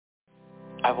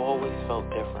I've always felt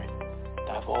different.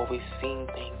 I've always seen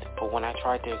things, but when I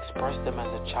tried to express them as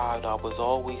a child, I was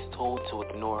always told to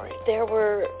ignore it. There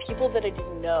were people that I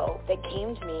didn't know that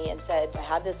came to me and said, I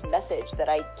have this message that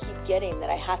I keep getting that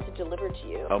I have to deliver to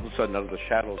you. All of a sudden, out of the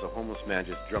shadows, a homeless man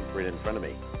just jumped right in front of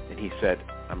me. And he said,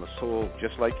 I'm a soul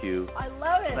just like you. I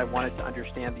love it. I wanted to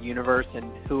understand the universe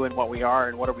and who and what we are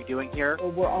and what are we doing here.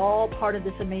 We're all part of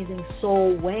this amazing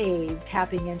soul wave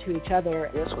tapping into each other.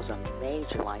 This was a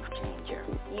major life changer.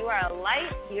 You are a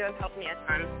light. You have helped me a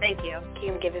ton. Thank you.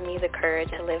 You've given me the courage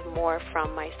to live more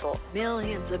from my soul.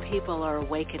 Millions of people are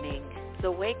awakening. So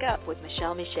wake up with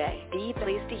Michelle Miche, the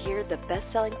place to hear the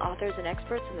best-selling authors and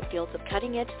experts in the fields of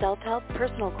cutting-edge self-help,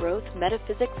 personal growth,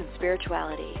 metaphysics, and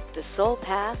spirituality. The soul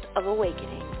path of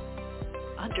awakening.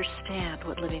 Understand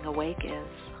what living awake is.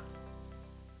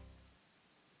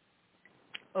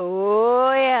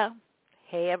 Oh, yeah.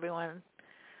 Hey, everyone.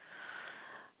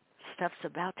 Stuff's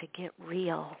about to get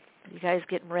real. You guys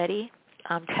getting ready?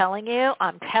 I'm telling you.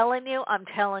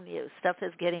 Stuff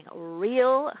is getting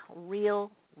real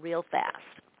fast.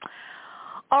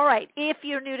 All right. If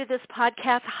you're new to this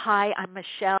podcast, hi, I'm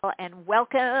Michelle, and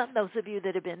welcome. Those of you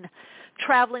that have been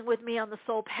traveling with me on the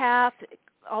Soul Path,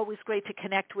 always great to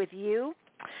connect with you.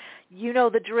 You know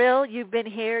the drill. You've been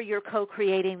here. You're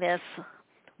co-creating this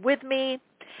with me.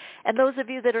 And those of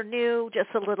you that are new, just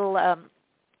a little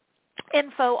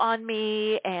info on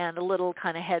me and a little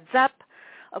kind of heads up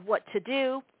of what to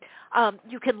do.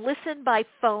 You can listen by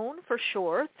phone for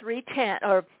sure, 310,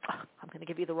 or I'm going to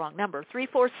give you the wrong number,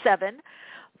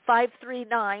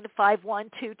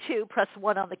 347-539-5122. Press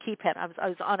 1 on the keypad. I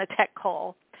was on a tech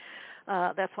call.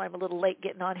 That's why I'm a little late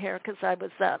getting on here because I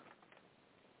was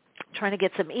trying to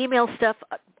get some email stuff.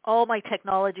 All my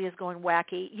technology is going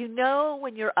wacky. You know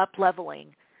when you're up-leveling,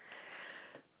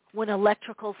 when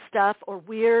electrical stuff or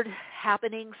weird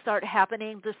happenings start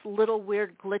happening, just little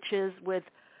weird glitches with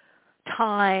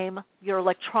time, your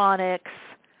electronics,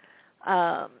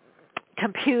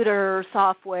 computer,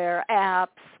 software, apps,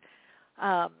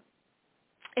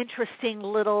 interesting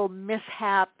little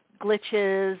mishap,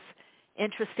 glitches,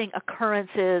 interesting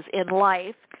occurrences in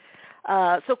life.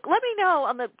 So let me know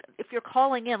if you're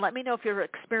calling in. Let me know if you're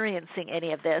experiencing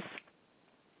any of this.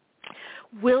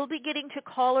 We'll be getting to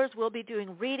callers. We'll be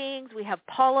doing readings. We have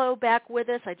Paolo back with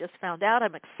us. I just found out.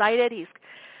 I'm excited. He's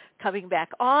coming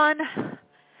back on.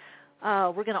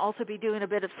 We're going to also be doing a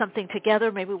bit of something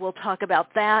together. Maybe we'll talk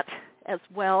about that as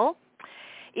well.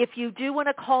 If you do want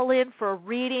to call in for a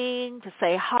reading, to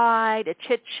say hi, to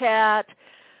chit-chat,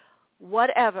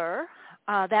 whatever,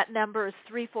 that number is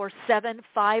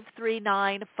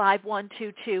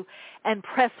 347-539-5122, and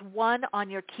press 1 on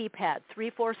your keypad,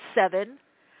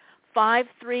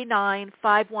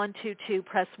 347-539-5122.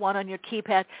 Press 1 on your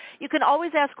keypad. You can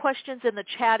always ask questions in the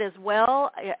chat as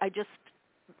well. I just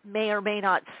may or may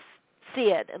not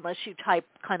see it unless you type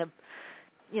kind of,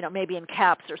 maybe in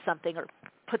caps or something, or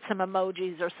put some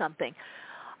emojis or something.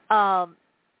 Buddha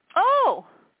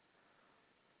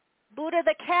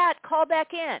the cat, call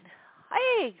back in.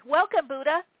 Hey, welcome,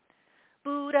 Buddha.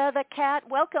 Buddha the cat,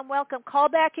 welcome. Call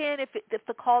back in if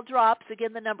the call drops.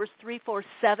 Again, the number is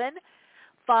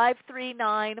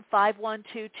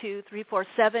 347-539-5122,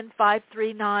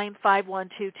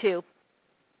 347-539-5122.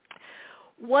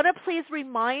 Want to please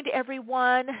remind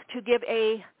everyone to give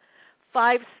a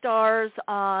 5 stars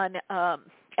on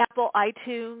Apple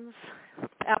iTunes,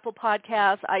 Apple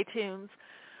Podcasts, iTunes,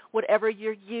 whatever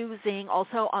you're using.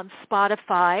 Also on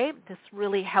Spotify. This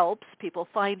really helps people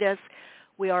find us.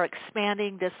 We are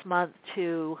expanding this month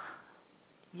to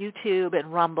YouTube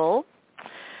and Rumble,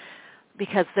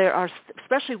 because there are,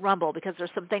 especially Rumble, because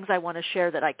there's some things I want to share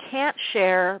that I can't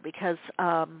share because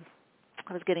I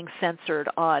was getting censored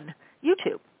on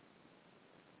YouTube.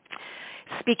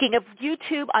 Speaking of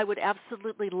YouTube, I would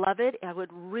absolutely love it. I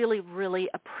would really, really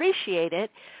appreciate it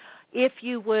if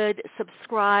you would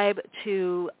subscribe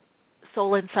to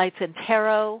Soul Insights and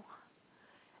Tarot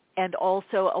and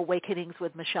also Awakenings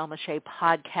with Michelle Miche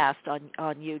podcast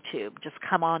on YouTube. Just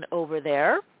come on over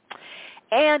there.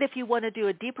 And if you want to do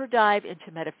a deeper dive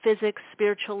into metaphysics,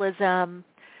 spiritualism,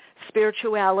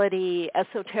 spirituality,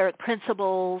 esoteric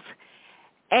principles,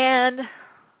 and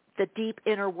the deep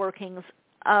inner workings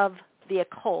of the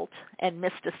occult and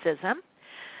mysticism,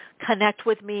 connect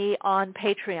with me on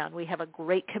Patreon. We have a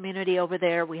great community over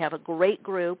there. We have a great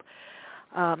group.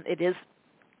 It is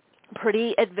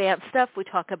pretty advanced stuff. We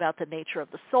talk about the nature of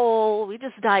the soul. We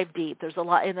just dive deep. There's a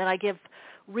lot. And then I give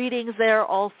readings there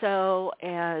also,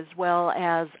 as well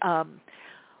as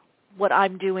what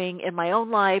I'm doing in my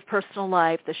own life, personal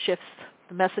life, the shifts,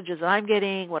 the messages that I'm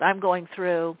getting, what I'm going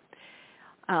through.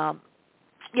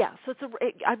 yeah, so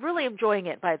I'm really enjoying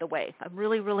it, by the way. I'm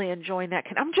really, really enjoying that.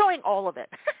 I'm enjoying all of it.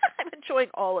 I'm enjoying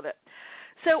all of it.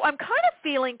 So I'm kind of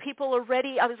feeling people are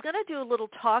ready. I was going to do a little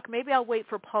talk. Maybe I'll wait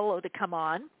for Paolo to come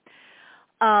on.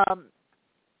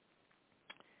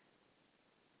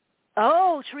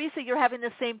 Oh, Teresa, you're having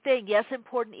the same thing. Yes,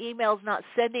 important emails not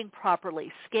sending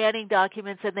properly, scanning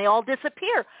documents, and they all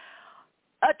disappear.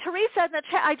 Teresa, in the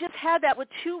chat, I just had that with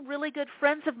two really good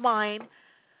friends of mine.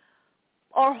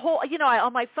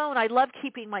 On my phone, I love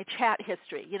keeping my chat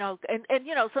history, and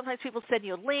sometimes people send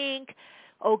you a link.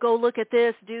 Oh, go look at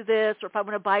this, do this, or if I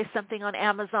want to buy something on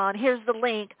Amazon, here's the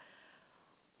link.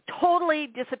 Totally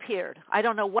disappeared. I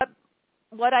don't know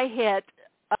what I hit.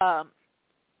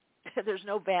 There's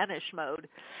no vanish mode.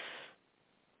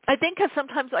 I think because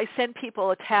sometimes I send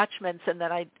people attachments and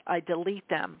then I delete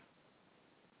them.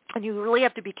 And you really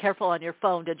have to be careful on your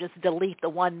phone to just delete the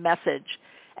one message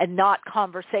and not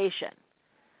conversation.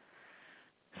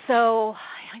 So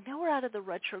I know we're out of the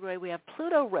retrograde. We have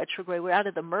Pluto retrograde. We're out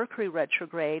of the Mercury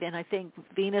retrograde. And I think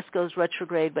Venus goes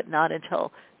retrograde, but not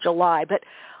until July. But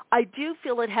I do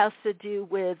feel it has to do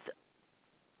with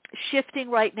shifting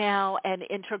right now and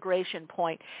integration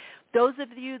point. Those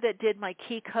of you that did my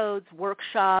key codes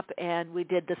workshop and we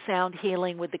did the sound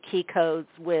healing with the key codes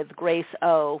with Grace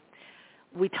O,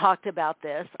 we talked about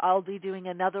this. I'll be doing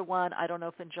another one. I don't know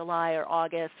if in July or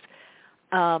August,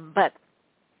 but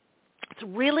it's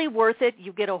really worth it.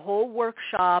 You get a whole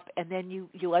workshop, and then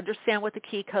you understand what the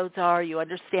key codes are. You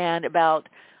understand about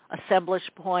assemblage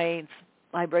points,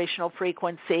 vibrational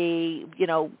frequency,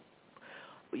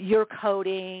 your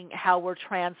coding, how we're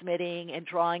transmitting and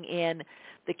drawing in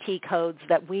the key codes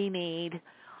that we need,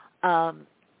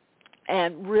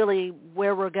 and really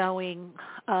where we're going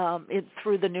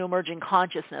through the new emerging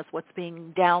consciousness, what's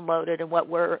being downloaded and what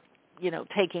we're,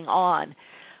 taking on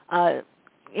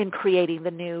in creating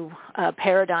the new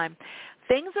paradigm.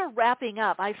 Things are wrapping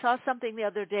up. I saw something the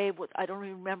other day. I don't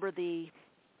even remember the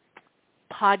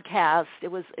podcast.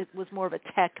 It was more of a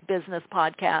tech business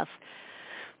podcast.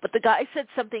 But the guy said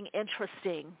something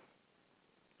interesting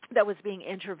that was being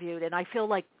interviewed, and I feel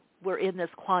like we're in this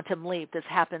quantum leap. This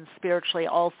happens spiritually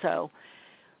also,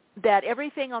 that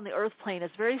everything on the earth plane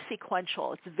is very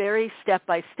sequential. It's very step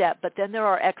by step, but then there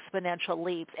are exponential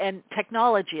leaps, and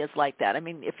technology is like that. I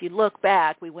mean, if you look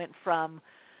back, we went from,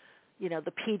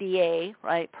 the PDA,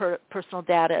 right, personal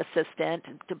data assistant,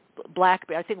 to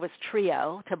BlackBerry, I think it was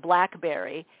Trio, to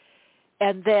BlackBerry,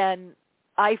 and then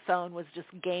iPhone was just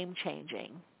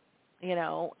game-changing,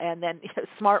 and then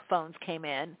smartphones came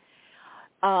in.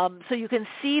 So you can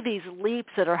see these leaps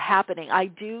that are happening. I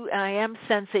am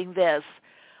sensing this.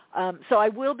 So I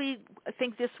will be, I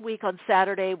think this week on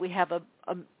Saturday, we have a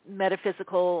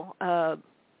metaphysical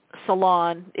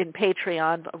salon in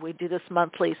Patreon. We do this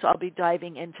monthly, so I'll be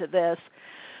diving into this.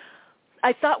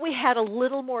 I thought we had a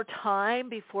little more time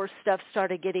before stuff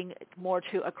started getting more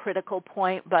to a critical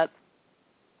point, but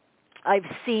I've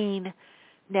seen,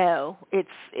 no,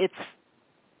 it's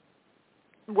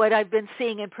what I've been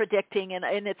seeing and predicting, and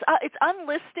it's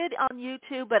unlisted on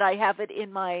YouTube, but I have it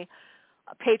in my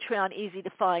Patreon, easy to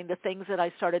find, the things that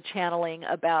I started channeling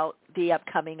about the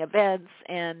upcoming events,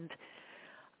 and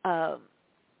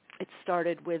it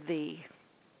started with the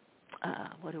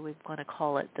what do we want to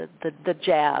call it, the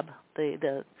jab,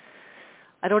 the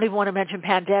I don't even want to mention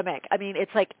pandemic. I mean,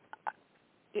 it's like,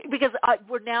 because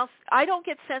I don't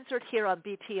get censored here on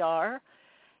BTR.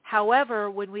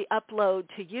 However, when we upload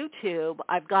to YouTube,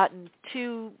 I've gotten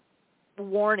 2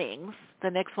 warnings. The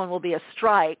next one will be a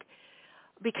strike,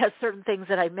 because certain things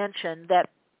that I mentioned that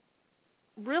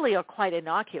really are quite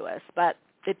innocuous, but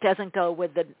it doesn't go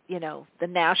with the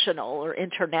national or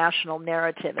international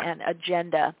narrative and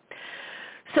agenda.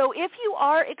 So if you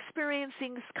are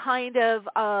experiencing kind of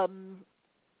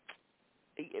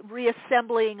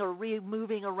reassembling or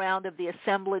removing around of the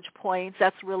assemblage points,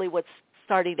 that's really what's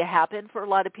starting to happen for a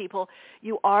lot of people.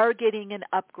 You are getting an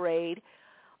upgrade.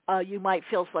 You might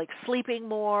feel like sleeping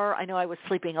more. I know I was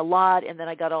sleeping a lot, and then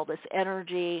I got all this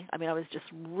energy. I mean, I was just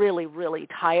really, really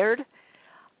tired.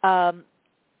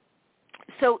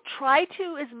 So try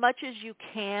to, as much as you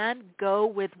can, go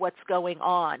with what's going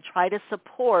on. Try to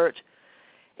support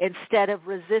instead of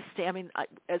resisting. I mean,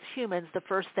 as humans, the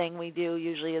first thing we do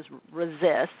usually is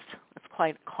resist. It's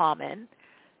quite common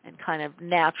and kind of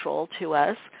natural to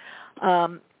us.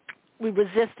 We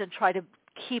resist and try to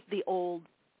keep the old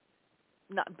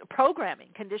programming,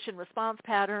 conditioned response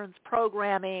patterns,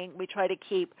 programming. We try to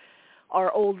keep our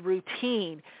old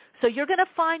routine. So you're going to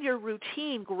find your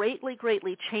routine greatly,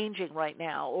 greatly changing right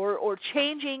now, or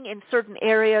changing in certain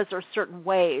areas or certain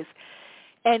ways.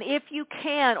 And if you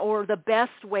can, or the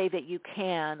best way that you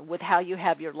can with how you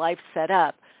have your life set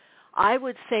up, I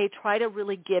would say try to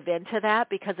really give into that,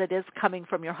 because it is coming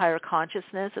from your higher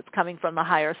consciousness. It's coming from the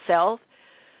higher self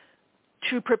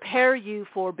to prepare you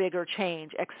for bigger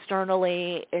change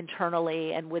externally,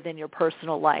 internally, and within your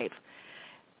personal life.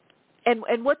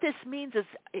 And what this means is,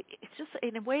 it's just,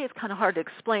 in a way, it's kind of hard to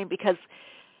explain, because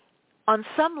on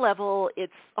some level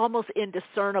it's almost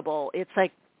indiscernible. It's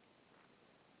like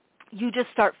you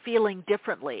just start feeling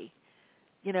differently.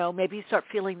 You know, maybe you start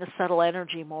feeling the subtle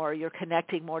energy more. You're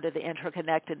connecting more to the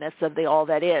interconnectedness of the all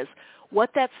that is.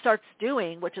 What that starts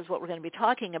doing, which is what we're going to be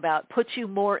talking about, puts you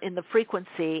more in the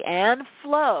frequency and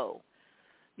flow,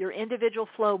 your individual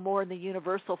flow more in the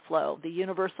universal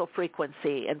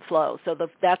frequency and flow. So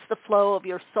that's the flow of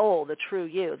your soul, the true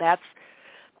you. That's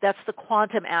the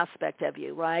quantum aspect of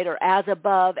you, right? Or as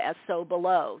above, as so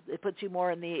below. It puts you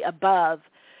more in the above.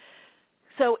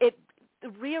 So the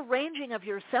rearranging of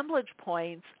your assemblage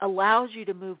points allows you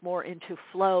to move more into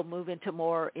flow, move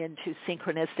more into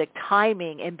synchronistic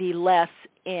timing, and be less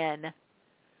in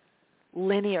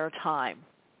linear time,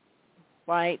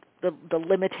 right? The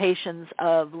limitations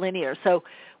of linear. So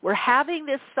we're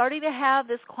starting to have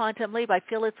this quantum leap. I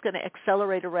feel it's going to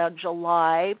accelerate around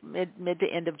July, mid to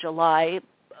end of July,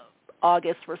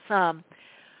 August for some,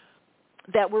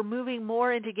 that we're moving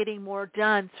more into getting more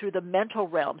done through the mental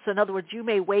realm. So in other words, you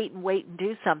may wait and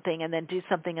do something and then do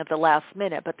something at the last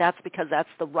minute, but that's because that's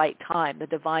the right time, the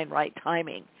divine right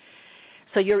timing.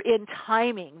 So you're in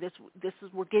timing. This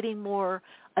is, we're getting more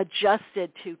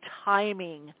adjusted to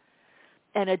timing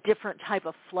and a different type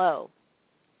of flow,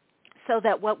 so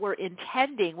that what we're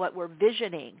intending, what we're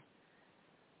visioning,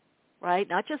 right?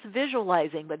 Not just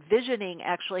visualizing, but visioning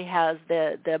actually has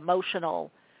the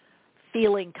emotional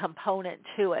feeling component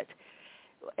to it.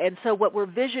 And so what we're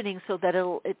visioning, so that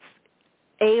it's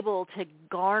able to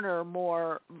garner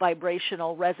more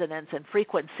vibrational resonance and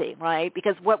frequency, right?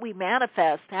 Because what we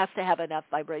manifest has to have enough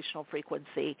vibrational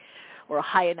frequency, or a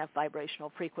high enough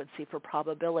vibrational frequency for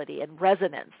probability and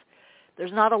resonance.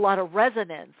 There's not a lot of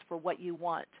resonance for what you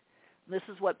want. This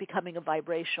is what becoming a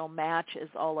vibrational match is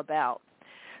all about.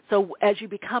 So as you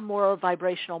become more of a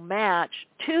vibrational match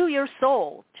to your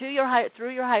soul, through your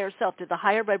higher self, to the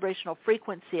higher vibrational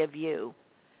frequency of you,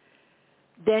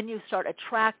 then you start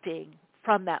attracting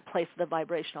from that place of the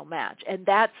vibrational match. And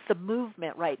that's the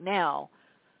movement right now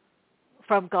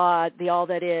from God, the all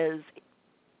that is,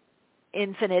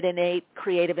 infinite, innate,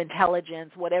 creative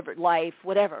intelligence, whatever, life,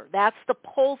 whatever. That's the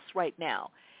pulse right now.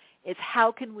 It's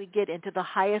how can we get into the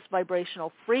highest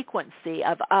vibrational frequency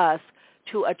of us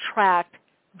to attract,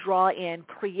 draw in,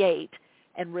 create,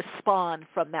 and respond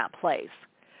from that place.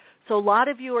 So a lot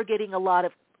of you are getting a lot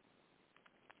of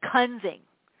cleansing.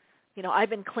 You know, I've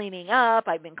been cleaning up,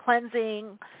 I've been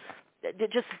cleansing,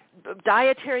 just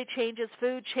dietary changes,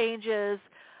 food changes,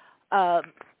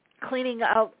 cleaning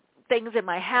out things in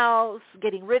my house,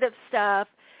 getting rid of stuff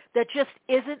that just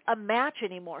isn't a match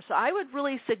anymore. So I would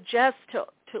really suggest to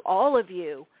all of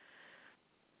you,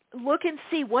 look and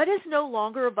see what is no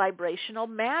longer a vibrational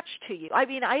match to you. I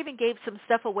mean, I even gave some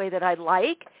stuff away that I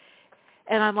like,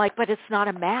 and I'm like, but it's not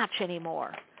a match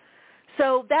anymore.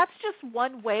 So that's just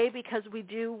one way, because we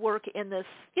do work in this,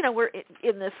 you know, we're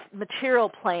in this material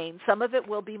plane. Some of it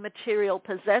will be material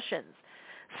possessions.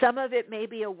 Some of it may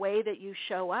be a way that you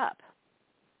show up.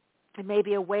 It may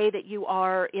be a way that you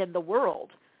are in the world,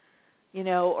 you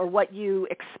know, or what you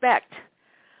expect,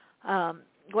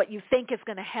 what you think is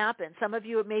going to happen. Some of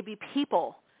you, it may be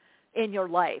people in your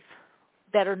life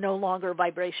that are no longer a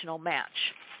vibrational match,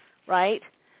 right?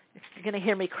 You're going to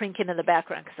hear me crinking in the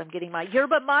background because I'm getting my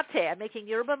yerba mate. I'm making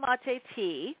yerba mate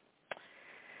tea,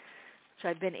 which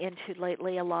I've been into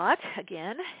lately a lot,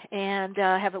 again, and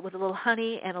have it with a little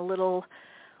honey and a little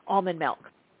almond milk.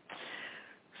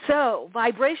 So,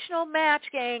 vibrational match,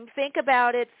 gang. Think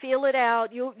about it. Feel it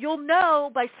out. You'll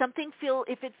know by something.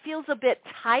 If it feels a bit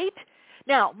tight.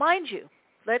 Now, mind you,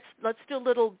 let's do a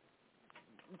little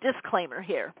disclaimer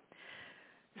here.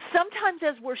 Sometimes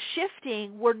as we're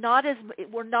shifting, we're not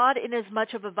in as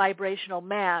much of a vibrational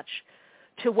match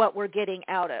to what we're getting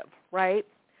out of, right?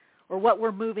 Or what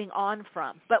we're moving on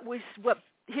from. But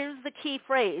here's the key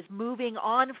phrase: moving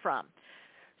on from.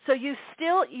 So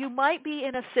you might be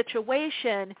in a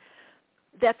situation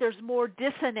that there's more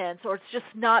dissonance, or it's just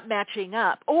not matching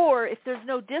up. Or if there's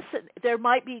no dissonance, there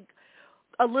might be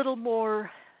a little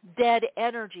more dead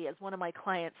energy, as one of my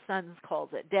clients' sons calls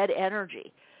it, dead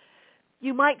energy.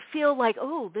 You might feel like,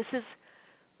 oh, this is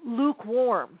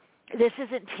lukewarm. This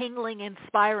isn't tingling,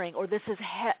 inspiring, or this is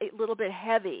a little bit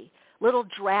heavy, little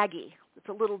draggy. It's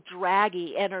a little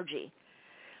draggy energy.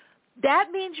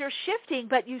 that means you're shifting,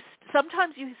 but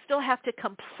sometimes you still have to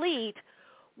complete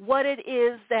what it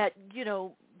is that,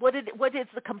 what is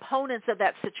the components of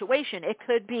that situation. It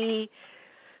could be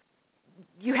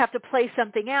you have to play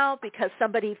something out because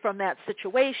somebody from that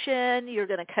situation you're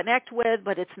going to connect with,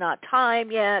 but it's not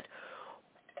time yet,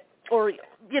 or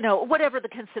whatever the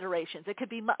considerations. It could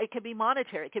be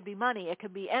monetary, it could be money, it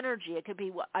could be energy, it could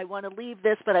be I want to leave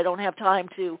this, but I don't have time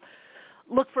to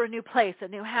look for a new place, a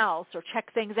new house, or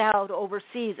check things out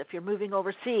overseas if you're moving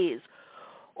overseas,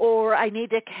 or I need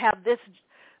to have this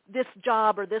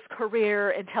job or this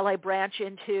career until I branch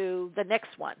into the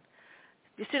next one.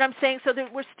 You see what I'm saying? So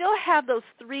we still have those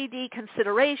 3D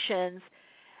considerations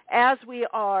as we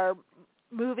are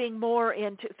moving more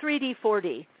into 3D,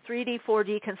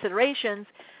 4D considerations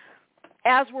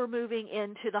as we're moving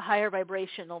into the higher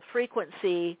vibrational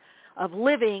frequency of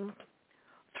living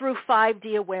through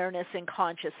 5D awareness and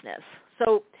consciousness.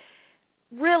 So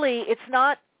really, it's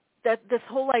not that this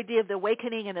whole idea of the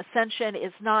awakening and ascension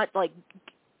is not like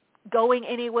going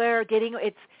anywhere,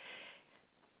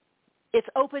 it's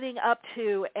opening up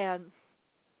to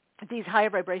these higher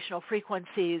vibrational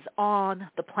frequencies on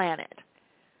the planet.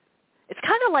 It's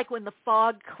kind of like when the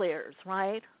fog clears,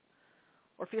 right?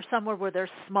 Or if you're somewhere where there's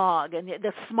smog and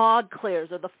the smog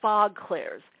clears or the fog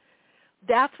clears.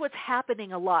 That's what's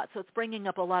happening a lot. So it's bringing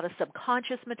up a lot of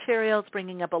subconscious material. It's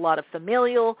bringing up a lot of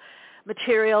familial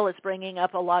material. It's bringing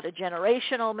up a lot of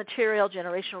generational material,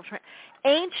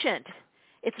 ancient.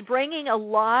 It's bringing a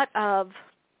lot of,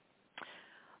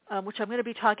 which I'm going to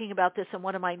be talking about this in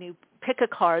one of my new pick-a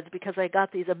cards because I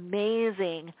got these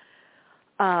amazing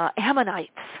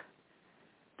ammonites.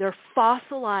 They're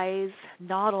fossilized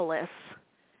nautilus,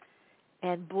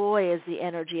 and boy, is the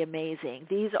energy amazing.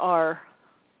 These are,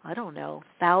 I don't know,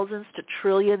 thousands to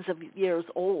trillions of years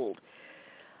old.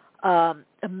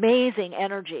 Amazing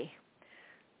energy.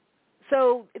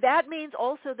 So that means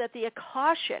also that the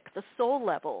Akashic, the soul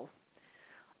level,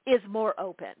 is more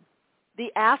open.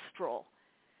 The astral.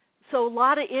 So a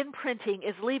lot of imprinting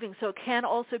is leaving. So it can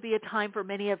also be a time for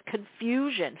many of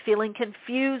confusion, feeling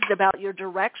confused about your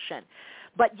direction,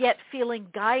 but yet feeling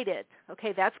guided.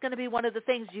 Okay, that's going to be one of the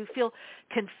things. You feel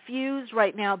confused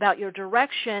right now about your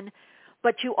direction,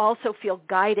 but you also feel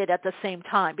guided at the same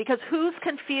time. Because who's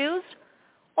confused?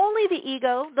 Only the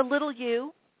ego, the little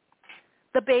you,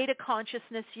 the beta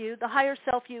consciousness you. The higher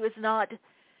self you is not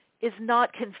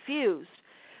confused,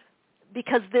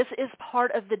 because this is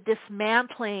part of the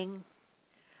dismantling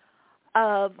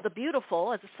of the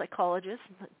beautiful. As a psychologist,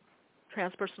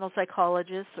 transpersonal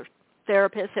psychologist, or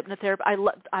therapist,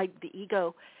 hypnotherapist, the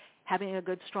ego, having a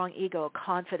good, strong ego,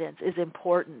 confidence is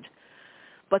important.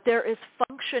 But there is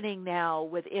functioning now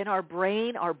within our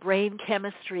brain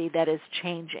chemistry that is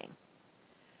changing.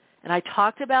 And I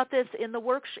talked about this in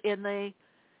the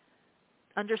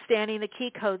Understanding the Key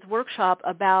Codes workshop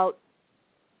about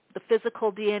the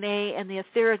physical DNA and the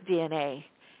etheric DNA.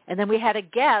 And then we had a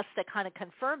guest that kind of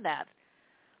confirmed that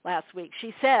last week.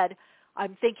 She said,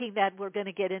 I'm thinking that we're going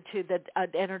to get into the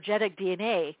energetic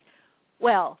DNA.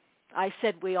 Well, I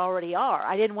said we already are.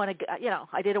 I didn't want to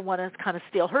kind of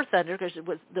steal her thunder because it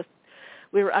was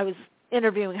I was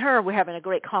interviewing her. We're having a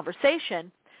great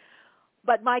conversation.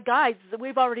 But my guides,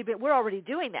 we're already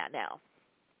doing that now.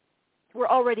 We're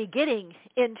already getting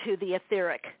into the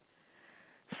etheric.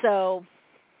 So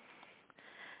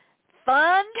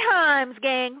fun times,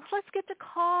 gang. Let's get to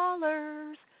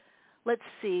callers. Let's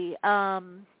see. All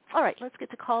right, let's get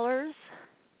to callers.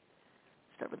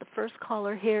 Start with the first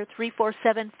caller here.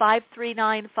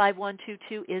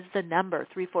 347-539-5122 is the number.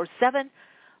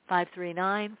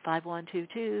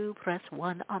 347-539-5122. Press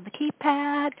 1 on the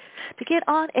keypad to get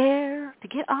on air. To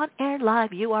get on air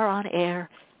live, you are on air.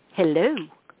 Hello.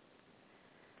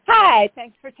 Hi,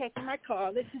 thanks for taking my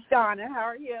call. This is Donna. How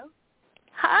are you?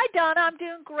 Hi, Donna. I'm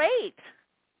doing great.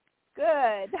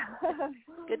 Good.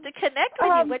 Good to connect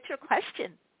with you. What's your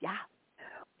question? Yeah.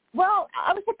 Well,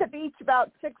 I was at the beach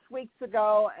about 6 weeks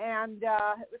ago, and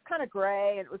it was kind of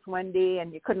gray, and it was windy,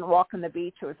 and you couldn't walk on the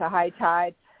beach. It was a high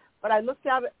tide. But I looked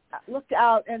out,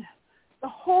 and the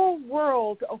whole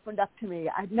world opened up to me.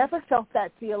 I'd never felt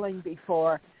that feeling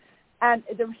before. And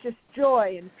there was just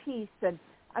joy and peace, and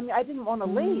I didn't want to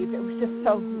leave. It was just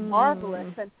so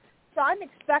marvelous. And so I'm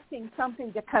expecting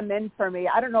something to come in for me.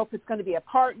 I don't know if it's going to be a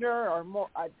partner or more,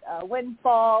 a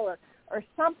windfall or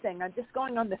something. I'm just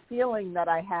going on the feeling that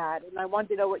I had, and I wanted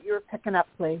to know what you were picking up,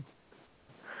 please.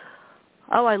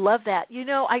 Oh, I love that.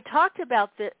 I talked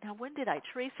about this. Now, when did I?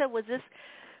 Teresa, was this?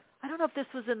 I don't know if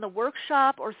this was in the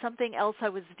workshop or something else I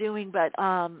was doing, but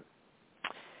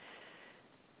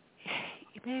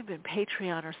it may have been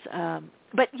Patreon or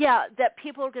but yeah, that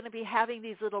people are going to be having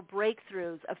these little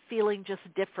breakthroughs of feeling just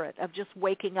different, of just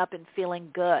waking up and feeling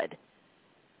good,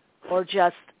 or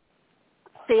just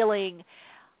feeling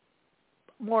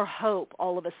more hope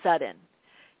all of a sudden.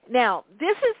 Now,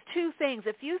 this is two things.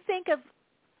 If you think of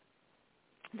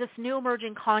this new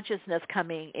emerging consciousness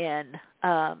coming in,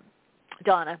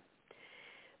 Donna,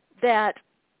 that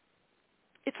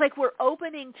it's like we're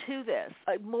opening to this,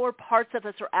 more parts of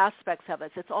us or aspects of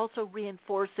us. It's also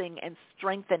reinforcing and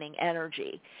strengthening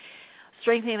energy,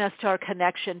 strengthening us to our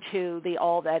connection to the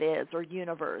all that is, or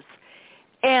universe,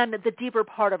 and the deeper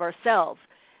part of ourselves.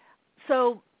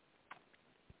 So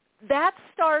that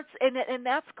starts, and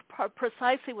that's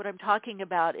precisely what I'm talking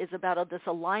about, is about this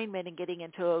alignment and getting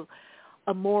into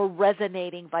a more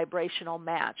resonating vibrational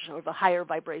match, or the higher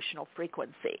vibrational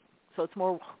frequency. So it's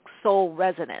more soul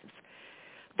resonance.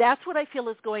 That's what I feel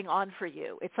is going on for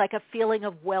you. It's like a feeling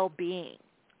of well-being.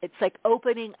 It's like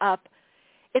opening up.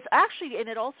 It's actually, and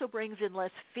it also brings in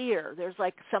less fear. There's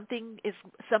like something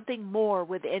more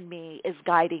within me is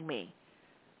guiding me,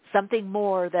 something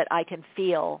more that I can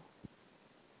feel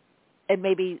and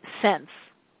maybe sense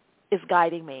is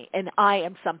guiding me, and I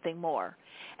am something more.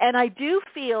 And I do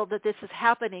feel that this is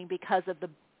happening because of the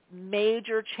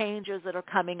major changes that are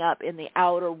coming up in the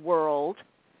outer world,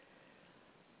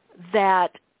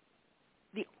 that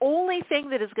the only thing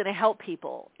that is going to help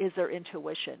people is their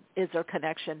intuition, is their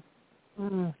connection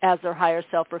as their higher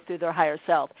self or through their higher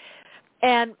self.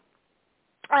 And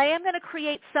I am going to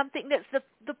create something that's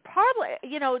the problem.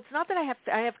 You know, it's not that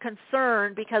I have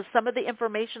concern, because some of the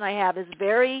information I have is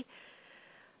very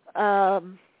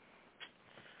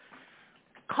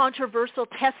controversial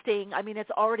testing. I mean,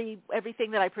 it's already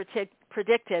everything that I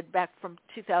predicted back from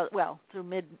 2000, through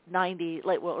mid-90s,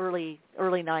 early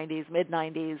 90s,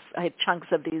 mid-90s. I had chunks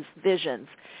of these visions.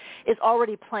 Is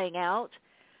already playing out.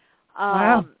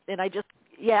 Wow. And I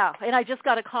just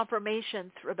got a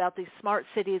confirmation about these smart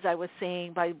cities I was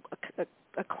seeing by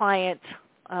a client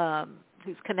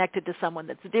who's connected to someone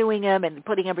that's doing them and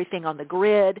putting everything on the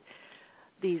grid.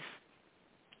 These,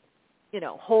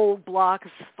 whole blocks,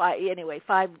 five,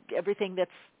 everything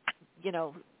that's,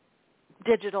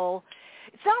 digital.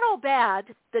 It's not all bad,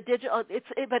 the digital.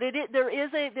 There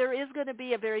is going to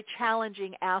be a very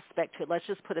challenging aspect to it. Let's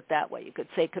just put it that way. You could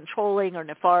say controlling or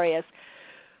nefarious.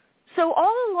 So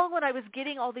all along when I was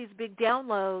getting all these big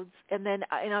downloads, and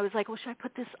I was like, well, should I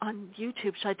put this on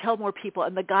YouTube? Should I tell more people?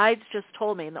 And the guides just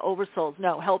told me, and the oversouls,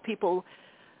 no, help people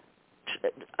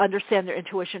understand their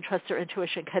intuition, trust their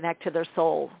intuition, connect to their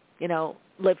soul,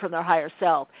 live from their higher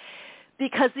self.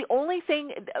 Because the only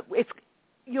thing,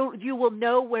 you will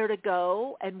know where to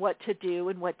go and what to do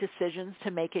and what decisions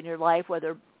to make in your life,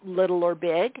 whether little or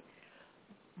big,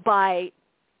 by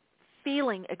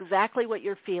feeling exactly what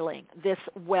you're feeling, this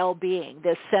well-being,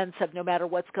 this sense of no matter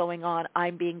what's going on,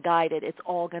 I'm being guided. It's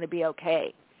all going to be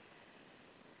okay.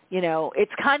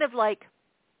 It's kind of like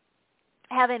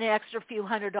having an extra few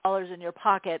 $100s in your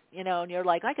pocket, and you're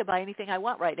like, I could buy anything I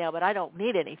want right now, but I don't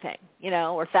need anything,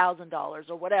 or $1,000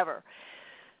 or whatever.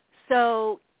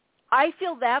 So I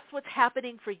feel that's what's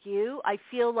happening for you. I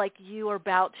feel like you are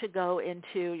about to go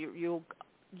into you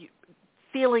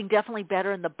feeling definitely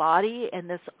better in the body and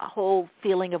this whole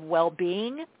feeling of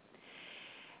well-being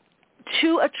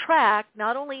to attract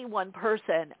not only one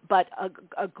person, but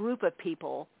a group of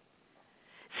people.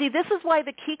 See, this is why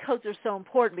the key codes are so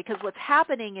important, because what's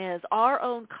happening is our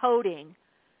own coding,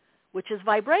 which is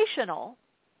vibrational,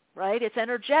 right? It's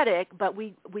energetic, but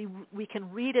we can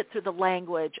read it through the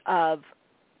language of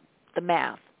the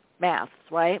maths,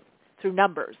 right? Through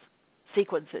numbers,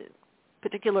 sequences,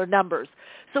 particular numbers.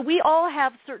 So we all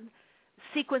have certain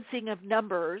sequencing of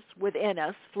numbers within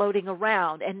us floating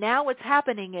around. And now what's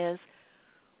happening is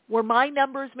where my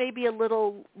numbers may be a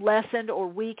little lessened or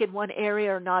weak in one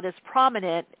area or not as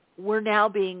prominent, we're now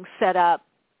being set up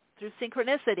through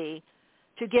synchronicity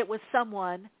to get with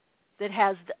someone that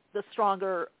has the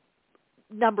stronger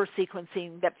number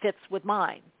sequencing that fits with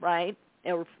mine, right?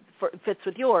 Or fits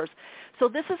with yours. So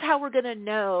this is how we're going to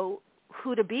know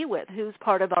who to be with, who's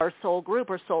part of our soul group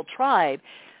or soul tribe.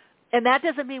 And that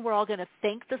doesn't mean we're all going to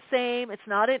think the same. It's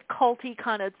not a culty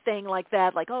kind of thing like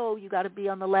that, like, oh, you got to be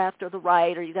on the left or the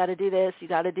right, or you got to do this, you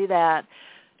got to do that.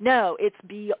 No, it's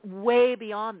way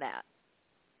beyond that.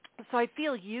 So I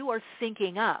feel you are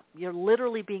syncing up. You're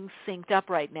literally being synced up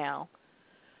right now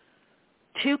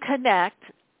to connect.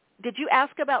 Did you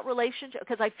ask about relationship?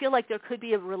 Because I feel like there could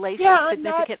be a relationship.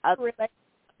 Yeah,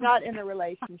 not in a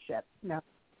relationship, no.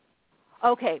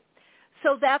 Okay.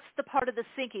 So that's the part of the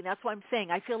syncing. That's what I'm saying.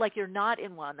 I feel like you're not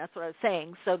in one. That's what I was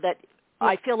saying. So that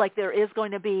I feel like there is going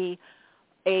to be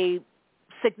a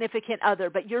significant other,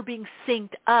 but you're being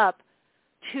synced up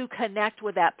to connect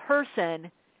with that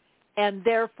person and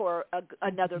therefore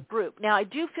another group. Now, I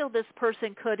do feel this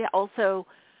person could also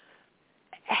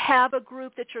have a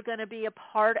group that you're going to be a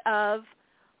part of.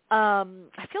 I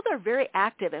feel they're very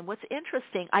active, and what's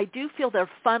interesting, I do feel they're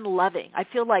fun-loving. I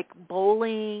feel like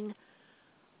bowling,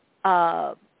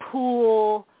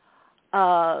 pool,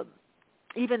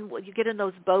 even when you get in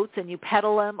those boats and you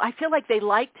pedal them, I feel like they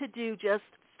like to do just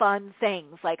fun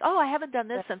things like, oh, I haven't done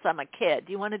this since I'm a kid.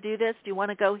 Do you want to do this? Do you want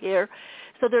to go here?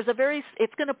 So there's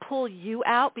it's going to pull you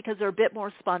out because they're a bit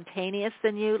more spontaneous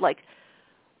than you, like,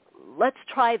 let's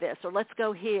try this, or let's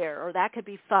go here, or that could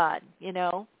be fun, you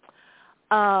know.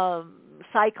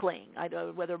 Cycling, I don't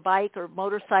know, whether bike or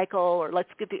motorcycle, or let's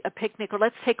get a picnic, or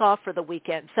let's take off for the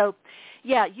weekend. So,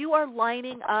 yeah, you are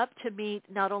lining up to meet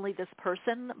not only this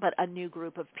person, but a new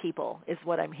group of people is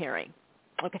what I'm hearing.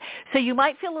 Okay, so you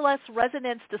might feel less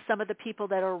resonance to some of the people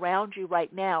that are around you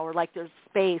right now, or like there's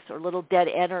space or little dead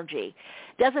energy.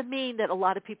 Doesn't mean that a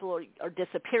lot of people are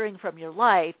disappearing from your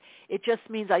life. It just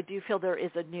means I do feel there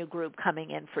is a new group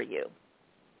coming in for you.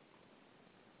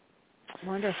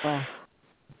 Wonderful.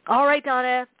 All right,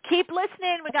 Donna, keep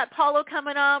listening. We got Paolo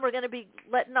coming on. We're going to be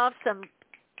letting off some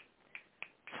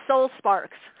soul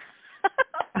sparks.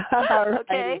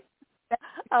 Okay?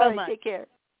 All right, take care.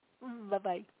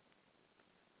 Bye-bye.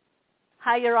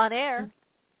 Hi, you're on air.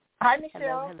 Hi,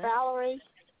 Michelle. Hello. Valerie.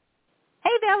 Hey,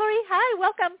 Valerie. Hi,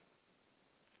 welcome.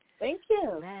 Thank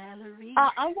you. Valerie.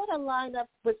 I want to line up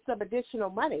with some additional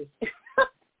money.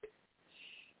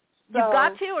 You've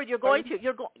got to, or you're going to?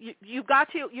 You've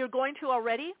got to. You're going to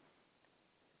already?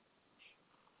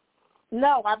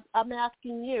 No, I'm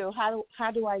asking you.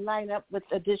 How do I line up with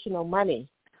additional money?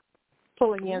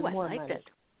 Pulling in more money. That.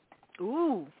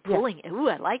 Ooh, pulling. Yeah. Ooh,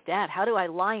 I like that. How do I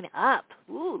line up?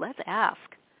 Ooh, let's ask.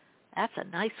 That's a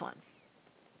nice one.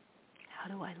 How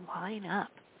do I line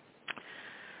up?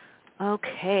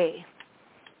 Okay.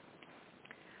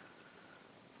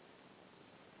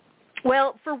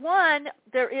 Well, for one,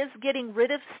 there is getting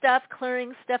rid of stuff,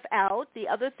 clearing stuff out. The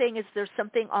other thing is there's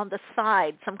something on the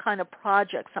side, some kind of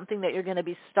project, something that you're going to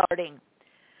be starting.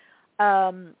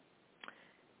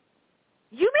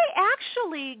 You may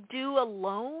actually do a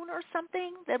loan or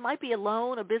something. There might be a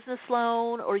loan, a business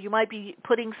loan, or you might be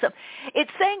putting some. It's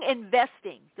saying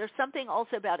investing. There's something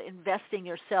also about investing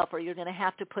yourself, or you're going to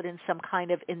have to put in some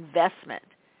kind of investment,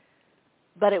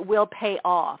 but it will pay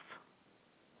off.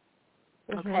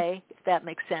 Okay, if that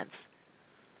makes sense.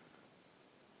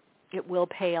 It will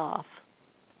pay off.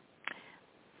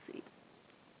 Let's see.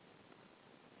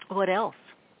 What else?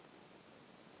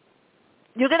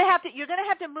 You're going to have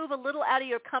to move a little out of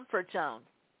your comfort zone.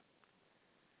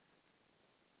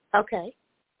 Okay.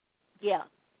 Yeah.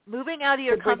 Moving out of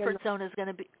your comfort zone is going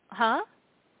to be,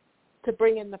 to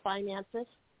bring in the finances?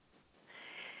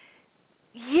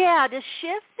 Yeah, to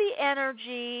shift the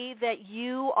energy that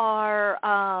you are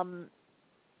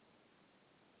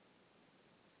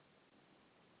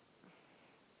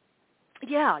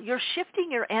you're shifting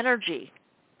your energy.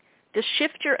 To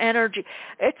shift your energy.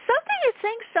 It's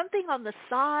saying something on the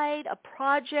side, a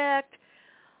project.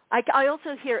 I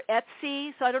also hear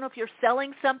Etsy, so I don't know if you're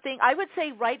selling something. I would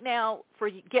say right now,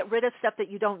 get rid of stuff that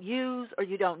you don't use or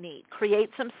you don't need. Create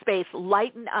some space.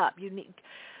 Lighten up.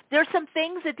 There's some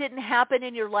things that didn't happen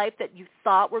in your life that you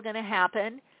thought were going to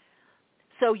happen.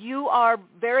 So you are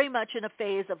very much in a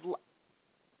phase of,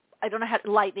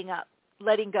 lightening up,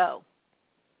 letting go.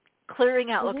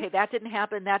 Clearing out, okay, that didn't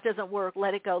happen, that doesn't work,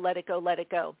 let it go, let it go, let it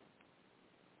go.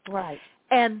 Right.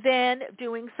 And then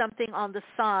doing something on the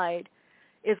side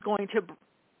is going to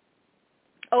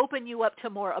open you up to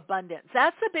more abundance.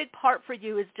 That's a big part for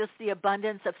you, is just the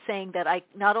abundance of saying that I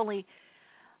not only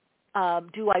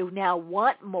do I now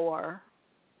want more,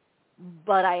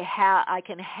 but I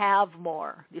can have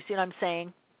more. You see what I'm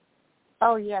saying?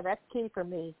 Oh, yeah, that's key for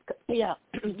me. Yeah.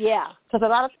 Yeah. Because a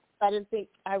lot of times I didn't think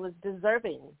I was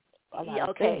deserving a lot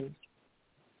of things.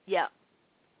 Yeah.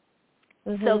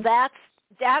 So that's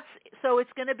so it's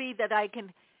going to be that I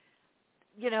can,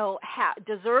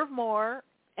 deserve more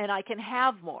and I can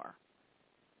have more.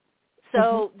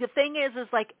 So the thing is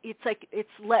it's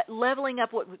leveling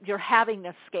up what your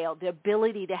havingness scale, the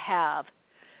ability to have.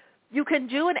 You can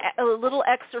do a little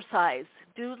exercise.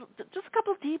 Do just a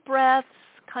couple of deep breaths,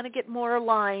 kind of get more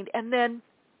aligned, and then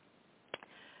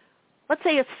let's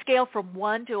say a scale from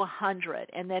 1 to 100,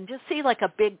 and then just see like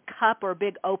a big cup or a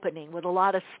big opening with a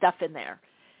lot of stuff in there.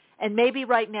 And maybe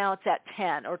right now it's at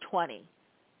 10 or 20.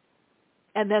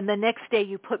 And then the next day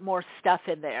you put more stuff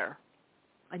in there,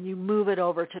 and you move it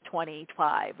over to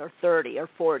 25 or 30 or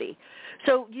 40.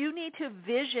 So you need to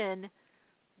vision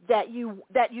that you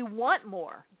want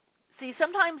more. See,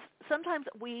 sometimes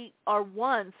our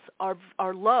wants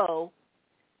are low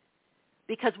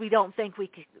because we don't think we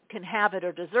can have it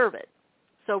or deserve it.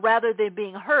 So rather than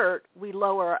being hurt, we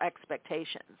lower our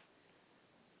expectations.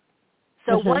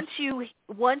 So once you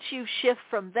shift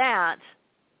from that,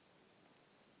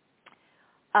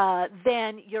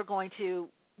 then you're going to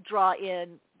draw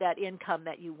in that income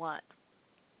that you want.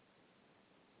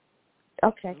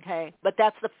 Okay. Okay. But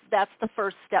that's the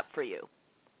first step for you.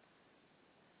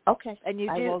 Okay. And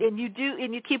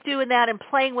you keep doing that and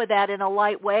playing with that in a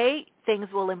light way, things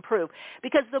will improve.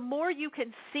 Because the more you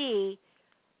can see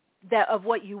that of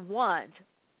what you want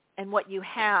and what you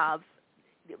have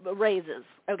raises,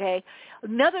 okay?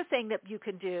 Another thing that you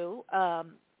can do,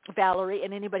 Valerie,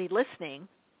 and anybody listening,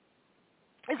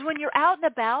 is when you're out and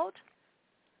about,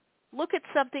 look at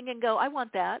something and go, I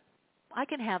want that. I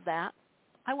can have that.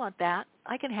 I want that.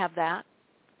 I can have that.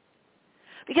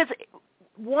 Because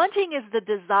wanting is the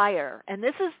desire, and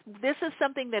this is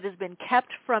something that has been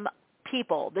kept from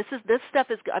people. This stuff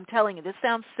is, I'm telling you, this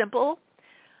sounds simple,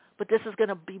 but this is going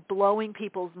to be blowing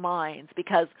people's minds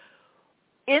because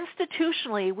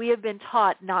institutionally we have been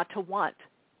taught not to want,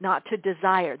 not to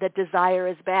desire, that desire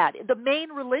is bad. The main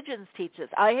religions teach this.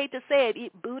 I hate to say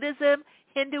it, Buddhism,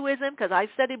 Hinduism, because I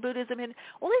studied Buddhism.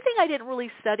 Only thing I didn't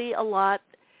really study a lot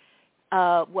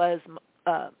was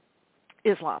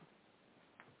Islam.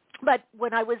 But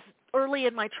when I was early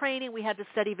in my training, we had to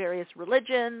study various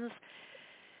religions,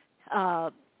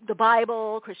 the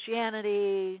Bible,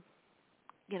 Christianity.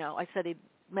 I studied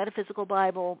metaphysical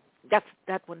Bible. That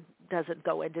one doesn't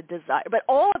go into desire. But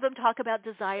all of them talk about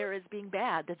desire as being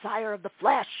bad, desire of the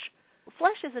flesh. The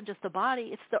flesh isn't just the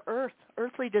body, it's the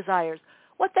earthly desires.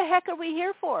 What the heck are we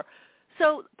here for?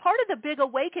 So part of the big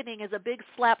awakening is a big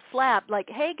slap, like,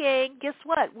 hey, gang, guess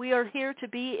what? We are here to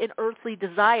be in earthly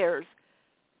desires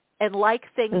and like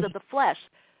things of the flesh.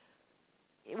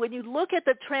 When you look at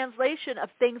the translation of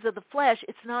things of the flesh,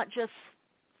 it's not just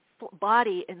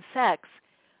body and sex.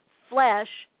 Flesh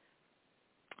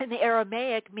in the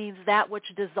Aramaic means that which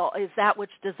dissolves.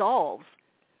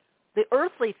 The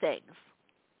earthly things,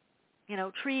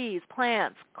 trees,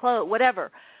 plants, clothes,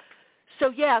 whatever. So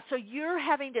you're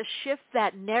having to shift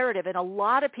that narrative, and a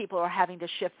lot of people are having to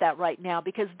shift that right now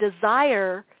because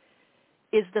desire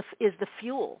is the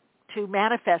fuel to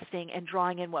manifesting and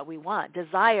drawing in what we want.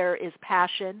 Desire is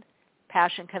passion.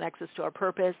 Passion connects us to our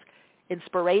purpose.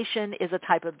 Inspiration is a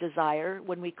type of desire.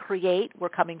 When we create, we're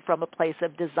coming from a place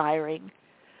of desiring.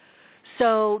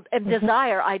 So, and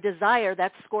desire, I desire,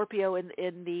 that's Scorpio in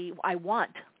the I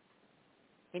want.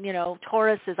 And,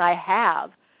 Taurus is I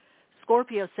have.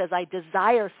 Scorpio says I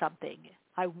desire something.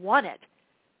 I want it.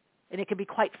 And it can be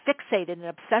quite fixated and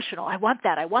obsessional. I want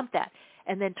that. I want that.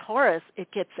 And then Taurus, it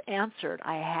gets answered.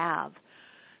 I have.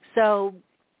 So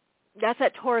that's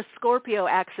that Taurus-Scorpio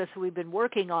axis we've been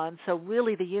working on. So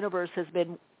really the universe has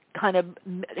been kind of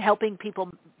helping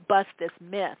people bust this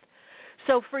myth.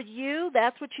 So for you,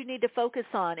 that's what you need to focus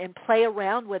on and play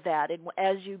around with that. And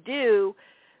as you do,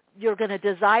 you're going to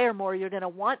desire more. You're going to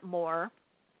want more.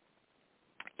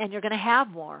 And you're going to have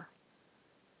more.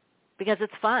 Because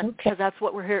it's fun. Because that's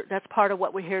what we're here. That's part of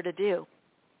what we're here to do.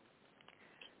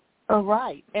 All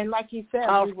right. And like you said,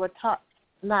 we were taught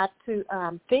not to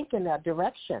think in that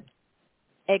direction.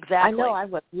 Exactly. I know I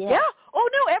was. Yeah. Oh,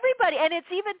 no, everybody. And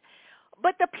it's even,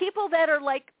 but the people that are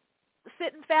like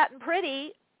sitting fat and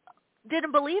pretty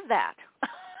didn't believe that.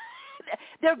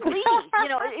 They're greedy,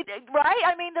 right?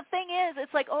 I mean, the thing is,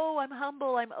 it's like, oh, I'm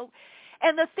humble.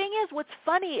 And the thing is, what's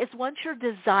funny is once your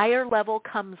desire level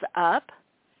comes up,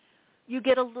 you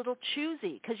get a little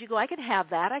choosy because you go, I can have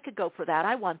that. I could go for that.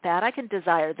 I want that. I can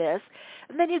desire this.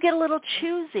 And then you get a little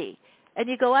choosy. And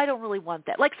you go, I don't really want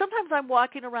that. Like sometimes I'm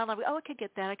walking around, I'm like, oh, I could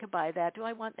get that. I could buy that. Do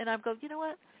I want? And I go, you know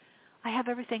what? I have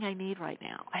everything I need right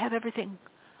now. I have everything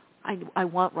I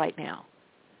want right now.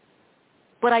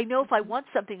 But I know if I want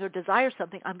something or desire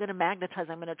something, I'm going to magnetize.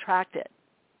 I'm going to attract it,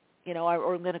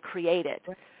 or I'm going to create it.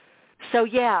 So,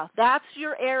 yeah, that's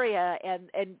your area.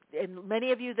 And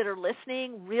many of you that are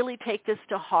listening really take this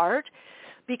to heart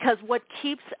because what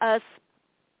keeps us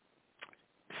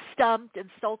stumped and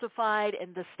stultified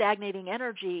and the stagnating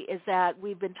energy is that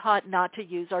we've been taught not to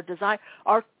use our desire,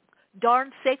 our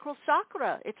darn sacral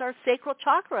chakra. It's our sacral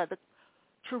chakra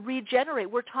to regenerate.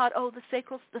 We're taught,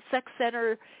 the sex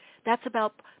center, that's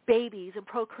about babies and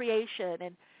procreation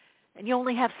and you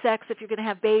only have sex if you're going to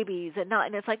have babies and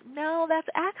it's like, no,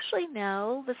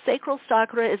 the sacral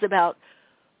chakra is about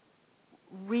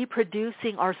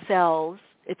reproducing ourselves.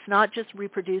 It's not just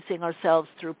reproducing ourselves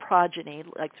through progeny,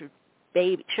 like through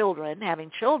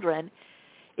having children.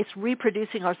 It's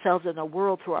reproducing ourselves in the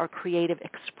world through our creative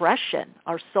expression,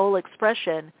 our soul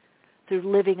expression, through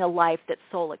living a life that's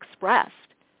soul expressed.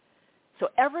 So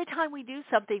every time we do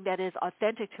something that is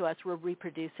authentic to us, we're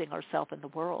reproducing ourselves in the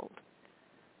world.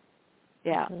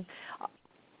 Yeah. Mm-hmm.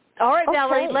 All right, okay.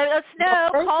 Valerie, let us know.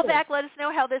 Call back. Let us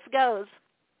know how this goes.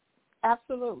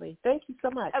 Absolutely. Thank you so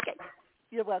much. Okay.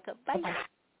 You're welcome. Bye. Okay.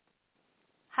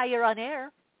 Hi, you're on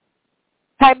air.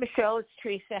 Hi, Michelle. It's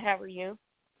Teresa. How are you?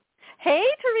 Hey,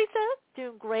 Teresa.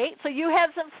 Doing great. So you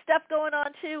have some stuff going on,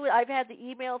 too. I've had the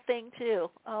email thing, too.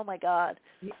 Oh, my God.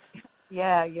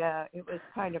 Yeah. It was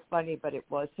kind of funny, but it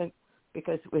wasn't,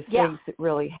 because it was things that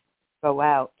really go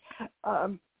out.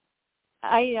 I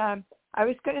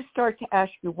was going to start to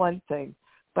ask you one thing,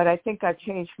 but I think I've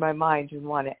changed my mind and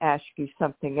want to ask you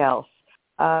something else.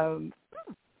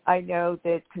 I know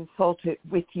that consulted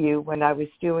with you when I was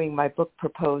doing my book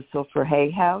proposal for Hay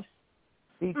House.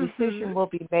 The decision will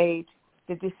be made.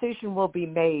 The decision will be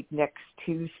made next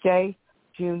Tuesday,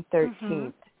 June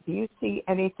 13th. Do you see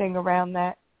anything around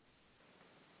that?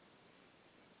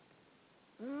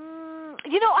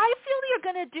 I feel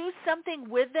you're going to do something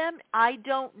with them. I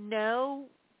don't know.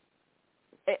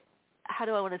 How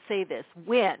do I want to say this?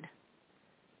 When?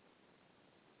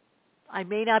 I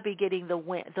may not be getting the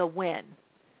win.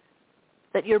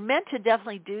 But you're meant to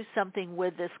definitely do something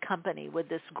with this company, with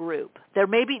this group. There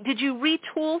may be. Did you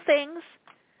retool things?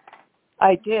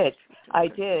 I did.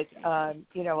 A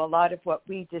lot of what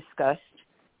we discussed,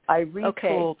 I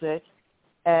retooled it,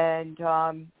 and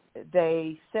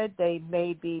they said they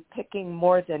may be picking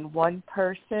more than one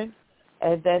person,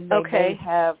 and then they may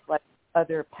have like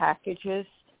other packages,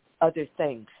 other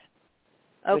things.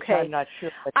 Okay. Which I'm not sure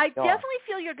what I definitely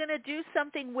feel you're going to do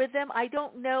something with them. I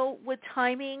don't know with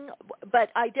timing,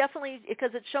 but I definitely, because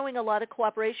it's showing a lot of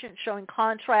cooperation, showing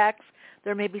contracts.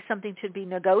 There may be something to be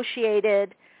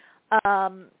negotiated,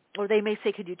 or they may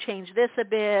say, could you change this a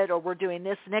bit, or we're doing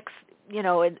this next,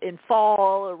 in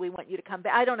fall, or we want you to come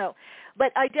back. I don't know.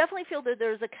 But I definitely feel that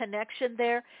there's a connection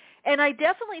there. And I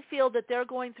definitely feel that they're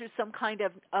going through some kind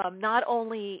of not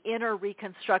only inner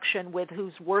reconstruction with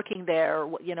who's working there,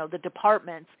 the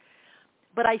departments,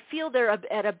 but I feel they're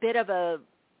at a bit of a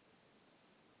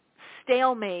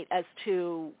stalemate as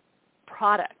to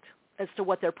product, as to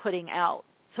what they're putting out.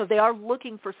 So they are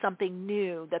looking for something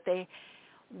new that they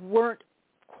weren't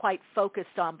quite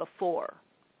focused on before.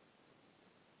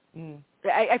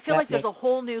 I feel like there's a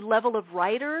whole new level of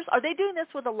writers. Are they doing this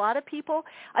with a lot of people?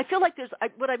 I feel like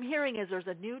what I'm hearing is there's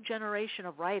a new generation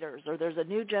of writers, or there's a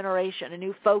new generation, a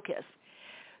new focus.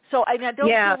 So I don't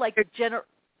feel like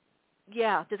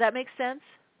does that make sense?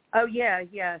 Oh, yeah,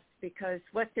 yes, because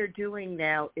what they're doing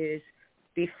now is,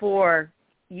 before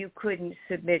you couldn't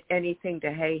submit anything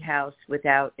to Hay House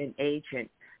without an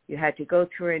agent. You had to go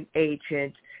through an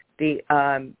agent.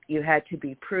 You had to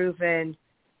be proven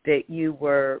that you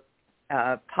were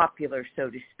popular, so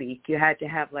to speak. You had to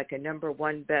have like a number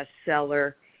one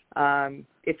bestseller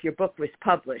if your book was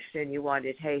published and you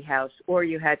wanted Hay House, or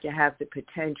you had to have the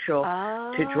potential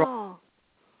to draw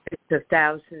to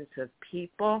thousands of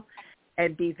people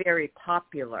and be very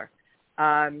popular.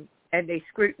 And they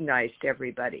scrutinized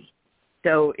everybody.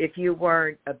 So if you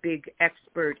weren't a big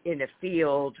expert in a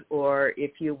field, or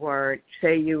if you weren't,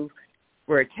 say you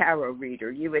were a tarot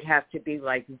reader, you would have to be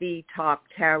like the top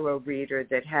tarot reader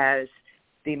that has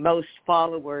the most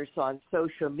followers on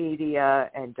social media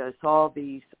and does all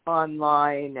these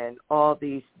online and all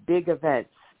these big events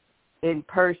in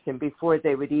person before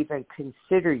they would even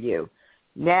consider you.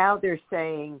 Now they're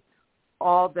saying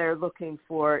all they're looking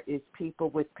for is people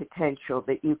with potential,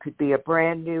 that you could be a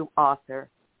brand new author.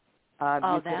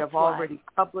 You could have already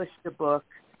published a book.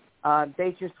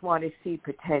 They just want to see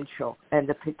potential, and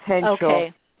the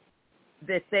potential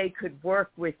that they could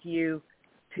work with you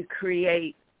to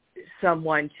create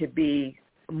someone to be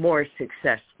more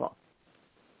successful.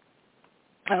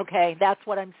 Okay, that's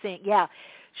what I'm seeing. Yeah,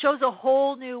 shows a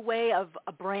whole new way of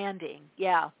branding.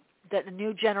 Yeah, that a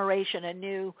new generation, a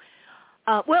new.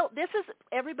 This is,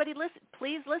 everybody listen.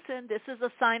 Please listen. This is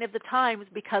a sign of the times,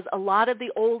 because a lot of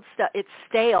the old stuff, it's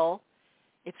stale,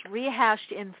 it's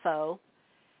rehashed info,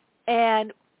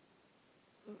 and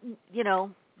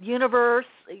universe,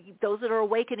 those that are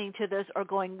awakening to this are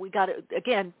going, we got to,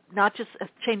 again, not just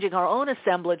changing our own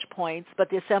assemblage points, but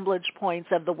the assemblage points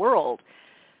of the world.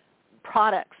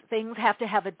 Products, things have to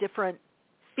have a different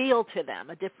feel to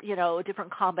them, a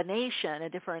different combination, a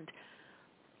different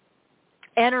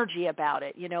energy about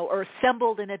it, or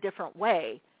assembled in a different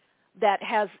way that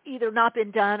has either not been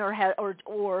done or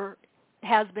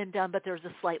has been done, but there's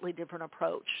a slightly different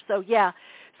approach. So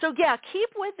keep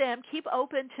with them, keep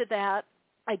open to that.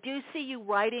 I do see you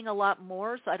writing a lot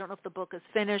more, so I don't know if the book is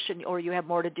finished or you have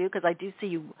more to do, because I do see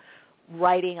you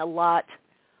writing a lot.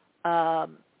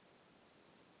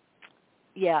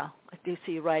 Yeah, I do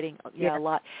see you writing a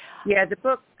lot. Yeah, the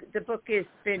book is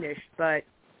finished, but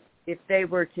if they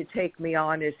were to take me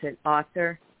on as an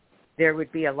author, there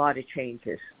would be a lot of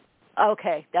changes.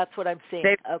 Okay, that's what I'm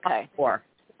seeing. Okay.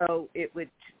 So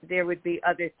there would be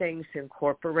other things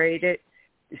incorporated.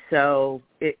 So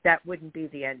that wouldn't be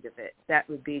the end of it. That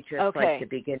would be just like the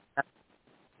beginning.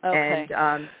 Okay.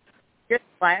 And just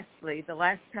lastly, the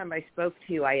last time I spoke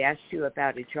to you, I asked you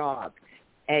about a job,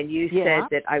 and you said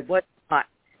that I was not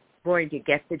going to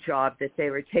get the job, that they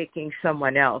were taking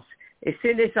someone else. As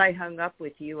soon as I hung up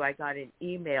with you, I got an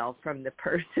email from the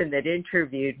person that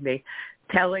interviewed me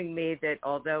telling me that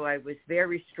although I was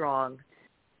very strong,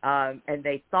 and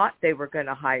they thought they were going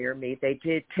to hire me, they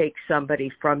did take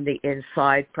somebody from the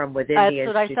inside, from within the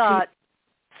institute. That's what I thought.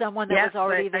 Someone that was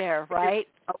already there, right?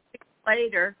 A week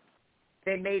later,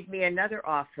 they made me another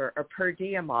offer, a per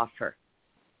diem offer.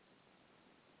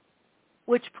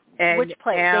 Which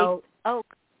place? Now,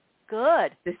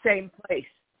 good. The same place.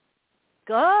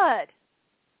 Good.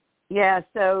 Yeah,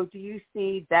 so do you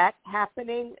see that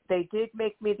happening? They did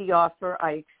make me the offer.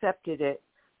 I accepted it,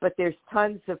 but there's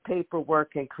tons of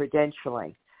paperwork and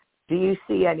credentialing. Do you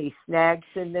see any snags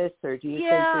in this, or do you think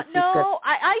this is good?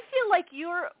 I feel like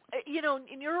you're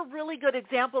a really good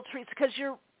example, Teresa, because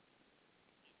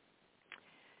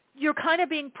you're kind of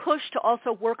being pushed to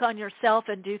also work on yourself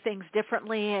and do things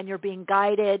differently, and you're being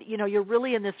guided. You're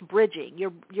really in this bridging.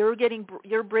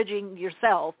 You're bridging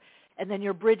yourself, and then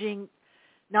you're bridging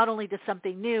not only to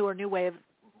something new or new way of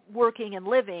working and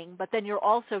living, but then you're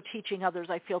also teaching others,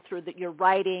 I feel, through that you're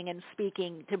writing and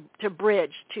speaking to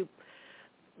bridge to,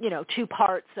 two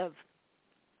parts of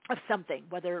something,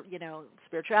 whether,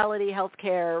 spirituality,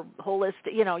 healthcare,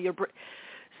 holistic,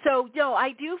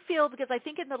 I do feel, because I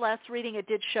think in the last reading it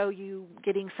did show you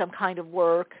getting some kind of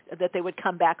work, that they would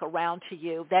come back around to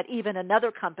you, that even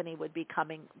another company would be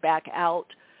coming back out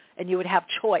and you would have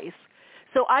choice.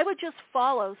 So I would just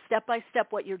follow step by step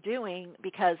what you're doing,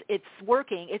 because it's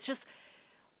working. It's just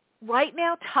right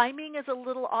now timing is a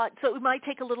little odd, so it might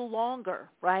take a little longer,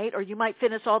 right? Or you might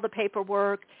finish all the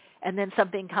paperwork and then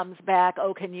something comes back,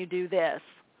 oh, can you do this?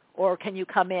 Or can you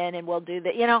come in and we'll do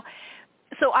that?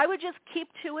 So I would just keep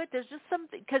to it. There's just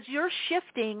something, because you're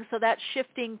shifting, so that's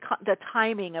shifting the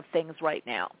timing of things right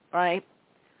now, right?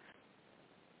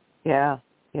 Yeah.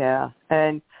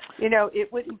 And,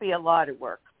 it wouldn't be a lot of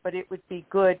work, but it would be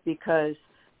good, because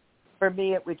for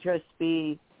me it would just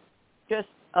be just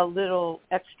a little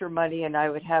extra money, and I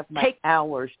would have my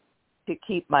hours to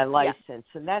keep my license.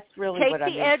 And that's really what I'm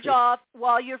Take the edge off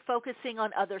while you're focusing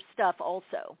on other stuff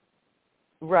also.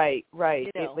 Right.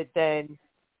 It would then,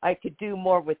 I could do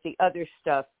more with the other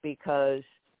stuff, because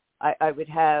I would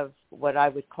have what I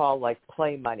would call like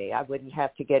play money. I wouldn't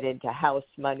have to get into house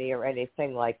money or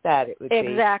anything like that. It would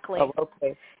exactly. be,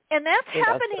 okay. And that's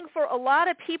happening for a lot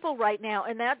of people right now,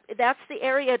 and that's the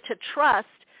area to trust.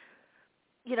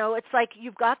 It's like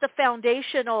you've got the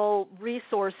foundational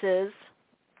resources,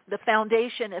 the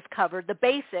foundation is covered, the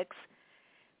basics,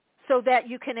 so that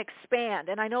you can expand.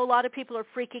 And I know a lot of people are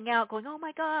freaking out, going, oh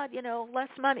my God, less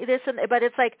money, this and, but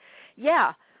it's like,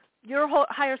 yeah, your whole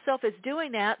higher self is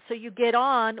doing that, so you get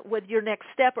on with your next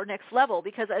step or next level,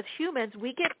 because as humans,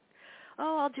 we get,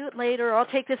 I'll do it later, or I'll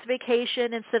take this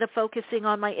vacation instead of focusing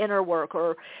on my inner work,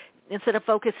 or instead of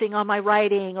focusing on my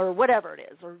writing, or whatever it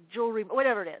is, or jewelry,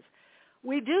 whatever it is.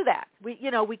 We do that.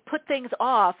 We put things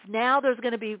off. Now there's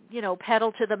going to be,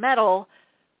 pedal to the metal,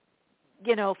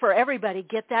 for everybody.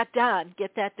 Get that done,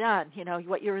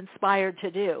 what you're inspired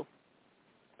to do.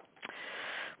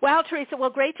 Wow, Teresa,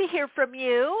 well, great to hear from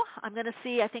you. I'm going to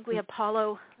see, I think we have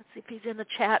Paolo. Let's see if he's in the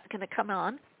chat, going to come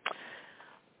on.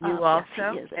 You also,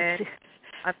 yes, and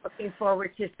I'm looking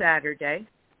forward to Saturday.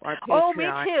 Oh, me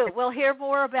too. We'll hear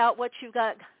more about what you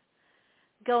got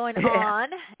going on,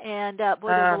 and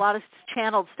there's a lot of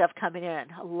channeled stuff coming in,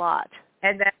 a lot.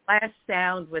 And that last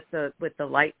sound with the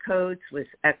light codes was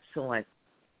excellent.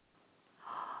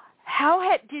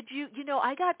 How did you?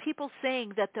 I got people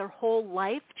saying that their whole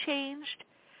life changed.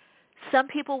 Some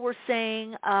people were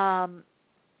saying, what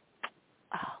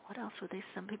else were they?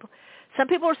 Some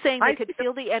people were saying they could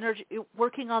feel the energy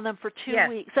working on them for 2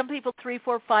 weeks. Some people 3,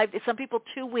 4, 5. Some people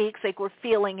 2 weeks. They were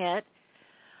feeling it.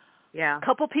 Yeah. A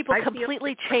couple people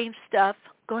completely changed stuff.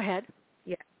 Go ahead.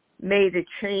 Yeah. Made a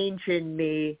change in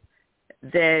me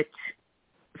that,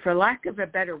 for lack of a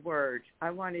better word,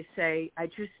 I want to say I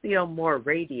just feel more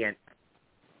radiant.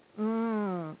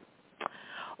 Ooh,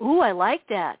 I like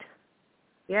that.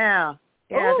 Yeah.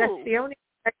 Yeah, that's the only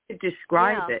to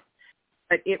describe it,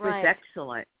 but it was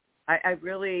excellent. I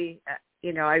really,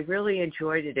 I really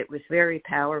enjoyed it. It was very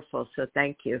powerful. So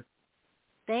thank you.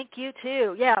 Thank you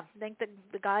too. Yeah, thank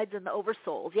the guides and the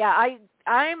oversouls. Yeah, I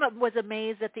was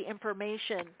amazed at the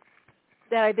information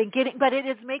that I've been getting, but it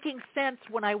is making sense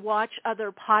when I watch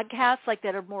other podcasts like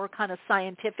that are more kind of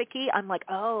scientific-y. I'm like,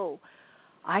 oh,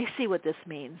 I see what this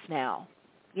means now,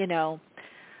 because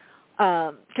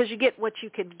you get what you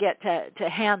can get to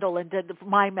handle and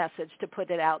my message to put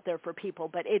it out there for people,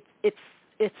 but it's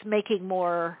making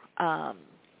more,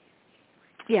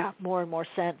 more and more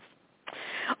sense.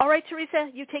 All right, Teresa,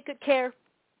 you take good care.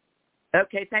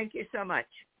 Okay, thank you so much.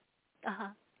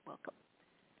 Welcome.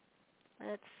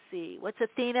 Let's see. What's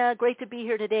Athena? Great to be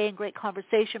here today and great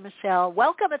conversation, Michelle.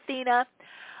 Welcome, Athena.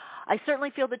 I certainly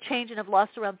feel the change and have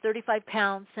lost around 35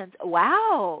 pounds since,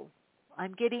 wow.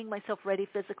 I'm getting myself ready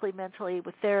physically, mentally,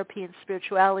 with therapy and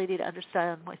spirituality to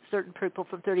understand why certain people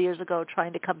from 30 years ago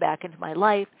trying to come back into my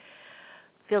life.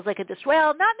 Feels like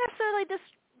not necessarily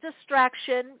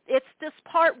distraction. It's this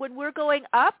part when we're going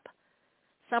up,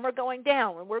 some are going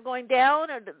down. When we're going down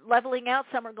or leveling out,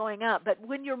 some are going up. But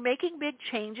when you're making big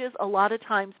changes, a lot of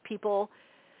times people,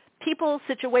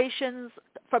 situations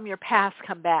from your past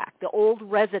come back. The old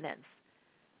resonance,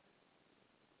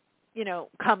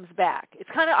 comes back. It's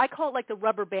kind of, I call it like the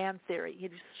rubber band theory. You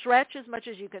stretch as much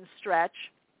as you can stretch,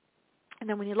 and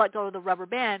then when you let go of the rubber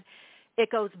band, it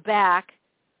goes back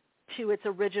to its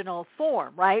original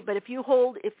form, right? But if you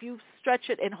stretch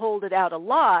it and hold it out a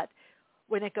lot,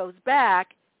 when it goes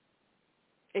back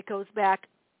a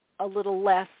little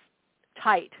less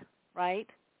tight, right?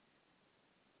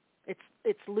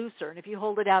 It's looser. And if you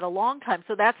hold it out a long time,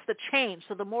 so that's the change.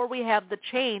 So the more we have the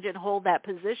change and hold that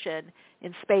position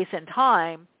in space and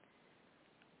time,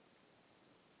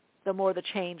 the more the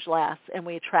change lasts and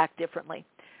we attract differently.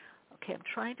 Okay, I'm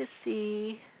trying to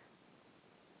see.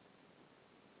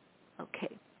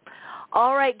 Okay.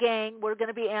 All right, gang, we're going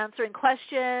to be answering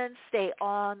questions. Stay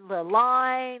on the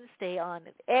line. Stay on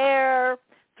the air.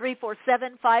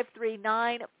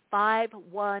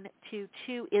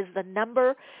 347-539-5122 is the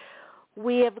number.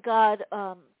 We have got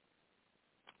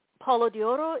Paolo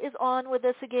D'Oro is on with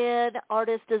us again,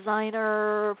 artist,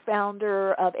 designer,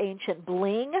 founder of Ancient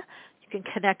Bling. You can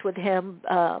connect with him,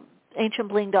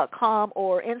 ancientbling.com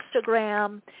or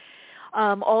Instagram.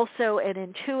 Also an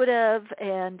intuitive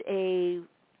and a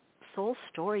soul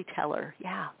storyteller.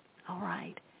 Yeah. All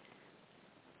right.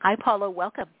 Hi, Paolo.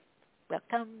 Welcome.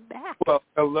 Welcome back. Well,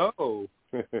 hello.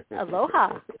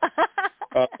 Aloha.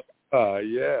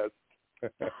 Yes.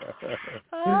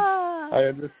 I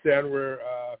understand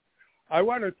I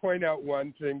want to point out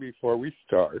one thing before we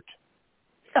start.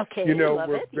 Okay.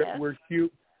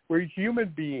 We're human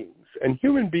beings, and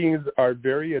human beings are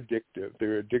very addictive.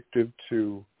 They're addictive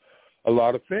to a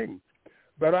lot of things.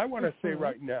 But I want to say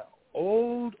right now,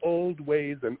 old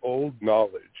ways and old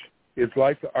knowledge is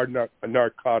like a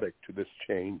narcotic to this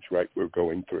change we're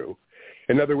going through.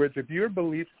 In other words, if your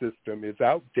belief system is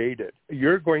outdated,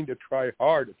 you're going to try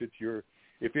hard if it's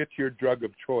your drug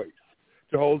of choice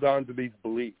to hold on to these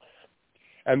beliefs.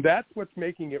 And that's what's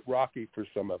making it rocky for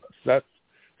some of us. That's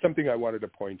something I wanted to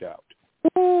point out.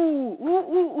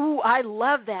 Ooh, I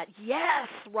love that. Yes,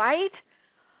 right?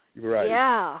 Right.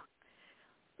 Yeah.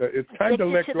 It's time to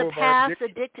let go of our addiction.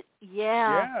 Addicted.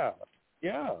 Yeah.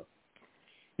 Yeah.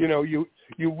 You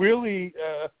really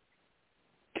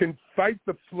can fight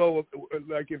the flow of,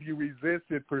 like, if you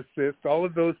resist, it persists. All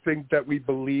of those things that we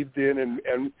believed in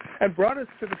and brought us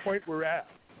to the point we're at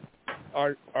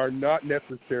are not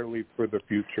necessarily for the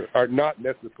future. Are not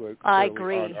necessarily I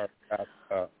agree. On our path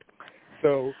up.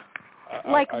 So.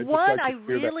 I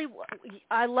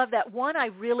love that. One I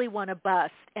really want to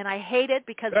bust, and I hate it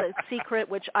because the secret,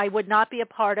 which I would not be a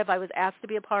part of, I was asked to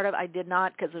be a part of, I did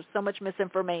not because there's so much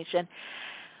misinformation,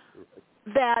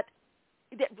 that,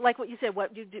 like what you said,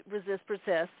 what you do, resist,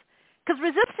 persist. Because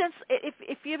resistance,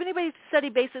 if you have anybody study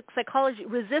basic psychology,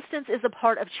 resistance is a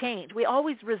part of change. We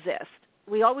always resist.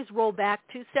 We always roll back,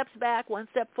 2 steps back, 1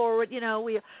 step forward, until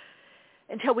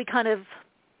we kind of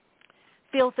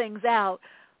feel things out.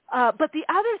 But the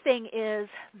other thing is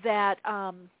that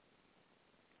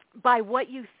by what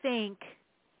you think,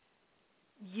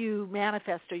 you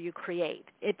manifest or you create.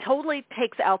 It totally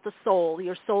takes out the soul,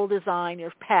 your soul design,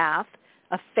 your path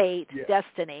of fate,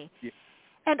 destiny. Yeah.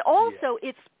 And also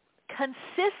it's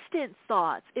consistent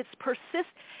thoughts. It's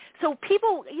So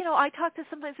people, I talk to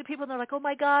sometimes to people and they're like, oh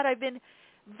my God, I've been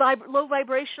low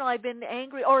vibrational, I've been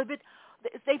angry, or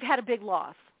they've had a big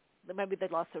loss. Maybe they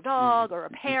lost their dog or a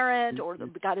parent or they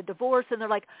got a divorce, and they're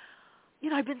like,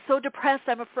 I've been so depressed.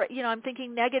 I'm afraid, I'm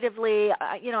thinking negatively.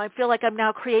 I feel like I'm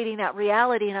now creating that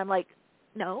reality. And I'm like,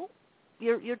 no,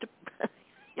 you're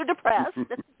depressed.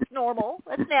 That's normal.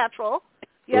 That's natural.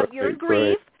 You're in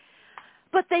grief. Right.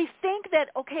 But they think that,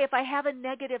 okay, if I have a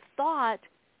negative thought,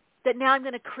 that now I'm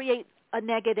going to create a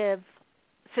negative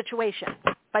situation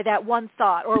by that one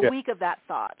thought, or a week of that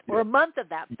thought, or a month of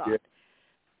that thought.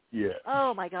 Yeah.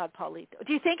 Oh my God, Paulito.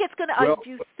 Do you think it's going to? Do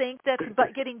you think that's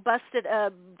getting busted,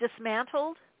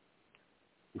 dismantled?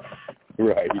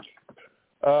 Right.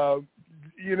 No.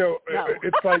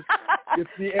 It's like it's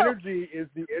the energy.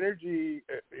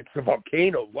 It's a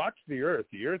volcano. Watch the Earth.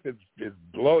 The Earth is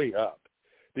blowing up.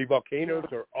 The volcanoes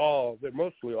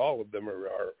mostly all of them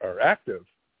are active,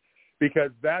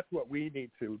 because that's what we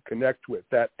need to connect with,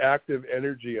 that active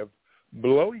energy of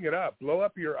blowing it up. Blow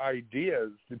up your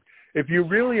ideas. If you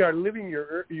really are living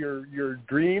your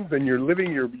dreams and you're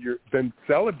living your then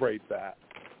celebrate that.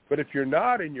 But if you're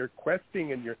not and you're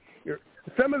questing and you're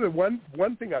some of the one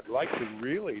thing I'd like to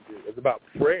really do is about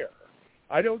prayer.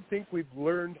 I don't think we've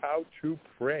learned how to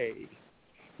pray.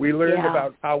 We learned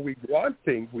about how we want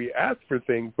things. We ask for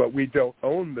things, but we don't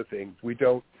own the things. We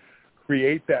don't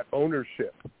create that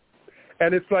ownership.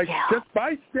 And it's like just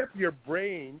by-step your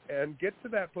brain and get to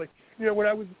that place. When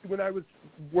I was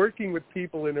working with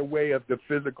people in a way of the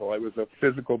physical, I was a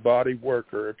physical body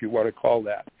worker, if you want to call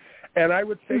that. And I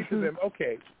would say to them,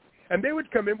 okay, and they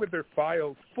would come in with their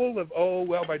files full of,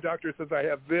 my doctor says I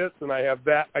have this and I have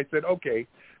that. I said, okay,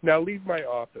 now leave my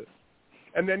office.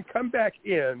 And then come back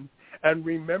in and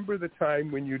remember the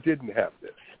time when you didn't have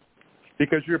this.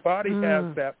 Because your body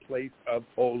has that place of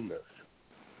wholeness.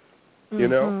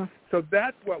 So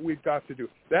that's what we've got to do.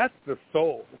 That's the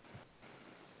soul.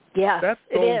 Yeah, that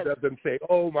soul doesn't say,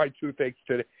 my toothache's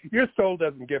today. Your soul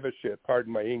doesn't give a shit,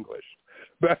 pardon my English.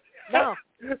 But no.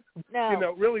 It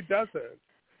really doesn't.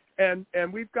 And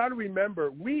we've got to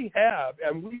remember we have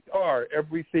and we are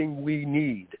everything we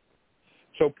need.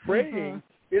 So praying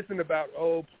isn't about,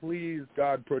 please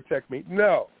God protect me.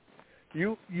 No.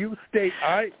 You state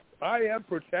I am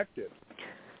protected.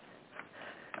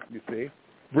 You see?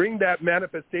 Bring that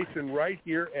manifestation right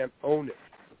here and own it.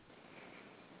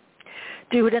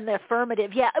 Do it in the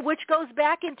affirmative. Yeah, which goes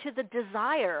back into the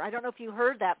desire. I don't know if you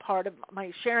heard that part of my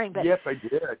sharing. But yes, I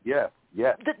did. Yes.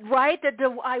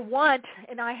 I want,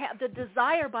 and I have the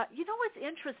desire. But you know what's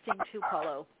interesting too,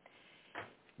 Paolo?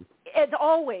 As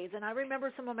always, and I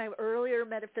remember some of my earlier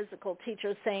metaphysical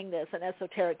teachers saying this, and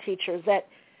esoteric teachers, that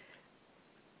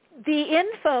the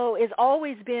info has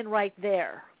always been right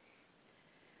there.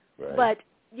 Right. But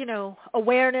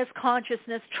awareness,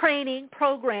 consciousness, training,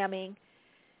 programming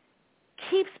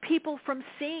keeps people from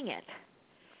seeing it.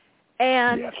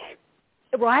 And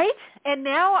right? And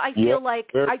now I feel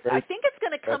like I think it's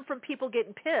going to come from people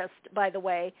getting pissed, by the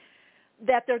way,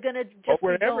 that they're going to just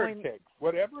be going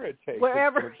whatever it takes. I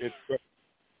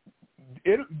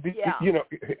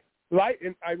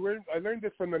learned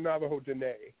this from the Navajo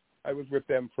Dene. I was with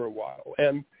them for a while,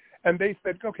 and they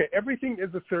said, okay, everything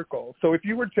is a circle. So if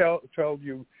you were told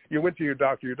you went to your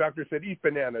doctor said, eat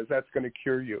bananas, that's going to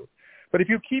cure you. But if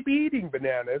you keep eating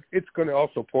bananas, it's going to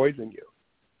also poison you.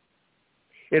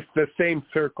 It's the same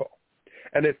circle.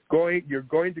 And you're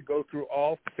going to go through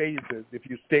all phases if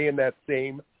you stay in that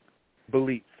same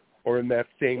belief or in that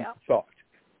same thought.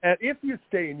 And if you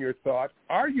stay in your thought,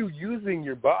 are you using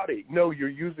your body? No, you're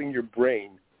using your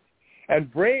brain.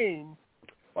 And brain,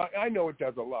 well, I know it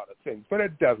does a lot of things, but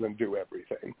it doesn't do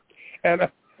everything. And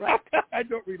I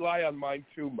don't rely on mine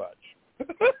too much.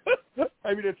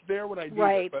 I mean, it's there when I need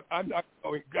it, but I'm not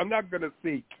going to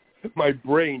seek my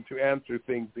brain to answer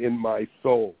things in my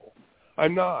soul.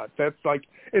 I'm not. It's like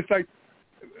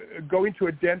going to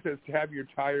a dentist to have your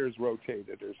tires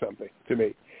rotated or something to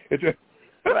me. It's just,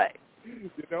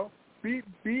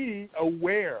 be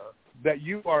aware that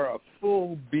you are a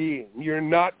full being. You're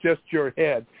not just your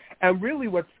head. And really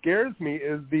what scares me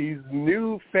is these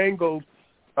newfangled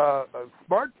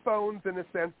smartphones, in a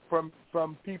sense, from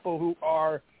people who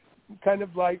are kind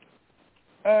of like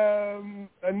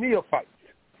neophytes.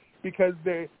 Because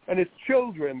and it's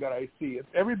children that I see. It's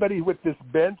everybody with this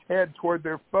bent head toward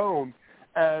their phone.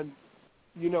 And,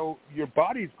 your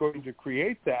body's going to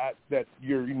create that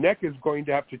your neck is going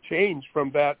to have to change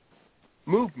from that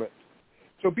movement.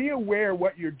 So be aware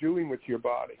what you're doing with your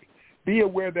body. Be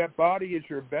aware that body is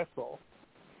your vessel.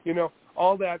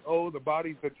 All that, the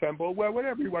body's the temple. Well,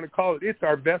 whatever you want to call it, it's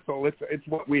our vessel. It's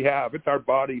what we have. It's our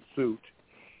body suit.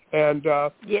 And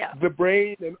the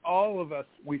brain and all of us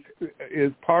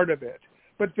is part of it.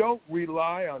 But don't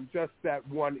rely on just that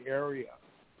one area.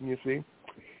 You see,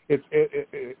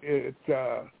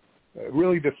 It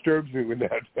really disturbs me when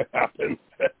that happens.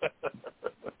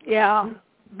 Yeah,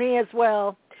 me as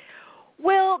well.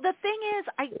 Well, the thing is,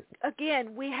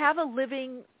 we have a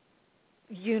living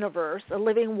universe, a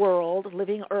living world, a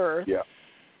living earth. Yeah.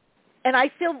 And I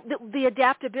feel that the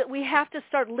adaptability, we have to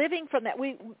start living from that.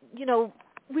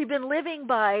 We've been living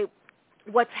by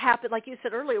what's happened, like you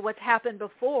said earlier, what's happened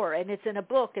before, and it's in a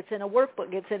book, it's in a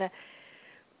workbook, it's in a,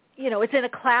 it's in a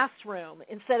classroom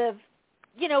instead of,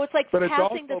 it's like but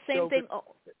passing the same thing.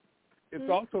 It's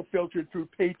also filtered through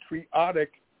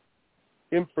patriotic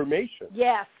information.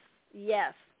 Yes,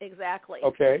 exactly.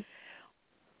 Okay.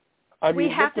 We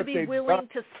have to be willing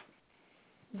to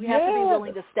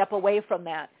step away from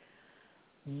that.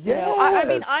 Yes.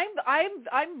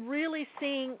 I'm really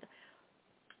seeing.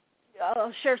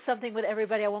 I'll share something with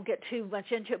everybody. I won't get too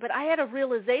much into it, but I had a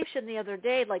realization the other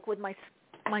day, like with my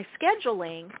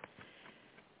scheduling,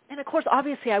 and of course,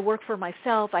 obviously, I work for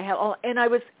myself. And I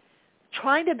was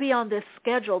trying to be on this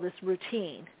schedule, this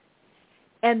routine,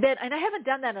 and I haven't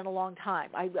done that in a long time.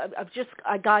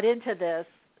 I got into this,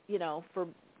 for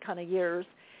kind of years,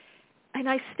 and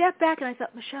I stepped back and I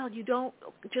thought, Michelle, you don't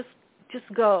just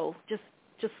go, just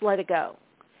let it go.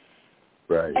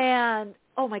 Right. And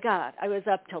oh my God, I was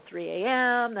up till 3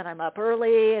 a.m., then I'm up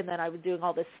early, and then I was doing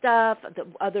all this stuff. The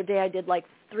other day I did like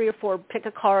 3 or 4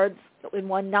 pick-a-cards in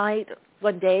one day,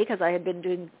 because I had been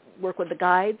doing work with the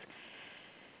guides.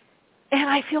 And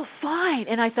I feel fine.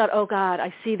 And I thought, oh God,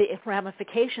 I see the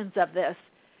ramifications of this.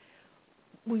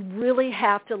 We really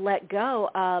have to let go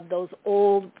of those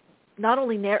old, not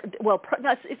only,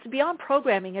 it's beyond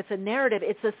programming, it's a narrative,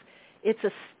 it's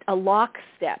a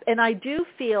lockstep. And I do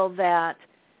feel that,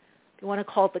 you want to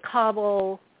call it the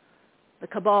cabal,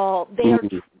 they are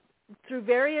through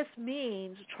various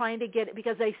means trying to get it,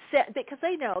 because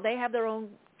they know they have their own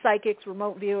psychics,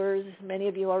 remote viewers. Many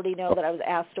of you already know that I was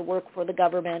asked to work for the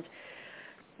government,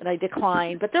 and I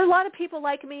declined. But there are a lot of people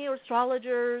like me, or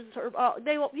astrologers, or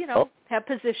they will, have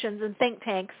positions in think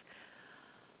tanks.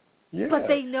 Yes. But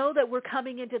they know that we're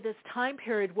coming into this time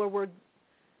period where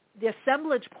the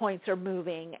assemblage points are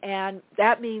moving, and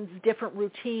that means different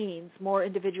routines, more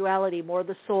individuality, more of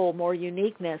the soul, more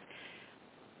uniqueness.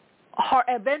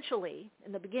 Eventually,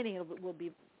 in the beginning, it will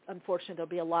be, unfortunately, there'll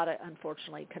be a lot of,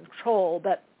 unfortunately, control,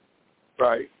 but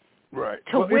right.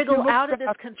 To wiggle out of this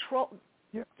control,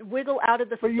 wiggle out of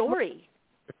the story.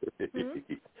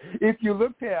 If you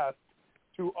look past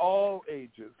to all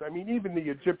ages, I mean, even the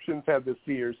Egyptians had the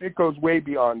seers. It goes way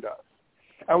beyond us.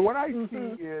 And what I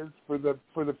see is for the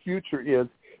future is,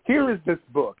 here is this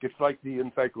book. It's like the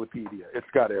encyclopedia. It's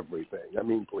got everything. I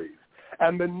mean, please.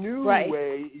 And the new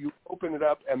way, you open it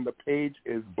up and the page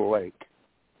is blank.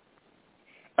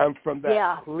 And from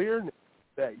that clearness,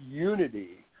 that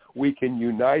unity, we can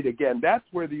unite again. That's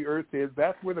where the Earth is.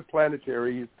 That's where the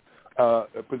planetary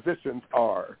positions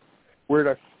are. We're in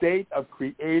a state of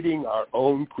creating our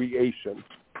own creation.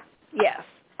 Yes.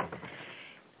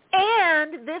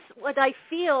 And this, what I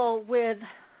feel with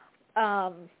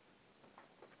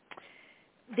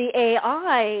the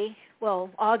AI,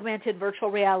 augmented virtual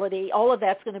reality, all of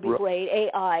that's going to be great,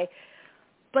 AI.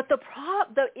 But the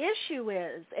issue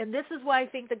is, and this is why I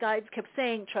think the guides kept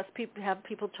saying, have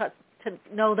people trust to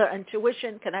know their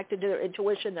intuition, connected to their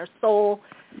intuition, their soul.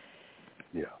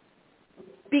 Yeah.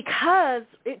 Because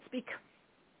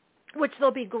which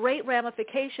there'll be great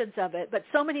ramifications of it, but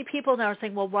so many people now are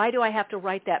saying, well, why do I have to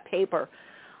write that paper?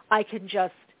 I can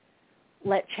just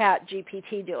let Chat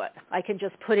GPT do it. I can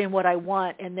just put in what I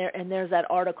want, and there's that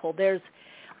article.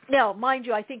 Now, mind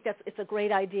you, I think it's a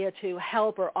great idea to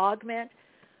help or augment,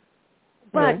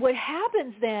 but what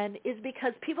happens then is,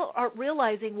 because people aren't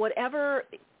realizing whatever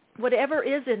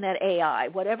is in that AI,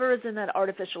 whatever is in that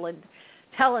artificial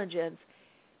intelligence,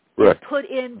 is put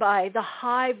in by the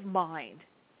hive mind.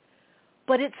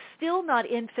 But it's still not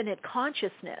infinite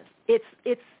consciousness.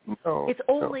 It's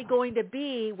only going to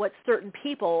be what certain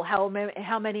people, how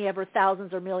many ever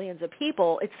thousands or millions of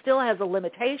people, it still has a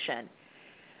limitation.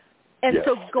 And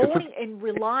so going and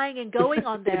relying and going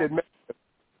on that,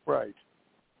 right?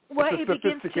 Well, it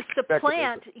begins to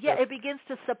supplant. Yeah, it begins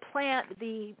to supplant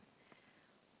the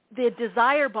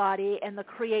desire body and the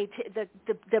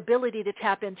ability to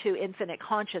tap into infinite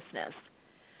consciousness.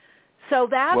 So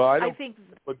that's, I think.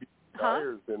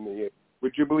 Desires in the age.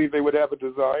 Would you believe they would have a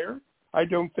desire? I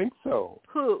don't think so.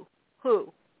 Who?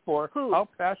 For who? How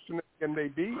passionate can they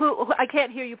be? Who? I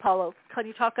can't hear you, Paolo. Can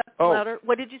you talk up louder?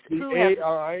 What did you say?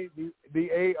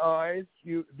 The AIs,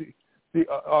 the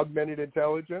augmented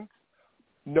intelligence,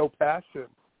 no passion,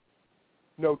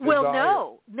 no desire.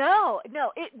 Well, no,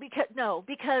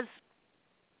 because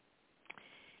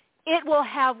it will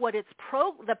have what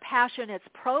the passion it's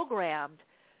programmed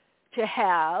to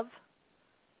have,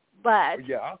 but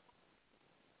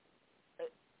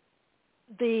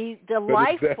the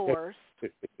life force,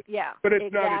 but it's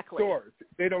exactly. not its source.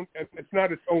 It's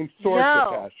not its own source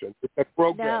of passion. It's a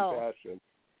programmed passion.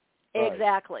 Right.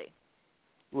 Exactly.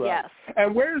 Right. Yes.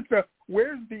 And where's the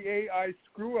AI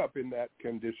screw up in that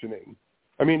conditioning?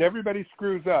 I mean, everybody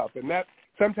screws up, and that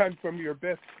sometimes from your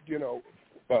best,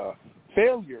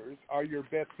 failures are your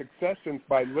best successes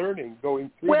by learning,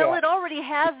 going through that. Well, it already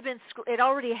has been. It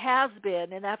already has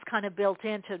been, and that's kind of built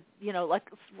into, like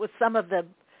with some of the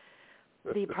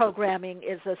programming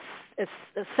is a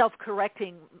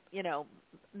self-correcting,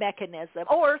 mechanism,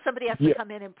 or somebody has to come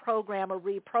in and program or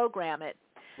reprogram it.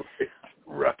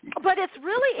 Right. But it's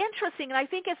really interesting, and I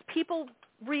think as people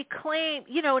reclaim,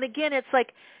 and again, it's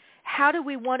like, how do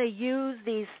we want to use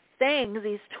these things,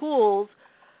 these tools?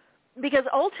 Because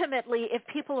ultimately, if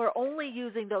people are only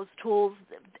using those tools,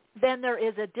 then there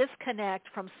is a disconnect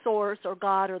from source or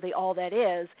God or the all that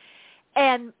is,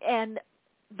 and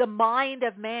the mind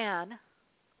of man,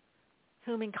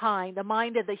 humankind, the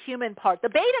mind of the human part, the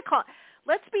beta.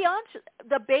 Let's be honest,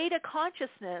 the beta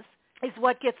consciousness is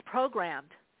what gets programmed.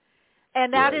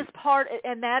 And that is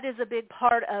a big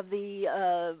part of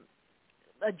the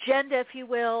agenda, if you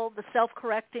will, the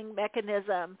self-correcting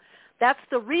mechanism. That's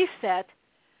the reset.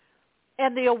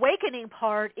 And the awakening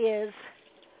part is,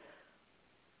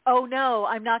 oh no,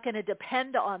 I'm not going to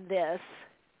depend on this.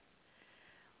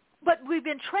 But we've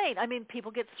been trained. I mean,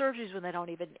 people get surgeries when they don't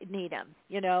even need them,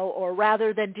 or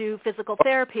rather than do physical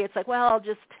therapy, it's like, well, I'll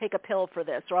just take a pill for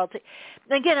this, or I'll take.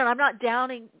 Again, and I'm not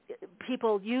downing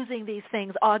people using these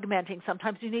things, augmenting.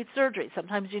 Sometimes you need surgery.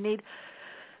 Sometimes you need,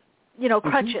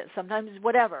 crutches. Sometimes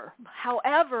whatever.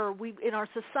 However, in our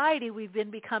society, we've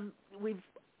become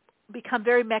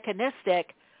very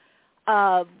mechanistic.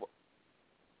 Of,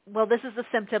 well, this is a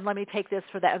symptom. Let me take this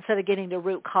for that, instead of getting to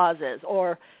root causes,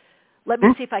 or let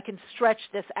me see if I can stretch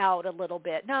this out a little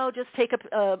bit. No, just take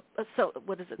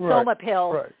Soma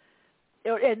pill,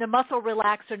 and the muscle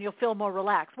relaxer, and you'll feel more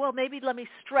relaxed. Well, maybe let me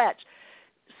stretch.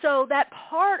 So that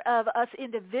part of us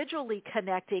individually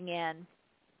connecting in,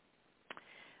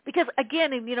 because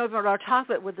again, in our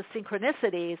topic with the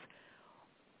synchronicities,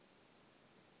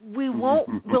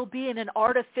 we'll be in an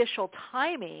artificial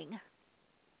timing,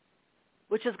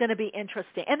 which is going to be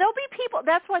interesting. And there'll be people,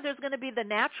 that's why there's going to be the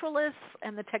naturalists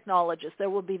and the technologists. There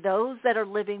will be those that are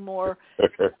living more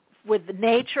with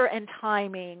nature and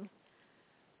timing,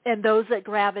 and those that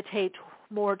gravitate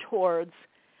more towards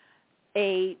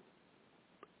a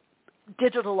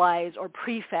digitalized or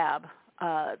prefab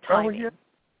timing.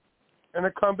 And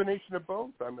a combination of both,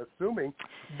 I'm assuming.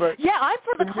 But yeah, I'm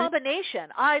for the combination.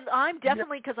 I'm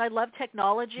definitely, because I love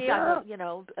technology. Yeah.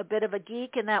 I'm a bit of a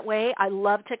geek in that way. I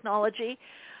love technology.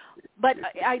 But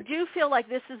I do feel like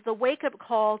this is the wake-up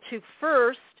call to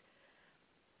first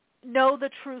know the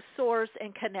true source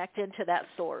and connect into that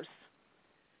source.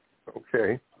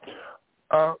 Okay.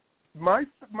 My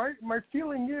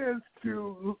feeling is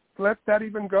to let that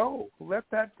even go. Let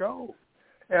that go.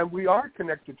 And we are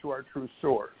connected to our true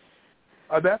source.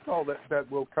 That's all that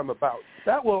will come about.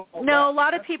 That will. No, a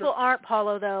lot of people aren't,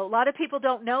 Paolo, though. A lot of people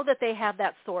don't know that they have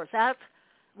that source. That's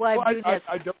why I do this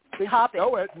I don't think topic. They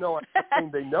know it. No, I'm not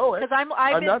saying they know it. Because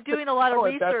I've been doing a lot of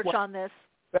research on this.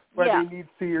 That's why they need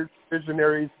seers,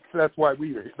 visionaries. That's why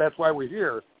we're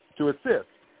here to assist.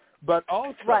 But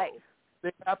also,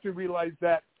 they have to realize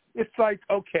that it's like,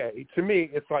 okay, to me,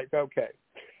 it's like, okay,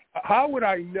 how would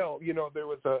I know?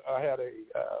 I had a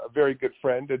very good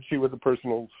friend, and she was a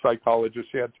personal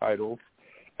psychologist. She had titles,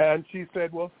 and she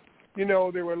said, well,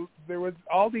 there was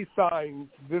all these signs,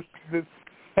 this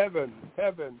heaven,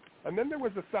 and then there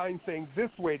was a sign saying this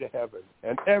way to heaven,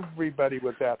 and everybody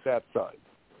was at that sign.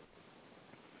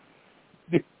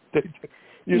 That's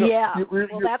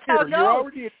how it goes. You're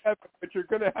already in heaven, but you're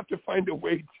going to have to find a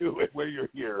way to it where you're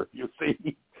here, you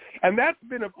see. And that's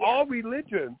been of all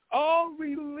religions. All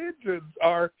religions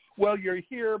are, well, you're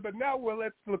here, but now,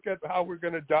 let's look at how we're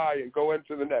going to die and go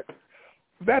into the next.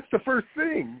 That's the first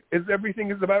thing, is everything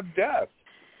is about death.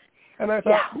 And I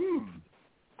thought,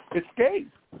 escape.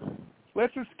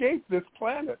 Let's escape this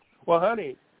planet. Well,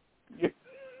 honey,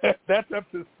 that's up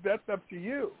to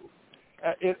you.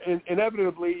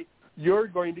 Inevitably,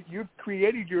 you've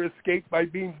created your escape by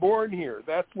being born here.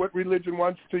 That's what religion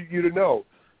wants you to know.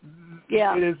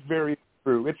 Yeah. It is very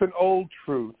true. It's an old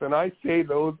truth. And I say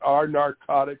those are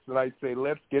narcotics, and I say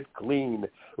let's get clean.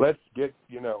 Let's get,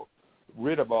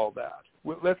 rid of all that.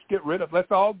 Let's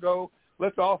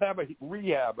all have a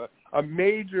rehab, a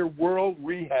major world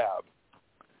rehab.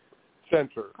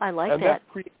 center. I like and that. let's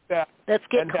create that. Let's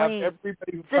get and clean. have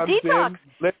everybody who the comes detox.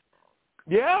 in.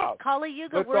 Yeah. Kali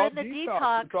Yuga, Let's we're all in the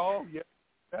detox. detox.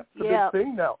 That's the big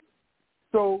thing now.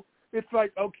 So it's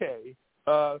like, okay,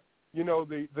 the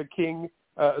king.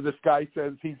 This guy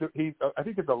says he's I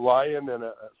think it's a lion and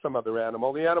some other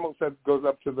animal. The animal goes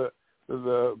up to the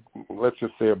let's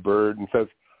just say a bird and says,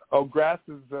 "Oh, grass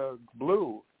is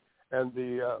blue," and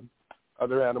the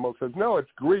other animal says, "No,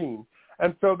 it's green."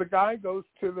 And so the guy goes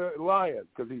to the lion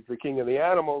because he's the king of the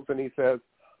animals, and he says,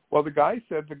 "Well, the guy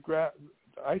said the grass.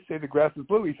 I say the grass is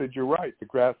blue." He said, "You're right. The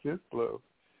grass is blue."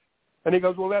 And he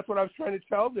goes, "Well, that's what I was trying to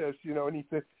tell this, And he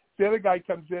said, the other guy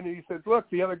comes in and he says, "Look,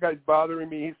 the other guy's bothering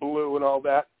me. He's blue and all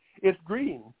that. It's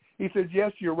green." He says,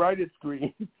 "Yes, you're right. It's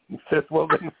green." He says, "Well,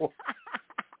 then."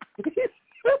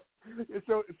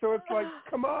 So it's like,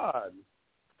 come on.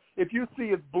 If you see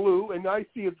it's blue and I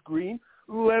see it's green,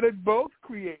 let it both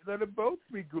create. Let it both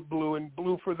be blue and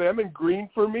blue for them and green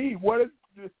for me. What is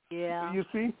this? Yeah. You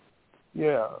see?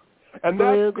 Yeah. And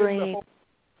blue, that's green. the whole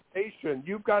nation.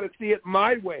 You've got to see it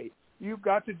my way. You've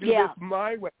got to do this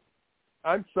my way.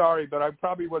 I'm sorry, but I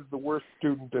probably was the worst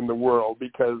student in the world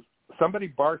because somebody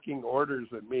barking orders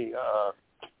at me.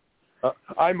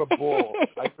 I'm a bull.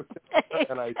 I just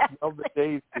and I smell the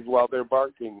daisies while they're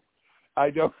barking. I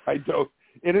don't.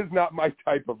 It is not my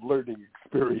type of learning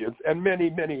experience, and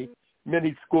many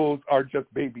schools are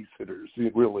just babysitters,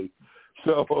 really.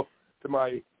 So, to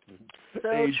my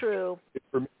age true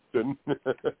information.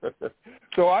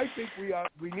 So I think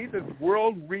we need this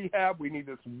world rehab. We need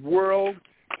this world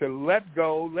to let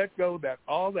go that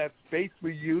all that space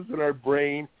we use in our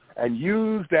brain and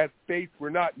use that space we're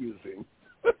not using.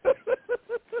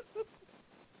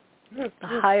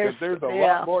 Higher, there's a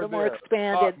lot more the there. more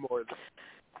expanded. A lot more there.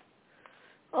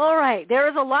 All right, there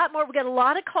is a lot more. We got a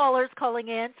lot of callers calling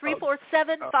in.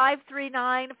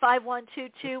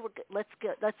 347-539-5122. Let's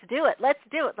do it. Let's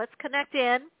connect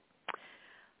in,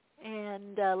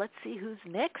 and let's see who's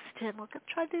next. And we're gonna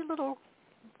try to do a little.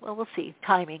 Well, we'll see.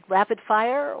 Timing, rapid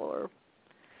fire or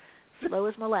slow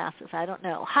as molasses. I don't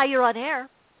know. Hi, you're on air.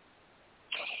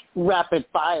 Rapid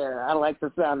fire. I like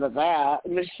the sound of that.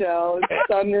 Michelle,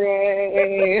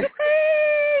 Sunray.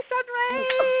 Sunray.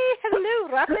 Hello,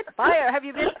 rapid fire. Have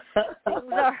you been?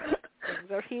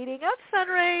 Things are heating up,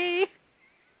 Sunray.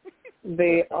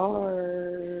 They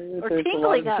are. Or There's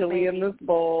tingling a lot of up, chili in this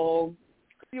bowl.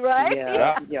 You right?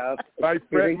 Yeah. My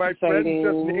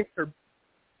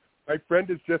friend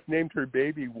has just named her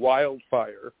baby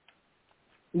Wildfire.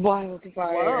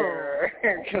 Wildfire.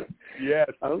 Yes.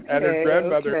 Okay, and her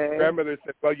grandmother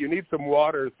said, "Well, you need some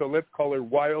water, so let's call her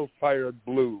Wildfire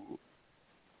Blue."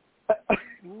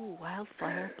 Ooh,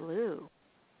 Wildfire Blue.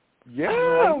 Yeah.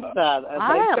 I like that.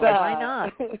 Why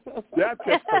not? That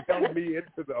just propelled me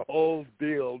into the whole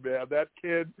deal, man. That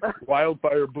kid,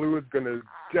 Wildfire Blue, is going to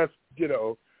just,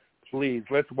 please,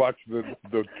 let's watch the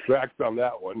tracks on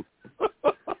that one.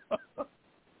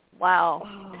 Wow.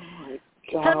 Oh, my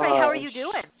God. Sunray, how are you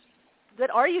doing?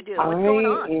 Good. Are you doing? What's going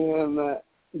on?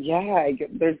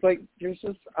 There's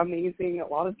just amazing. A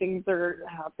lot of things are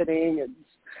happening. It's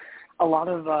a lot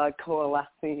of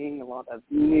coalescing, a lot of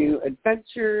new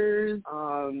adventures,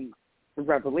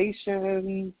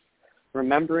 revelations,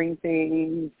 remembering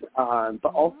things,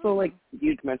 but also, like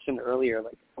you'd mentioned earlier,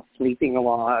 like sleeping a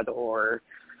lot or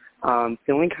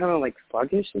feeling kind of like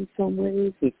sluggish in some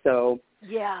ways. And so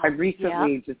I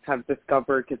recently just have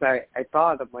discovered, because I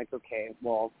thought, I'm like, okay,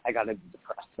 well, I got to be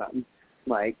depressed then.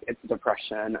 Like, it's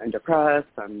depression. I'm depressed.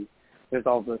 There's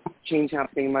all this change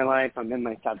happening in my life. I'm in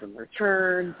my Saturn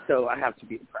return, so I have to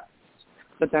be depressed.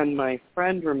 But then my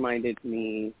friend reminded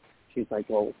me, she's like,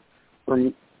 well,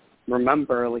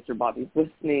 remember, like, your body's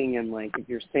listening, and, like, if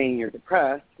you're saying you're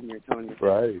depressed and you're telling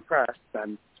yourself you're depressed,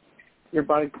 then your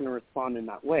body's going to respond in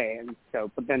that way. And so,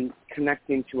 but then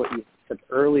connecting to what you said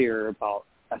earlier about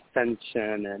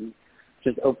ascension and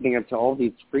just opening up to all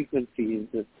these frequencies,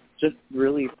 is just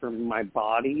really, for my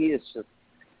body, it's just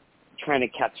trying to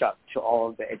catch up to all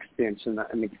of the expansion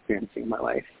that I'm experiencing in my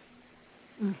life.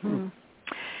 Mm-hmm.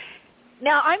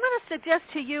 Now, I'm going to suggest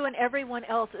to you and everyone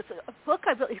else, it's a book,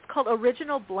 it's called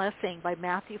Original Blessing by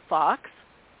Matthew Fox,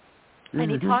 and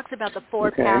he talks about the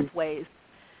four pathways.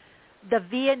 The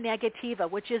via negativa,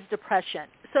 which is depression.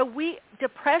 So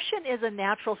depression is a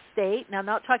natural state. Now, I'm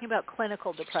not talking about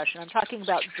clinical depression. I'm talking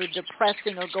about the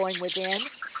depressing or going within.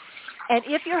 And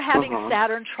if you're having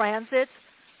Saturn transits,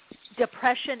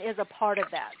 depression is a part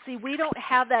of that. See, we don't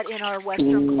have that in our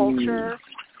Western culture.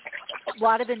 A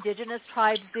lot of indigenous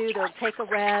tribes do. They'll take a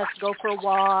rest, go for a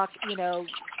walk, do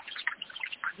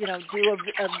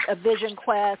a vision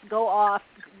quest, go off.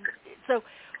 So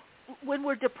when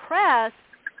we're depressed,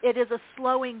 it is a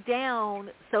slowing down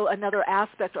so another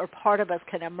aspect or part of us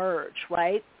can emerge,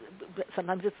 right?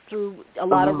 Sometimes it's through a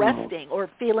lot of resting or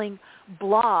feeling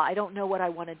blah. I don't know what I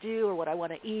want to do or what I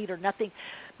want to eat, or nothing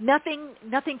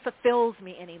fulfills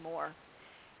me anymore.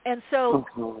 And so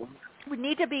we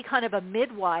need to be kind of a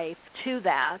midwife to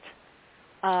that,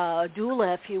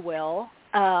 doula, if you will,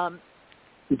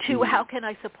 to how can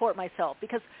I support myself?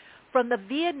 Because from the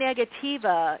via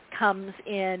negativa comes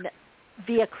in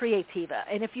via creativa.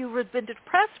 And if you've been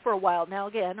depressed for a while, now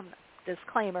again,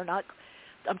 disclaimer,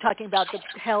 I'm talking about the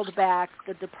held back,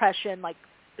 the depression, like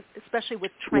especially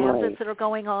with transits that are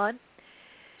going on.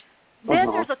 Then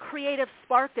there's a creative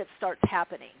spark that starts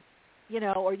happening,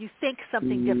 or you think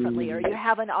something differently, or you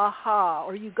have an aha,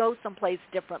 or you go someplace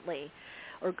differently,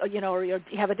 or you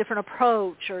have a different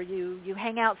approach, or you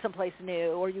hang out someplace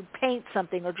new, or you paint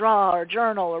something, or draw, or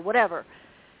journal, or whatever.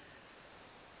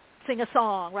 Sing a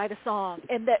song, write a song.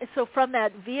 And so from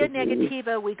that via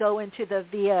negativa, we go into the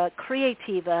via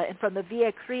creativa, and from the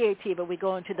via creativa, we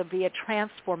go into the via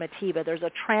transformativa. There's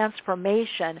a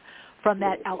transformation from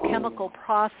that alchemical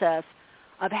process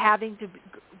of having to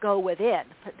go within,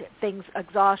 things,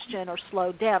 exhaustion or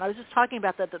slowed down. I was just talking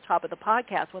about that at the top of the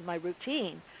podcast with my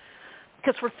routine.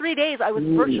 Because for 3 days, I was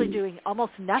virtually doing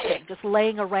almost nothing, just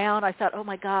laying around. I thought, oh,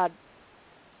 my God.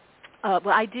 Well,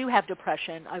 I do have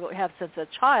depression. I have since a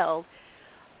child.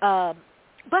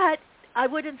 But I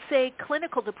wouldn't say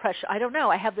clinical depression. I don't know.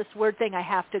 I have this weird thing. I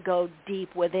have to go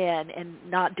deep within and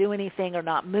not do anything or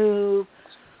not move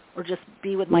or just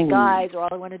be with my guys, or all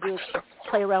I want to do is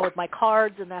play around with my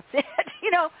cards, and that's it,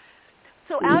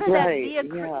 So out of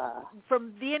that,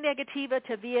 from via negativa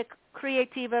to via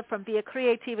creativa, from via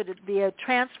creativa to via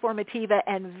transformativa,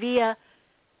 and via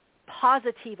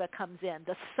positiva comes in,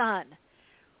 the sun.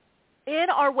 In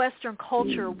our Western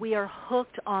culture, we are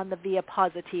hooked on the via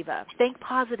positiva. Think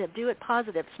positive, do it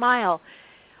positive, smile.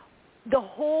 The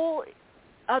whole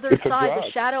other side, the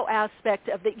shadow aspect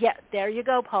of there you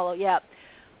go, Paolo,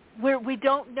 where we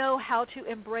don't know how to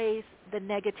embrace the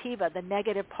negativa, the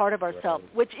negative part of ourselves,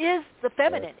 which is the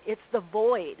feminine. It's the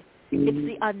void. It's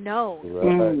the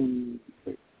unknown.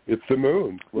 It's the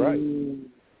moon, right.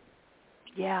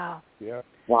 Yeah.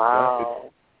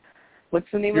 Wow. What's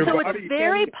the name of it? So it's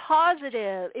very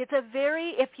positive. It's a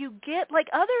very, if you get like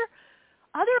other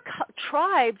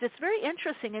tribes, it's very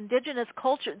interesting, indigenous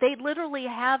culture, they literally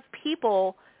have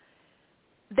people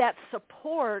that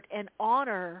support and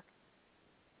honor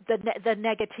the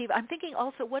negative. I'm thinking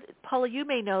also, Paula, you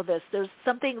may know this. There's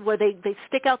something where they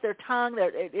stick out their tongue.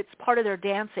 It's part of their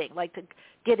dancing, like to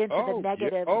get into the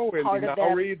negative part of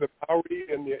them. The Maori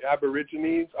and the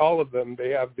Aborigines, all of them, they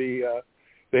have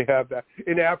that.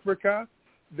 In Africa,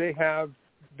 they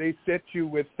set you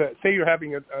with, say you're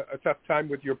having a tough time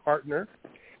with your partner,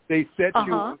 they set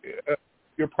you,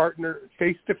 your partner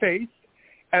face to face,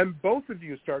 and both of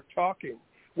you start talking,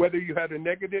 whether you had a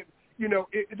negative.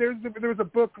 There was a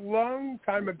book long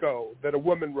time ago that a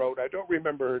woman wrote. I don't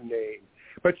remember her name,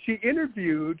 but she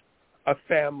interviewed a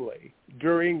family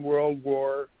during World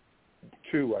War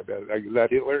II. I bet. Is that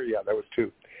Hitler? Yeah, that was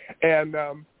II. And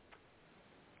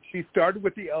she started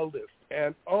with the eldest,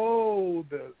 and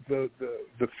the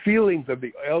feelings of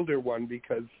the elder one,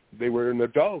 because they were an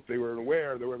adult, they were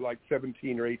aware, they were like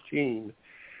 17 or 18,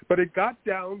 but it got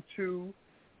down to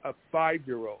a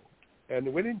 5-year-old.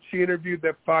 And when she interviewed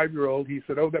that 5-year-old, he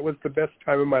said, that was the best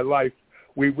time of my life.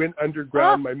 We went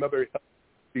underground. My mother,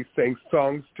 she sang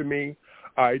songs to me.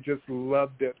 I just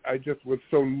loved it. I just was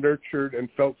so nurtured and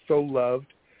felt so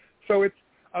loved. So it's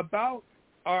about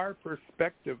our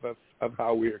perspective of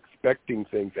how we're expecting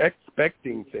things.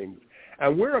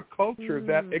 And we're a culture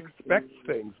that expects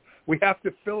things. We have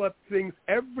to fill up things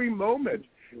every moment.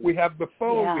 We have the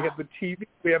phone, we have the TV,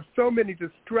 we have so many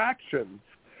distractions.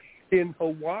 In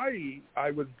Hawaii,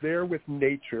 I was there with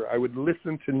nature. I would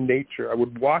listen to nature. I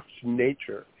would watch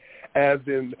nature, as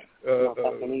in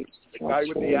the guy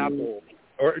with the apple,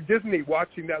 or Disney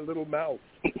watching that little mouse.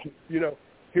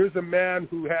 Here's a man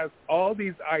who has all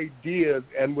these ideas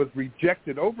and was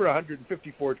rejected over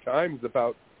 154 times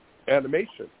about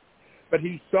animation. But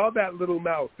he saw that little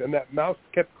mouse, and that mouse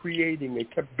kept creating and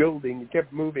kept building and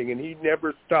kept moving, and he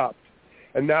never stopped.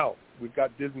 And now we've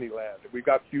got Disneyland, and we've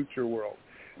got Future World.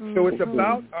 So it's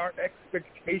about our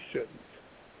expectations.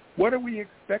 What are we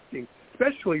expecting,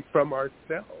 especially from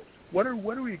ourselves? What are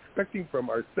we expecting from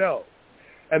ourselves?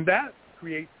 And that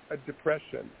creates a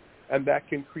depression, and that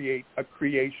can create a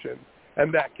creation,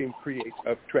 and that can create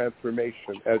a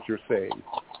transformation, as you're saying.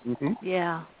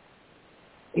 Yeah.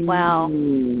 Wow.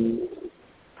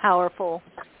 Powerful.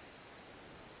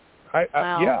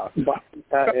 Yeah.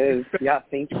 That is,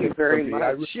 thank you very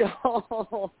much.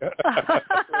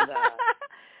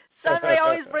 Sunray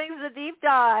always brings the deep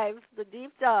dive.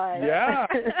 Yeah,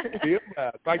 feel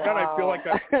that. My God, I feel like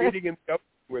I'm sitting in the ocean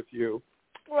with you.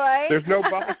 Right? There's no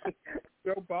bottom.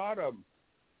 No bottom.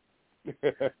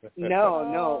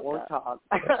 No, or top.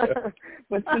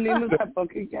 What's the name of that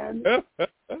book again?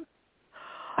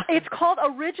 It's called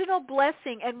Original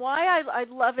Blessing, and why I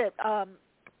love it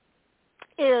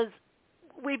is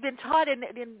we've been taught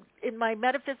in my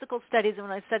metaphysical studies, and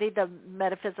when I studied the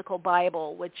metaphysical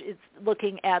Bible, which is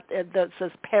looking at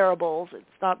says parables,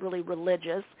 it's not really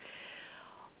religious.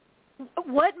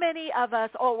 What many of us,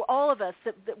 or all of us,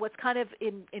 what's kind of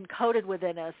encoded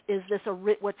within us is this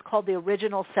what's called the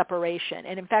original separation.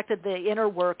 And in fact, the inner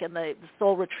work and the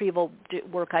soul retrieval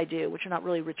work I do, which you're not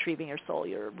really retrieving your soul,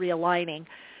 you're realigning.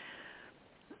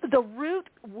 The root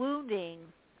wounding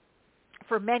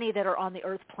for many that are on the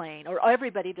earth plane, or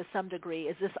everybody to some degree,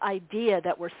 is this idea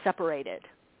that we're separated,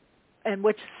 and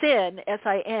which sin,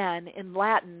 S-I-N, in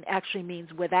Latin actually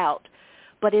means without.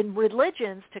 But in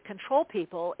religions, to control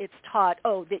people, it's taught,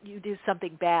 that you do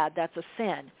something bad, that's a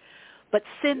sin. But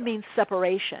sin means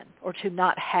separation, or to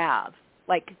not have,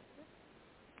 like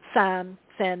sin,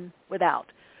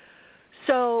 without.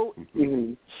 So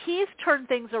he's turned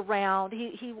things around.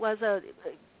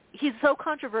 He's so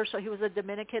controversial. He was a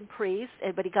Dominican priest,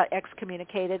 but he got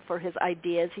excommunicated for his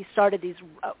ideas. He started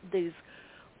these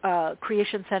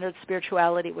creation-centered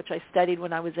spirituality, which I studied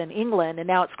when I was in England, and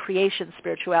now it's creation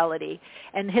spirituality.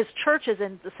 And his churches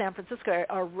in the San Francisco area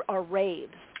are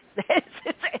raves. It's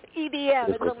EDM.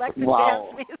 It's electric dance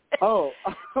music. Oh,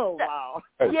 wow.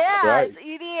 Yeah, right.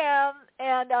 It's EDM,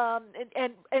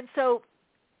 and so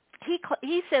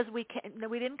he says we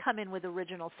didn't come in with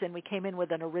original sin. We came in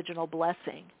with an original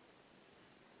blessing.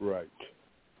 Right.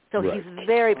 So he's a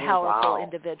very powerful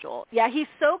individual. Yeah, he's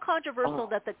so controversial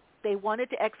that they wanted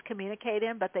to excommunicate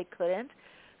him, but they couldn't.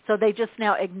 So they just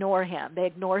now ignore him. They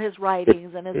ignore his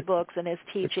writings and his books and his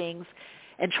teachings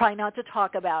and try not to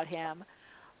talk about him.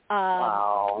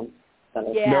 Wow.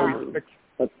 Yeah.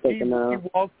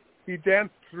 No, he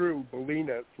danced through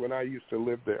Bolinas when I used to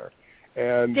live there.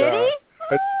 And, did he?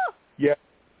 Yeah.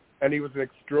 And he was an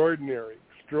extraordinary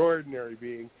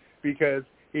being because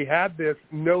he had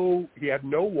no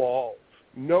walls.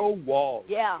 No walls.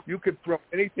 Yeah. You could throw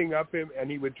anything up him, and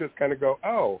he would just kind of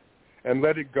go, and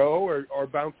let it go or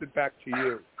bounce it back to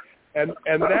you. And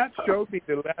that showed me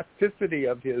the elasticity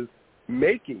of his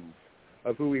makings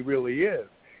of who he really is.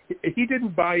 He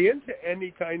didn't buy into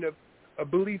any kind of a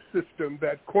belief system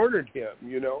that cornered him,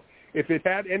 If it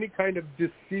had any kind of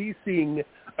deceasing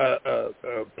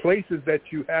places that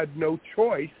you had no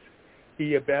choice,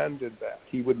 he abandoned that.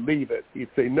 He would leave it. He'd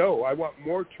say, no, I want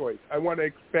more choice. I want to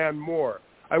expand more.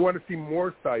 I want to see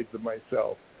more sides of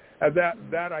myself. And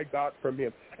that I got from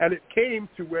him. And it came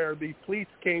to where the police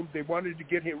came. They wanted to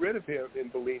get rid of him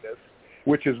in Bolinas,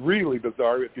 which is really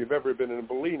bizarre if you've ever been in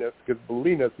Bolinas, because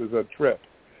Bolinas is a trip.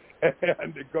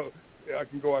 And I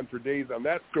can go on for days on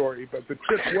that story, but the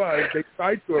trip was they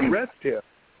tried to arrest him,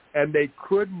 and they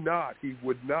could not. He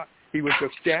would not. He was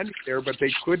just standing there, but they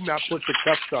could not put the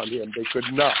cuffs on him. They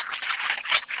could not.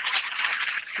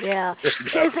 Yeah.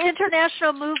 His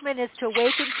international movement is to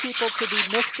awaken people to be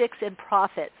mystics and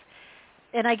prophets.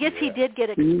 And I guess he did get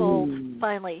exposed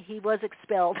finally. He was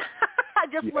expelled. I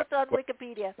just looked on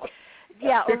Wikipedia.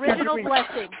 Yeah, original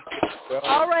blessing.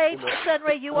 All right,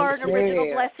 Sunray, you are an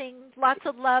original blessing. Lots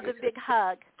of love and big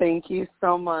hug. Thank you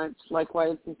so much.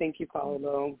 Likewise, and thank you,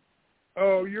 Paolo.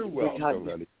 Oh, you're welcome,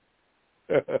 honey.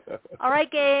 All right,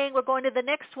 gang, we're going to the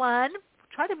next one.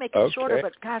 Try to make it shorter,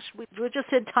 but gosh, we're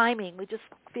just in timing. We just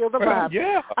feel the love.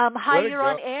 Yeah. Hi, you're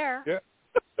on air. Yeah.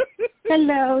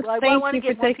 Hello. Well, Thank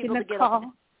you for taking the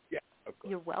call. Yeah.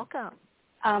 You're welcome.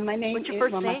 My name What's your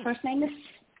first name?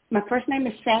 My first name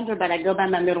is Sandra, but I go by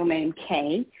my middle name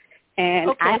Kay.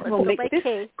 And I will make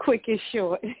this quick and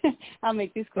short. I'll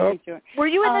make this quick and short. Were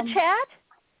you in the chat?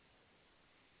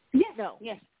 Yes. No.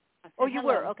 Yes. Oh, you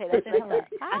were? Okay, that's what I thought.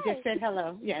 I just said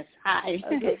hello. Yes. Hi.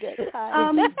 Okay, good.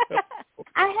 Hi.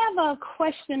 I have a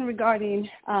question regarding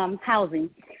housing.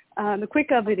 The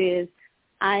quick of it is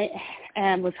I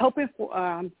was hoping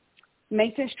for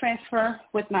maintenance transfer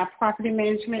with my property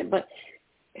management, but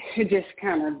it just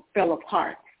kind of fell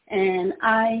apart. And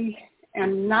I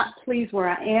am not pleased where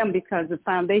I am because the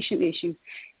foundation issues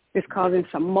is causing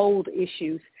some mold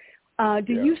issues.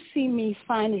 Do you see me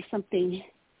finding something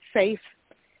safe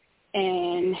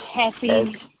and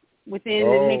happy within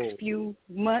the next few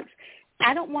months?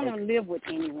 I don't want to live with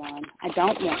anyone. I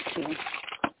don't want to.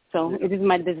 So it is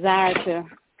my desire to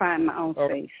find my own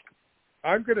space.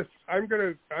 I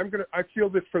feel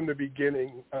this from the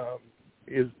beginning.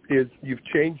 Is you've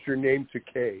changed your name to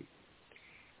Kay,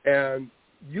 and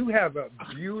you have a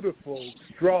beautiful,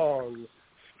 strong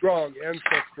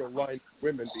ancestral line of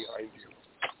women behind you.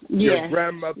 Yes. Your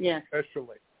grandmother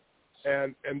especially,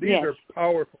 and these are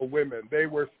powerful women. They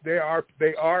are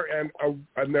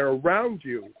and they're around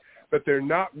you, but they're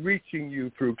not reaching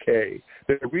you through Kay.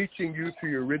 They're reaching you through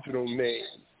your original name.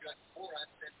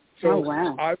 So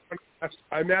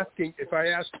I'm asking, if I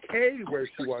ask Kay where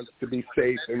she wants to be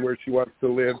safe and where she wants to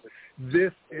live,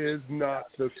 this is not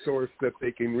the source that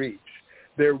they can reach.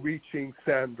 They're reaching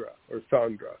Sandra.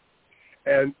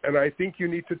 And I think you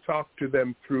need to talk to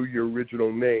them through your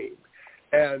original name.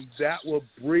 And that will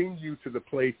bring you to the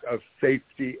place of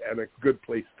safety and a good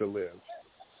place to live.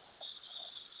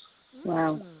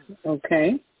 Wow.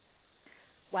 Okay.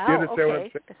 Wow,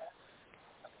 okay.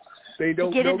 They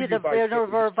don't get know into the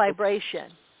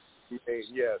vibration.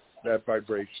 Yes, that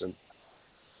vibration.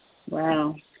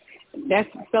 Wow. That's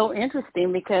so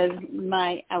interesting because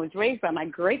I was raised by my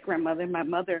great-grandmother. My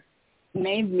mother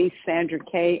named me Sandra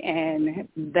Kay, and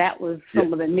that was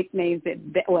some of the nicknames that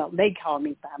they called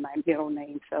me by my middle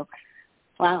name. So,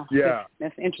 wow. Yeah.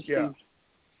 That's interesting.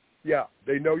 Yeah,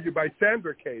 they know you by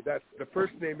Sandra Kay. That's the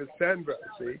first name is Sandra,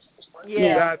 see?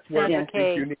 Yeah, that's where Sandra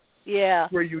Kay.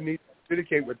 Where you need to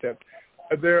communicate with them.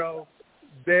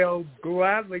 They'll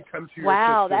gladly come to your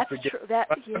Wow, sister that's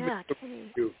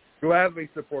true. Gladly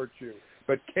support you.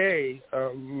 But Kay,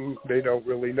 they don't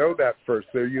really know that first.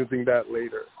 They're using that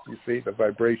later. You see, the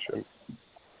vibration.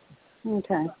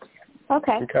 Okay.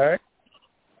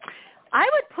 I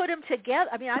would put them together.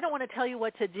 I mean, I don't want to tell you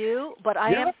what to do, but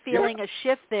I am feeling a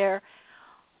shift there.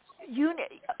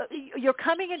 You're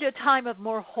coming into a time of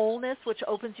more wholeness, which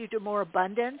opens you to more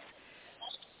abundance.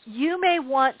 You may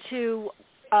want to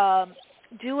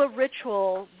do a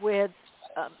ritual with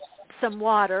some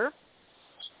water,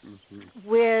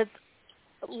 with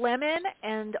lemon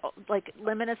and like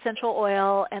lemon essential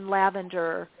oil and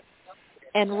lavender,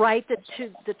 and write the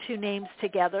two names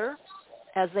together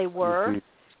as they were,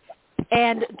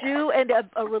 and do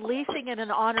a releasing and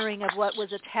an honoring of what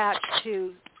was attached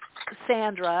to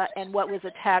Sandra and what was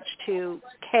attached to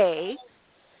Kay,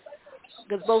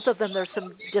 because both of them there's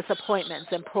some disappointments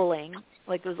and pulling.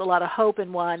 Like there's a lot of hope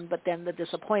in one, but then the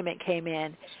disappointment came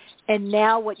in, and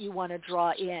now what you want to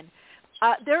draw in.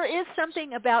 There is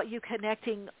something about you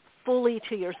connecting fully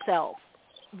to yourself,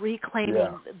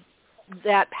 reclaiming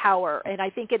that power, and I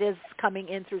think it is coming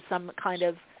in through some kind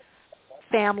of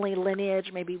family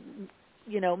lineage, maybe,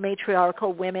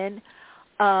 matriarchal women.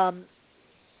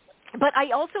 But I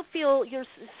also feel you're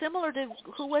similar to,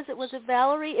 who was it? Was it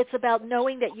Valerie? It's about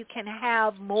knowing that you can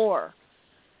have more.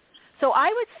 So I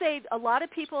would say a lot of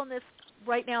people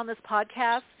right now in this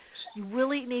podcast, you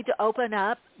really need to open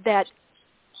up that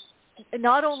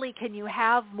not only can you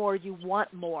have more, you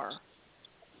want more.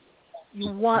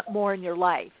 You want more in your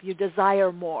life. You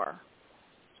desire more.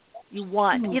 You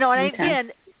want. And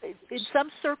again, in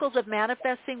some circles of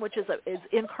manifesting, which is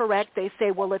incorrect, they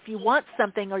say, well, if you want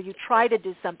something or you try to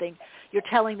do something, you're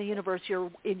telling the universe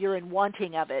you're in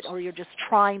wanting of it, or you're just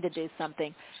trying to do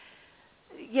something.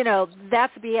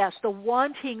 That's BS. The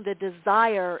wanting, the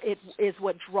desire, it is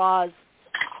what draws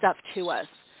stuff to us.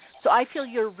 So I feel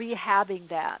you're rehabbing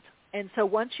that. And so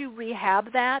once you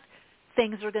rehab that,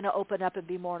 things are going to open up and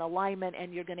be more in alignment,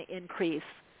 and you're going to increase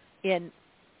in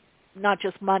not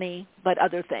just money, but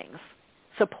other things.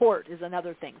 Support is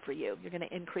another thing for you. You're going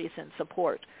to increase in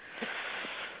support.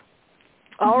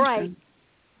 All right.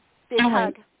 Big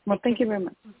hug. Well, thank you very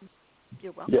much.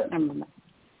 You're welcome.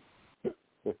 Yeah.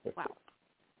 Wow.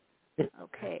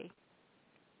 Okay.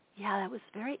 Yeah, that was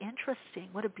very interesting.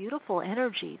 What a beautiful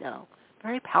energy, though.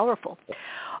 Very powerful.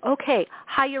 Okay.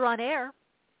 Hi, you're on air.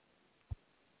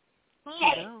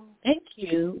 Hi. Hello. Thank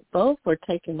you both for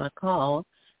taking my call.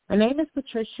 My name is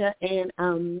Patricia,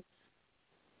 and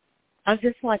I'd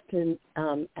just like to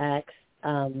ask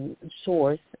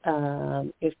Source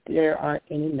if there are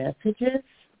any messages,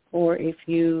 or if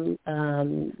you,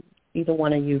 either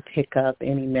one of you, pick up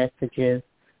any messages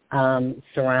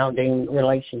surrounding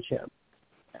relationship,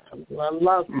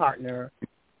 love partner,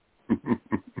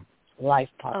 life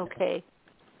partner. Okay.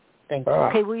 Thank you.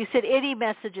 Okay, well, you said any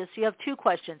messages. So you have two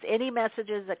questions. Any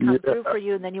messages that come through for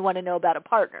you, and then you want to know about a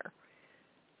partner.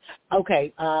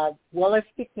 Okay. Well, let's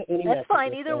speak to any messages. That's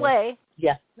fine, either way.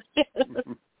 Yeah.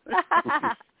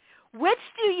 Which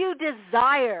do you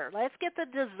desire? Let's get the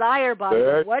desire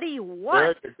button. What do you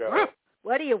want? There you go.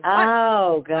 What do you want?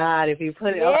 Oh, God, if you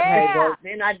put it, okay, well,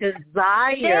 then I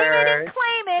desire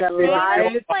the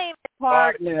life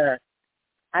partner.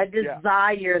 I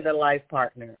desire the life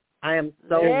partner. I am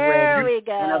so there ready we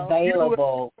go. and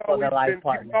available for the life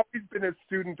partner. You've always been a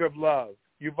student of love.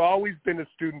 You've always been a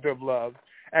student of love,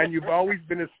 and you've always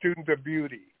been a student of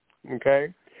beauty,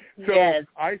 okay? So yes.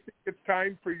 I think it's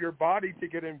time for your body to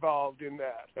get involved in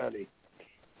that, honey.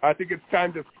 I think it's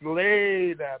time to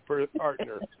slay that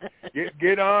partner.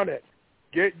 Get on it.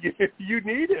 You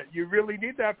need it. You really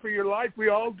need that for your life. We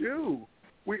all do.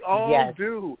 We all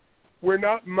do. We're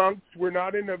not monks. We're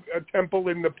not in a temple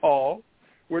in Nepal.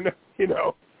 We're not,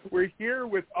 we're here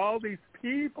with all these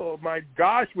people. My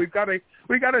gosh, we got a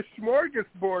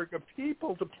smorgasbord of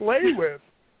people to play with.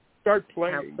 Start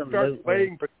playing. Absolutely. Start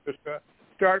playing, Patricia.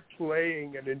 Start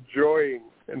playing and enjoying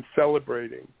and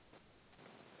celebrating.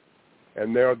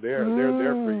 And they're there. They're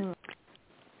there for you.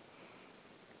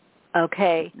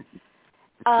 Okay.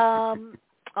 All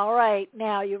right.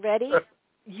 Now, you ready?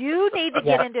 You need to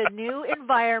get into a new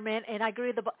environment, and I agree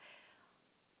with the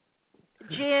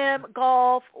gym,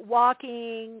 golf,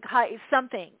 walking,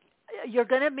 something. You're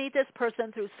going to meet this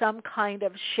person through some kind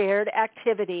of shared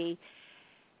activity,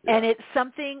 and it's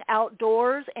something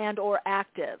outdoors and or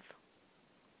active.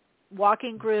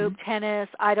 Walking group, tennis,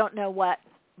 I don't know what.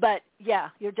 But, yeah,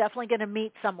 you're definitely going to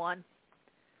meet someone.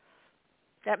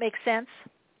 That makes sense?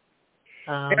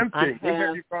 Dancing.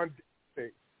 Have you gone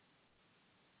dancing?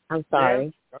 I'm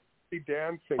sorry. I want to see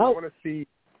dancing. Oh. I want to see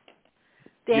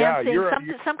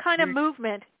dancing, some kind of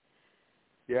movement.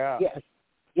 Yeah. Yes.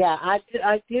 Yeah, I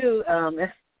do.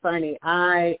 It's funny.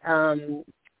 I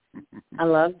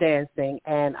love dancing,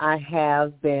 and I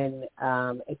have been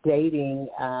dating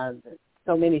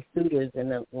so many suitors in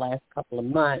the last couple of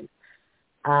months.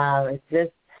 I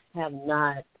just have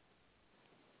not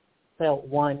felt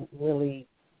one really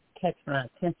catch my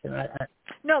attention.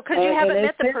 No, because you haven't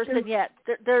met the person yet.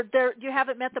 You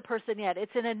haven't met the person yet.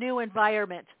 It's in a new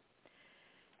environment.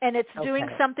 And it's doing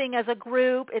something as a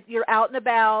group. You're out and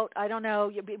about. I don't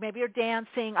know. Maybe you're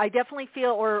dancing. I definitely feel,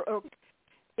 or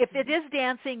if it is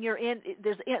dancing,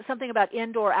 there's something about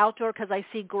indoor, outdoor, because I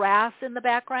see grass in the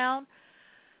background.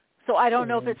 So I don't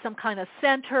know if it's some kind of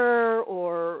center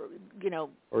or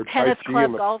tennis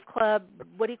club, golf club.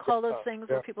 What do you call those things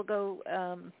where people go?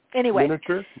 Anyway.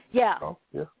 Miniature? Yeah. Oh,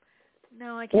 yeah.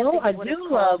 No, I can't think of what it's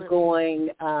called. I do love going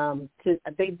to,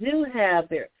 they do have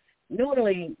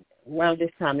normally around this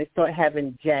time they start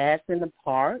having jazz in the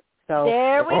park. So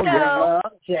there we go. I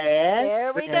love jazz.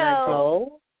 There we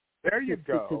go. There you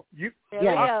go. There we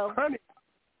go. Honey,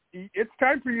 it's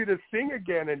time for you to sing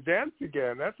again and dance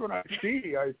again. That's what I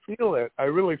see. I feel it. I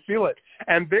really feel it.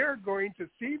 And they're going to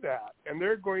see that, and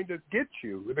they're going to get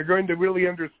you. They're going to really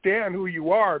understand who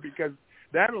you are, because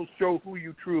that'll show who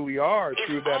you truly are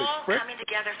through that expression. It's all coming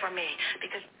together for me.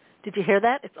 Did you hear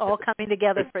that? It's all coming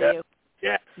together for you.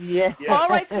 Yeah. All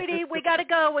right, sweetie, we got to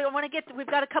go. We've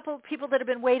got a couple of people that have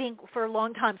been waiting for a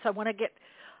long time, so I want to get.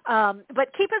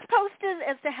 But keep us posted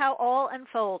as to how all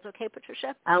unfolds, okay,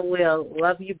 Patricia? I will.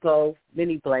 Love you both.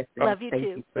 Many blessings. Love you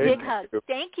too. Big hug.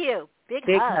 Thank you. Big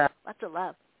hug. Lots of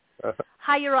love.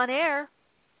 Hi, you're on air.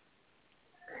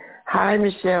 Hi,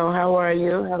 Michelle. How are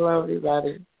you? Hello,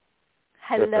 everybody.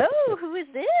 Hello. Who is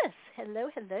this? Hello.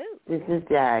 This is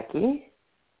Jackie.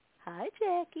 Hi,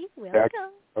 Jackie.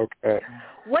 Welcome. Okay.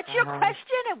 What's your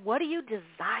question, and what do you desire?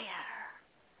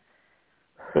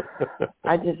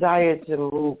 I desire to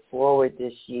move forward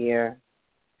this year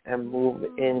and move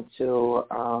into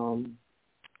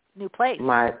new place.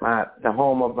 The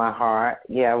home of my heart.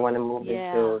 Yeah, I want to move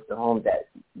into the home that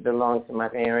belongs to my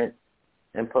parents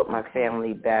and put my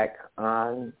family back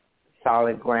on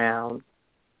solid ground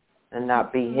and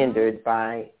not be hindered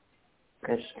by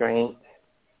constraints.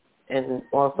 And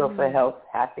also for health,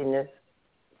 happiness,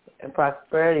 and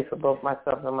prosperity for both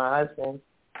myself and my husband.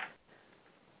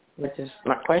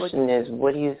 My question is,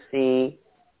 what do you see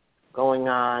going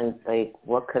on? Like,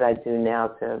 what could I do now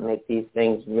to make these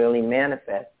things really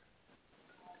manifest?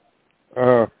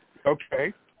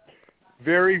 Okay.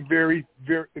 Very, very,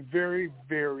 very, very,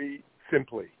 very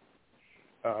simply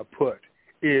put,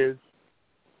 is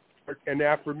an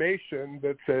affirmation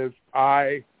that says,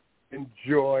 I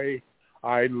enjoy,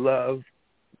 I love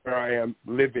where I am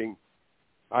living.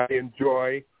 I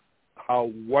enjoy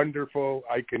how wonderful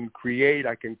I can create,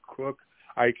 I can cook,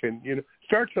 I can,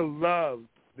 start to love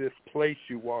this place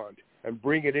you want and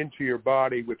bring it into your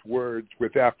body with words,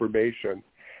 with affirmation,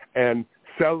 and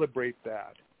celebrate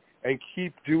that and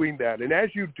keep doing that. And as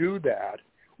you do that,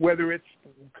 whether it's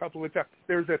a couple of times,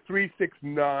 there's a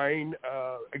 369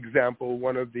 example,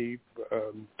 one of the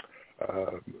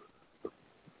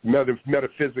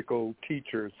metaphysical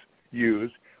teachers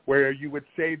use, where you would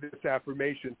say this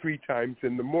affirmation 3 times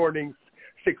in the morning,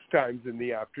 6 times in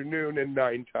the afternoon, and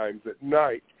 9 times at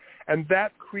night. And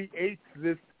that creates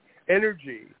this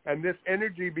energy, and this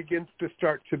energy begins to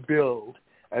start to build.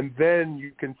 And then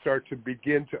you can start to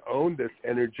begin to own this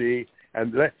energy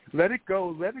and let it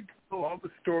go. Let it go, all the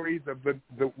stories of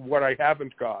the what I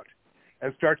haven't got,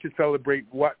 and start to celebrate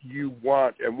what you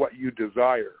want and what you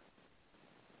desire.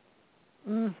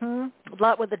 A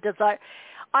lot with the desire.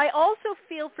 I also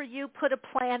feel for you, put a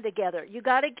plan together. You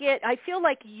got to I feel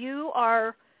like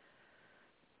you're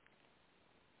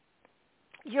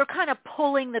kind of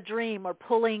pulling the dream or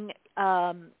pulling,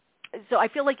 so I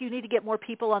feel like you need to get more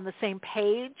people on the same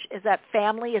page. Is that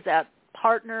family? Is that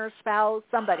partner, spouse,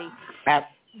 somebody?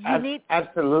 Absolutely.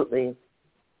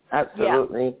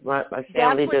 Absolutely. Yeah. My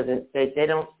family they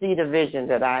don't see the vision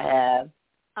that I have.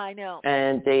 I know.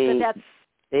 And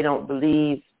they don't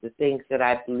believe the things that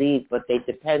I believe, but they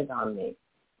depend on me.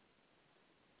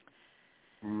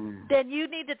 Then you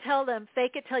need to tell them,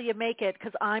 fake it till you make it,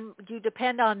 because you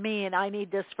depend on me and I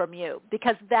need this from you,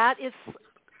 because that is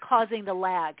causing the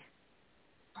lag.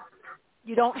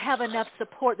 You don't have enough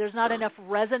support. There's not enough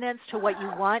resonance to what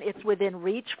you want. It's within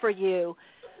reach for you.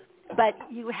 But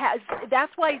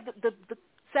that's why the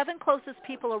 7 closest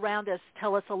people around us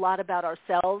tell us a lot about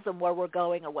ourselves and where we're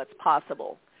going and what's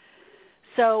possible.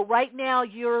 So right now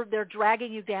they're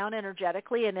dragging you down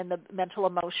energetically, and in the mental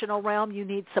emotional realm you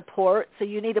need support. So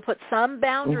you need to put some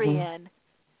boundary in,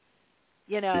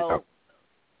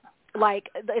 like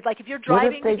if you're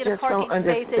driving to get a parking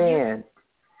space and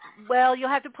well, you'll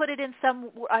have to put it in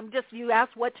you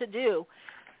asked what to do.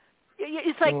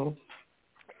 It's like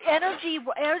energy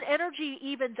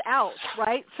evens out,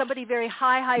 right? Somebody very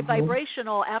high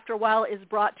vibrational after a while is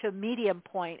brought to a medium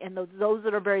point, and those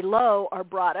that are very low are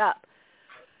brought up.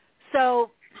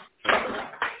 So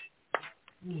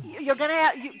you're going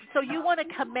to so you want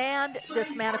to command this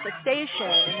manifestation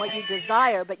and what you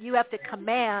desire, but you have to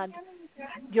command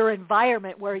your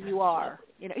environment where you are.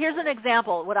 Here's an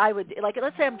example. What I would do, like,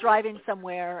 let's say I'm driving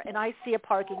somewhere and I see a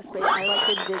parking space. I like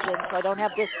to envision, so I don't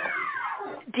have to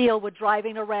deal with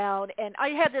driving around. And I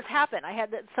had this happen. I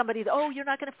had somebody, you're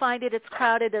not going to find it. It's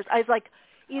crowded. I was like,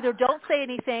 either don't say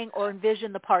anything or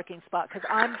envision the parking spot, because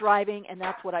I'm driving and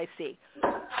that's what I see.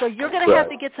 So you're going to have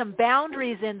to get some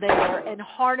boundaries in there and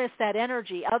harness that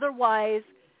energy. Otherwise,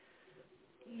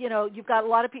 you've got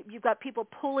you've got people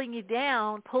pulling you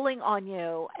down, pulling on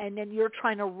you, and then you're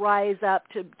trying to rise up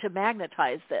to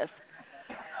magnetize this.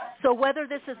 So whether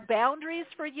this is boundaries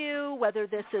for you, whether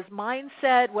this is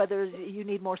mindset, whether you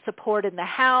need more support in the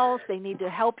house, they need to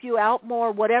help you out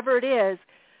more, whatever it is,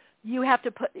 you have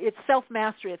to it's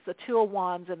self-mastery. It's the 2 of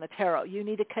Wands and the Tarot. You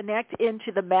need to connect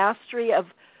into the mastery of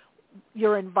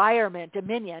your environment,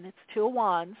 dominion. It's 2 of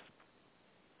Wands.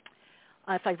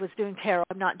 If I was doing tarot,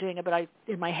 I'm not doing it, but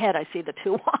in my head I see the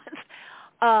 2 of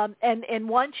Wands. And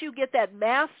once you get that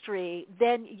mastery,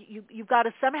 then you've got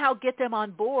to somehow get them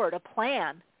on board, a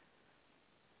plan.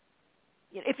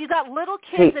 If you've got little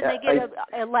kids and they get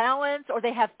an allowance or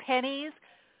they have pennies,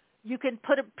 you can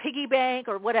put a piggy bank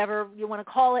or whatever you want to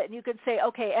call it, and you can say,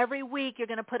 okay, every week you're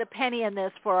going to put a penny in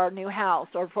this for our new house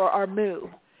or for our move.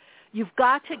 You've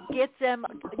got to get them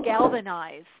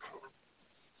galvanized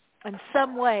in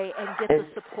some way and get the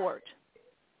support.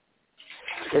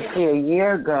 See, a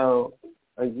year ago,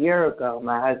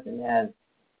 my husband had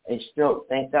a stroke.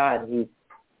 Thank God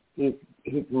he's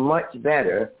much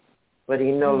better, but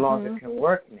he no longer can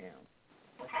work now.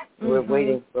 We're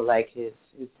waiting for his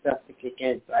stuff to kick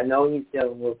in. So I know he's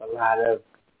dealing with a lot of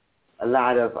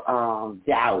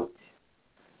doubt,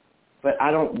 but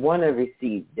I don't want to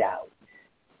receive doubt.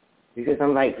 Because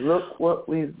I'm like, look what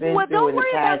we've been through in the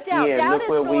past year. Look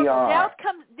where we are.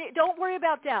 Don't worry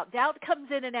about doubt. Doubt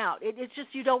comes in and out. It's just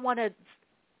you don't want to,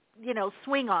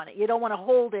 swing on it. You don't want to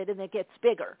hold it and it gets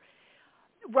bigger.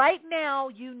 Right now,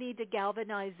 you need to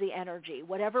galvanize the energy,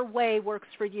 whatever way works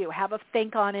for you. Have a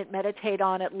think on it, meditate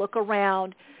on it, look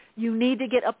around. You need to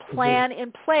get a plan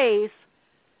in place,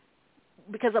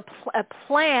 because a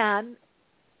plan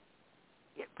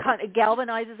kind of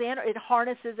galvanizes the energy. It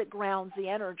harnesses, it grounds the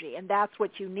energy, and that's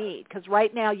what you need. Because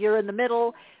right now you're in the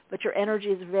middle, but your energy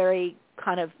is very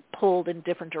kind of pulled in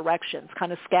different directions,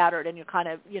 kind of scattered, and you're kind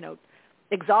of,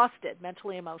 exhausted,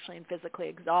 mentally, emotionally, and physically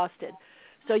exhausted.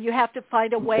 So you have to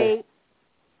find a way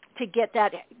to get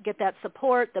that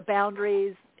support, the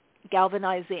boundaries,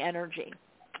 galvanize the energy.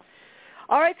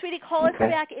 All right, sweetie, call us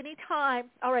back anytime.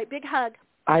 All right, big hug.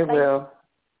 I will.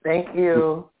 Thank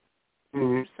you.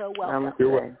 You're so welcome.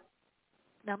 Namaste.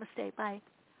 Namaste. Bye.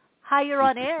 Hi, you're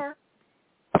on air.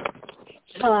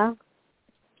 Hello.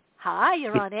 Hi,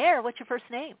 you're on air. What's your first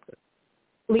name?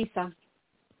 Lisa.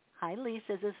 Hi,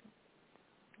 Lisa. Is this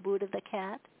Buddha the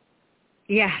cat?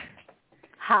 Yeah.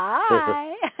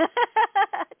 Hi.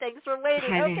 Thanks for waiting.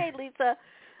 Hi. Okay, Lisa.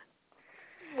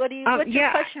 What's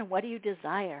your question? What do you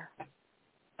desire?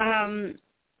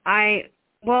 I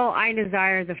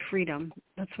desire the freedom.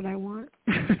 That's what I want.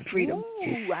 Freedom.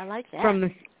 Ooh, I like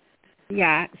that.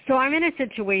 So I'm in a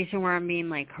situation where I'm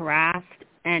being harassed,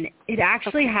 and it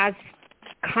actually has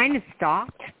kind of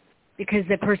stopped because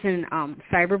the person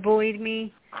cyberbullied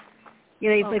me.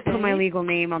 They put my legal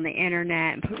name on the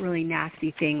internet and put really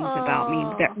nasty things about me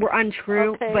that were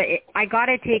untrue. Okay. But I got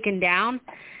it taken down.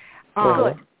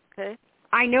 Good. Okay.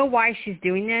 I know why she's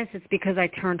doing this. It's because I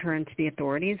turned her into the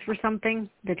authorities for something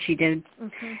that she did.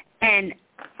 Mm-hmm. And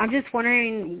I'm just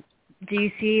wondering, do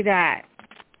you see that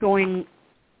going,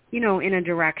 in a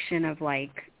direction of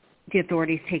the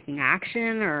authorities taking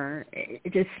action, or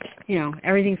it just,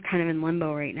 everything's kind of in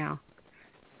limbo right now?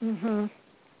 Mhm.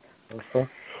 Uh-huh.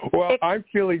 Well, I'm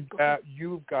feeling that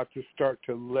you've got to start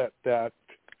to let that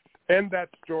end that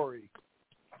story.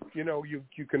 You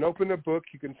can open a book,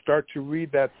 you can start to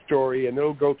read that story, and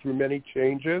it'll go through many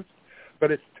changes.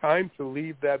 But it's time to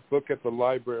leave that book at the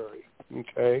library,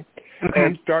 okay?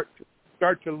 And start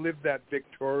to live that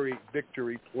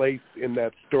victory place in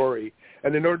that story.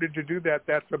 And in order to do that,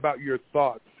 that's about your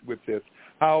thoughts with this.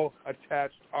 How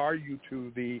attached are you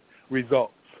to the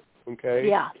results? Okay?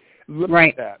 Yeah. Look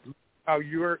at that. How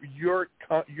your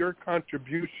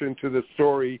contribution to the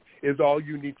story is all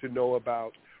you need to know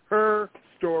about. Her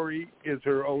story is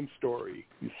her own story,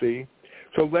 you see?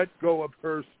 So let go of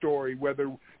her story,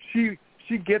 whether she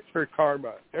gets her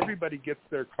karma. Everybody gets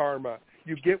their karma.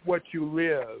 You get what you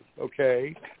live,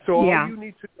 okay? So all you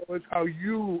need to know is how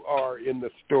you are in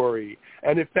the story.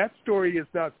 And if that story is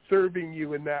not serving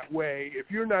you in that way,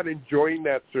 if you're not enjoying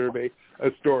that story,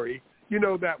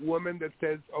 that woman that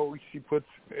says, she puts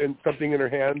something in her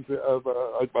hands of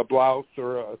a blouse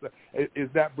is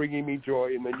that bringing me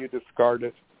joy? And then you discard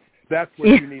it. That's what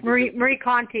you need to do. Marie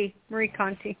Conti.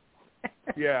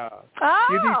 Yeah. Oh,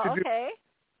 you need to okay.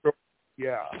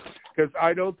 Yeah, because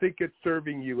I don't think it's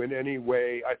serving you in any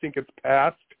way. I think it's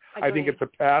past. Agreed. I think it's a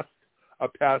past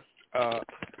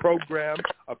program,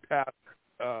 a past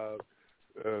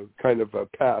kind of a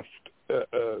past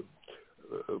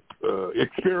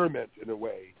experiment in a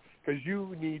way. Because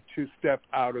you need to step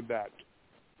out of that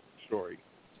story.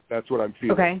 That's what I'm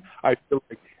feeling. Okay. I feel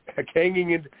like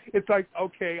hanging in. It's like,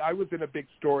 okay, I was in a big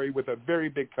story with a very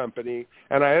big company,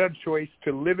 and I had a choice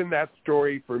to live in that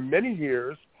story for many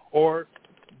years or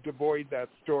avoid that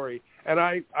story. And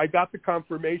I got the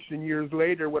confirmation years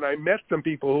later when I met some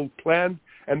people who planned,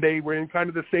 and they were in kind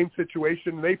of the same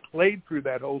situation. They played through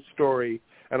that whole story,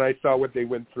 and I saw what they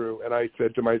went through. And I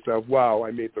said to myself, wow,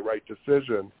 I made the right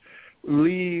decision.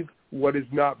 Leave what is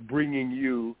not bringing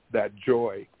you that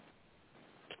joy.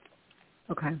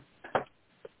 Okay.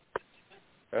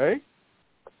 Okay?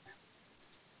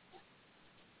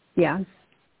 Yeah.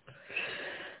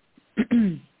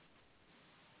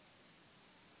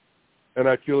 And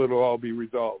I feel it'll all be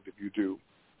resolved if you do.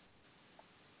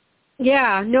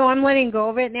 Yeah, no, I'm letting go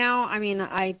of it now. I mean,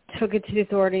 I took it to the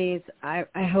authorities. I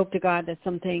hope to God that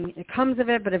something comes of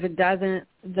it, but if it doesn't,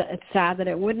 it's sad that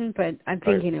it wouldn't, but I'm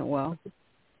thinking it will.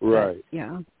 Right. But,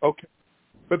 yeah. Okay.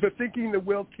 But the thinking the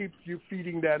will keeps you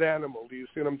feeding that animal. Do you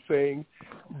see what I'm saying?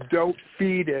 Don't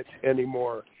feed it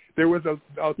anymore. There was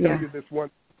I'll tell you this one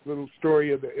little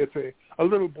story. It's a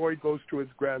little boy goes to his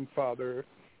grandfather,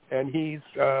 and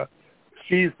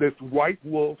sees this white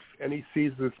wolf, and he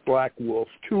sees this black wolf,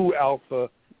 two alpha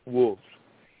wolves.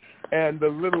 And the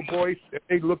little boy,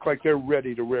 they look like they're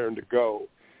ready to rear and to go.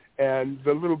 And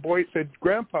the little boy said,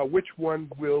 Grandpa, which one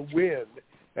will win?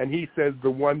 And he says, the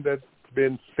one that's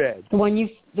been fed. The one you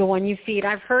feed.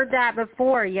 I've heard that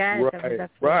before, yes.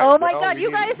 Right. Oh, my God,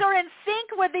 you guys are in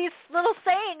sync with these little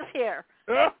sayings here.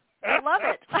 I love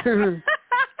it.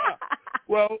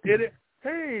 Well,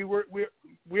 hey,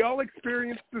 we all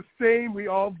experience the same. We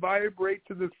all vibrate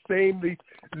to the same.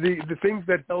 The things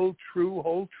that hold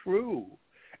true.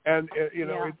 And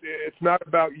it's not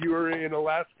about you're in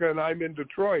Alaska and I'm in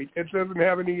Detroit. It doesn't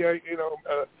have any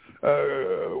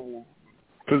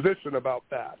position about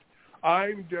that.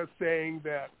 I'm just saying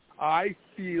that I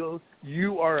feel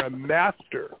you are a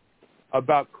master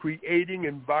about creating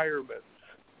environments.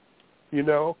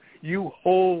 You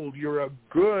hold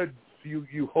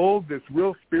this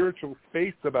real spiritual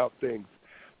space about things.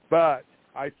 But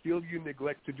I feel you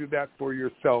neglect to do that for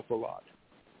yourself a lot,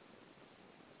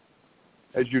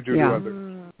 as you do to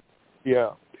others.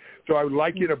 Yeah. So I would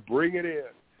like you to bring it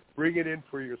in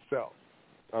for yourself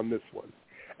on this one.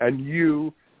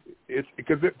 And it's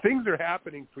because things are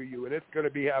happening for you, and it's going to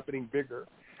be happening bigger.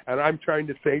 And I'm trying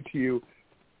to say to you,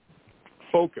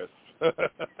 focus.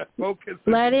 Focus.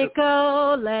 Let it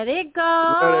go. Let it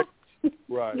go.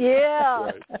 Right. Yeah.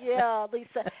 Right. Yeah,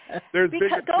 Lisa. There's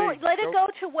let it go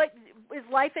to what is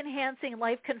life-enhancing,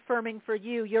 life-confirming for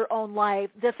you, your own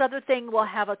life. This other thing will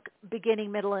have a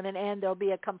beginning, middle, and an end. There'll be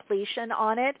a completion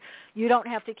on it. You don't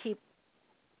have to keep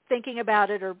thinking about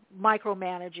it or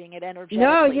micromanaging it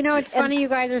energetically. No, it's funny you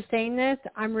guys are saying this.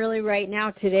 I'm really right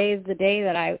now. Today is the day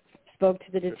that I spoke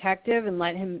to the detective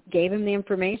and gave him the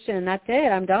information, and that's it.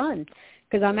 I'm done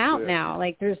because I'm out now.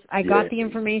 Like I got the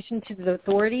information to the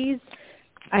authorities.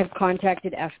 I've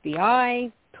contacted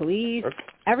FBI, police,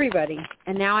 everybody,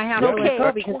 and now I have to let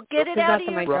go because that's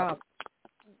my job.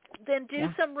 Then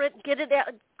get it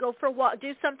out, go for a walk,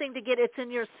 do something to get it's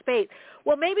in your space.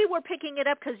 Well, maybe we're picking it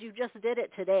up because you just did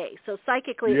it today. So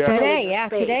psychically,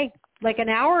 today, like an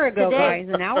hour ago, guys,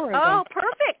 an hour ago. Oh,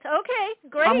 perfect. Okay,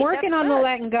 great. I'm working on the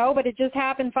letting go, but it just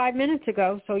happened 5 minutes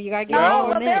ago, so you got to give me a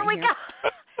minute. There we go.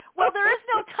 Well, there is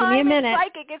no time in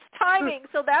psychic. It's timing,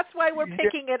 so that's why we're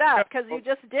picking it up because you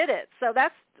just did it. So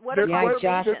that's what a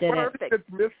confirmation. Perfect.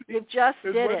 You just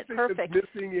did it. Perfect. That's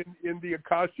missing in the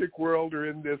Akashic world or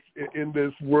in this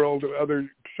world of other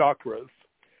chakras.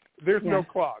 There's no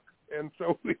clock, and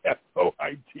so we have no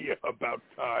idea about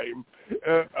time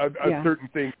on certain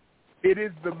things. It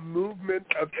is the movement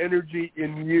of energy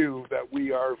in you that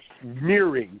we are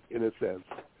mirroring, in a sense.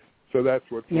 So that's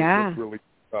what's really.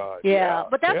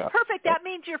 But that's perfect. That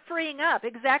means you're freeing up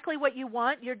exactly what you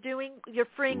want. You're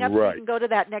freeing up so you can go to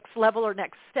that next level or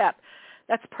next step.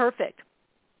 That's perfect.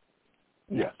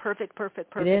 Yeah. Perfect,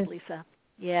 Lisa.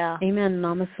 Yeah. Amen.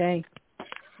 Namaste.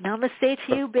 Namaste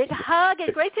to you. Big hug.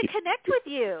 And great to connect with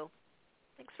you.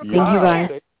 Thanks for calling.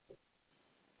 Thank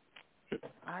you,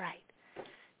 guys. All right.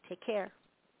 Take care.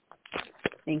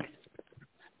 Thanks.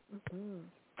 Mm-hmm.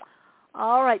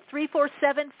 All right,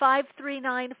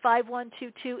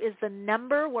 347-539-5122 is the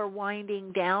number. We're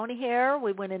winding down here.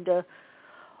 We went into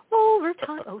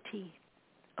overtime. OT.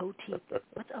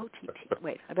 What's OTT?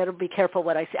 Wait, I better be careful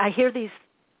what I say. I hear these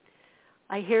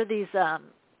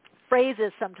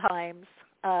phrases sometimes.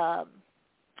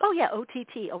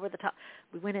 OTT, over the top.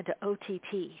 We went into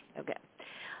OTT. Okay.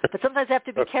 But sometimes I have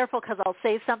to be careful because I'll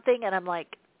say something and I'm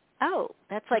like, oh,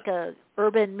 that's like a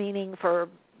urban meaning for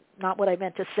not what I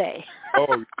meant to say.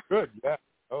 Oh, good. Yeah.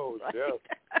 Oh, yes.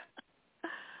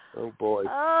 Oh, boy.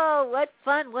 Oh, what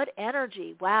fun. What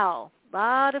energy. Wow. A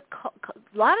lot of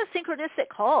synchronistic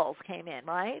calls came in,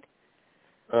 right?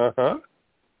 Uh-huh.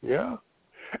 Yeah.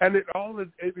 And it all is,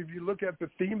 if you look at the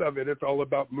theme of it, it's all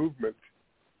about movement.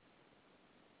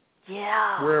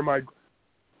 Yeah. Where am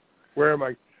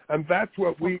I? And that's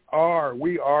what we are.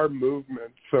 We are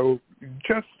movement. So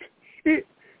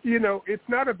it's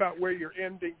not about where you're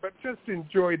ending, but just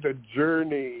enjoy the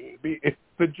journey.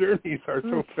 The journeys are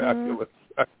so fabulous.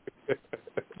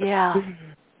 Yeah.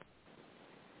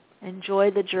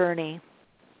 Enjoy the journey.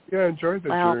 Yeah, enjoy the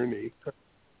journey.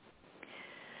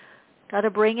 Got to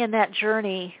bring in that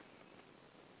journey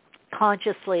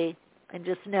consciously and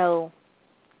just know,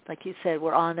 like you said,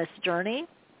 we're on this journey.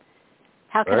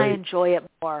 How can I enjoy it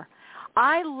more?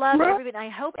 I love everybody. I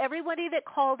hope everybody that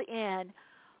called in,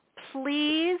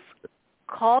 please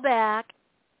call back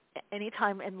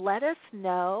anytime and let us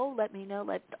know. Let me know.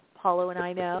 Let Paolo and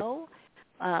I know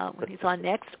when he's on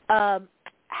next.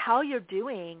 How you're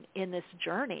doing in this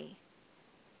journey,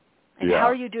 and how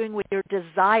are you doing with your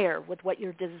desire, with what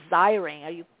you're desiring?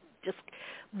 Are you just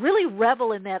really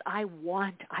revel in that? I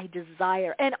want, I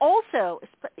desire, and also,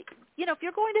 if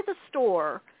you're going to the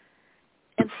store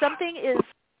and something is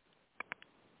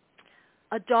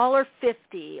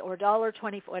 $1.50 or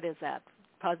 $1.24. What is that?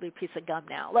 Probably a piece of gum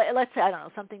now. Let's say, I don't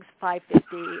know, something's $5.50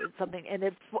 and something, and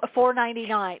it's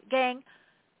 $4.99. Gang,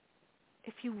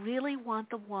 if you really want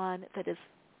the one that is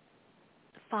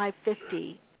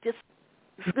 $5.50, just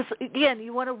again,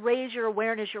 you want to raise your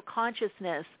awareness, your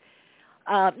consciousness.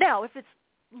 Now, if it's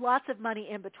lots of money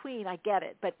in between, I get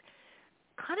it, but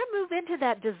kind of move into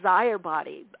that desire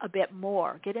body a bit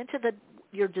more. Get into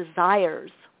your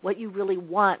desires, what you really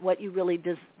want, what you really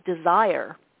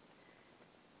desire.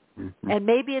 Mm-hmm. And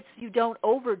maybe it's you don't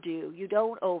overdo, you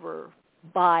don't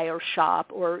overbuy or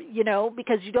shop, or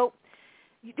because you don't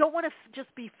want to just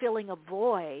be filling a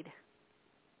void.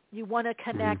 You want to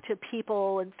connect to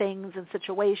people and things and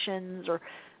situations or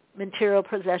material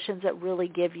possessions that really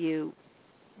give you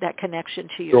that connection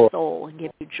to your soul and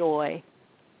give you joy.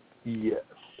 Yes.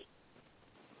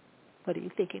 What are you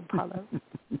thinking, Paolo?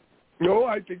 No,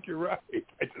 I think you're right.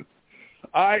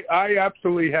 I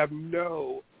absolutely have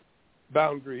no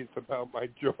boundaries about my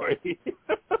joy.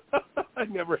 I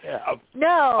never have. No,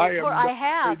 I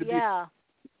have, yeah.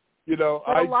 You know,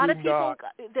 but I a lot do of people. not.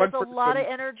 There's a lot of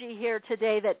energy here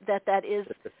today that is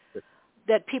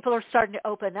that people are starting to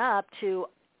open up to.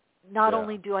 Not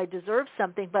only do I deserve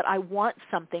something, but I want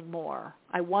something more.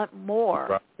 I want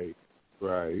more.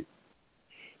 Right.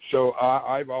 So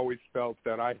I've always felt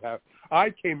that I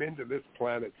came into this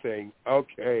planet saying,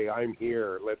 okay, I'm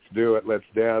here. Let's do it. Let's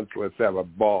dance. Let's have a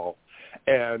ball.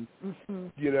 And,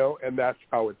 you know, and that's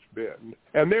how it's been.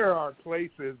 And there are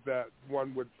places that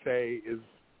one would say is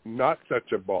not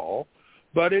such a ball,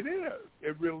 but it is.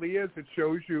 It really is. It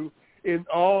shows you in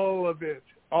all of it.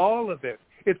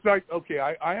 It's like, okay,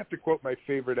 I have to quote my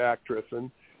favorite actress, and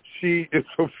she is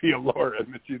Sophia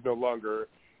Loren, and she's no longer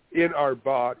in her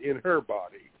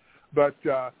body. But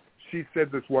she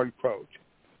said this one quote.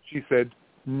 She said,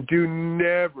 do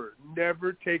never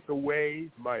take away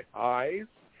my highs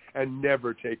and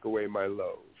never take away my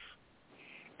lows.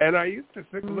 And I used to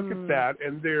look at that,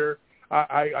 and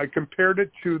I compared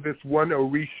it to this one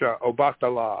Orisha,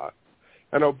 Obatala.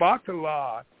 And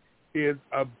Obatala is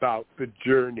about the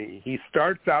journey. He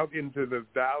starts out into the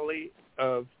valley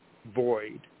of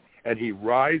void, and he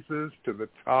rises to the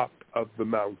top of the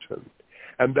mountain.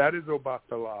 And that is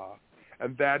Obatala.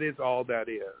 And that is all that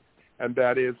is. And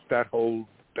that is that whole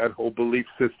belief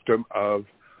system of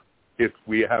if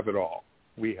we have it all.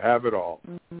 We have it all.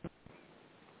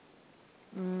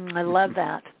 I love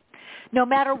that. No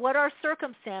matter what our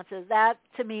circumstances, that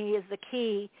to me is the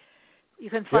key. You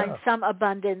can find some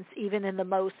abundance even in the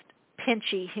most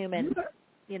pinchy human,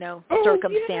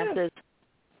 circumstances.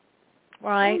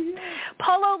 Right?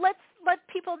 Paolo, let's let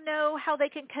people know how they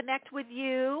can connect with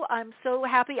you. I'm so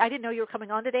happy. I didn't know you were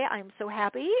coming on today. I'm so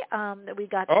happy that we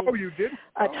got to you did?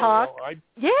 talk. Well,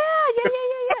 Yeah.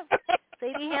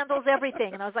 Sadie handles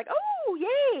everything. And I was like, oh,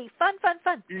 yay, fun.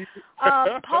 Paolo and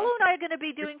I are going to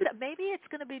be doing maybe it's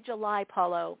going to be July,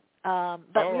 Paolo.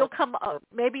 But you'll come.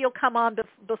 Maybe you'll come on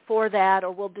before that,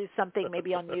 or we'll do something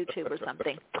maybe on YouTube or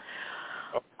something.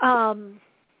 All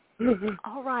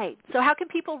right. So how can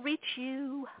people reach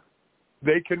you?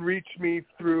 They can reach me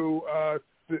through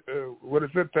what is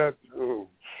it? That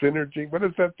Synergy? What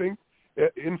is that thing?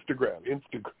 Instagram.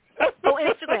 Oh,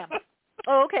 Instagram.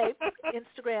 Oh, okay.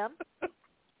 Instagram.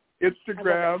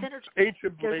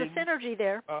 Ancient There's Blade. a synergy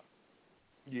there.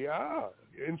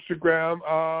 Instagram.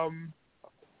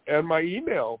 And my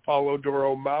email,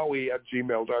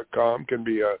 paolodoromaui@gmail.com, can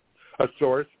be a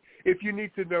source. If you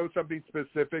need to know something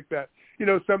specific that,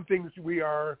 some things we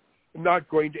are not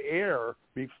going to air,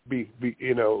 a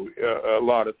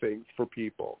lot of things for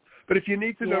people. But if you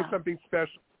need to know something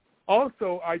special,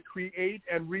 also I create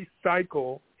and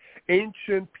recycle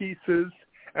ancient pieces,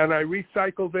 and I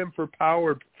recycle them for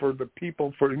power for the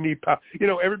people who need power.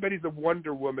 Everybody's a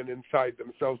Wonder Woman inside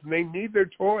themselves, and they need their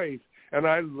toys. And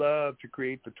I love to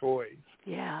create the toys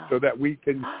so that we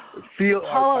can feel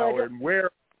our power and wear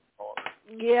our power.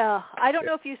 Yeah. I don't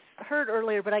know if you heard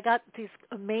earlier, but I got these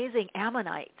amazing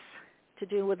ammonites to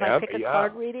do with my pick a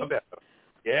card reading.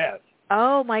 Yes.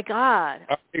 Oh, my God.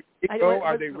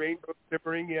 Are they rainbow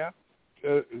shimmering? Yeah.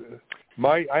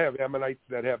 I have ammonites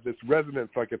that have this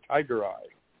resonance like a tiger eye.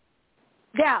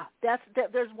 Yeah,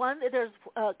 there's one.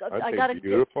 I got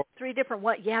three different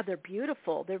ones. Yeah, they're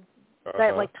beautiful. They're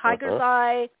like tiger's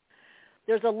eye.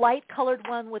 There's a light-colored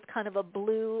one with kind of a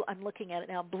blue. I'm looking at it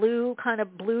now. Blue, kind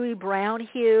of bluey brown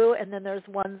hue, and then there's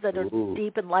ones that are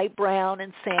deep and light brown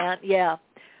and sand. Yeah.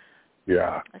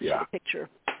 Yeah. I see a picture.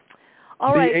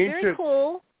 All right, very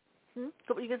cool.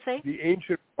 What were you gonna say? The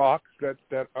ancient rocks that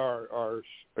are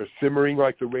simmering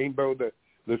like the rainbow, the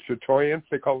chatoyants.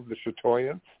 They call them the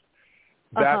chatoyants.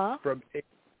 That's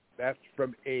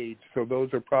from age. So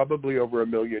those are probably over 1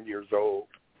 million years old.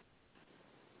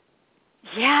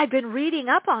 Yeah, I've been reading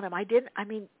up on them. Not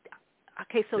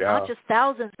just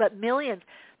thousands, but millions.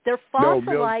 They're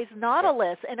fossilized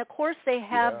nautilus, and of course they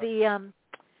have the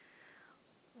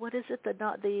what is it?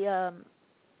 Not the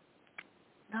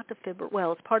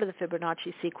Well, it's part of the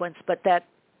Fibonacci sequence, but the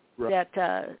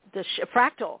fractal.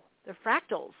 They're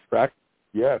fractals.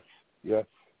 Yes.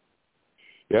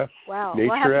 Wow.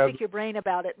 Nature I'll have to pick your brain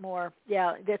about it more.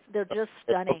 Yeah, they're just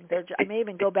stunning. I may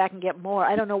even go back and get more.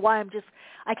 I don't know why.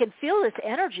 I can feel this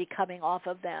energy coming off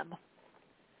of them.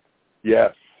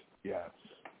 Yes.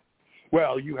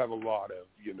 Well, you have a lot of,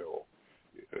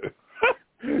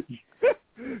 I'm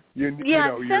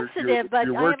sensitive, but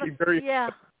you're working very.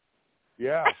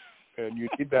 Yeah, and you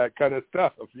need that kind of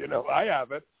stuff. I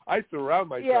have it. I surround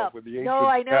myself with the ancient. No,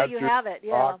 I know you have it.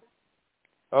 Yeah.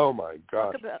 Oh my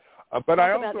gosh. But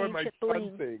I also have my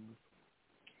fun things.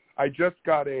 I just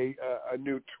got a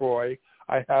new toy.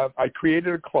 I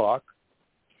created a clock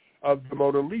of the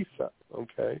Mona Lisa,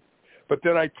 okay? But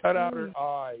then I cut out her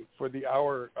eye for the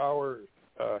hour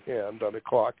hand on the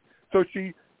clock. So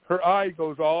her eye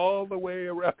goes all the way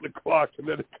around the clock, and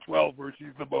then it's 12 where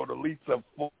she's the Mona Lisa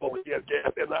fully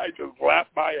again. And I just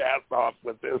laughed my ass off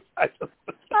with this.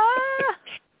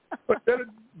 But then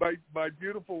my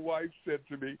beautiful wife said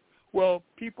to me, well,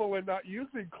 people are not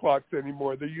using clocks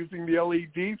anymore. They're using the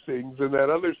LED things and that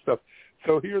other stuff.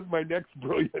 So here's my next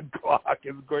brilliant clock.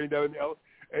 It's going to have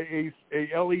a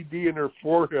LED in her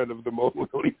forehead of the Mona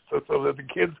Lisa so that the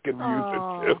kids can use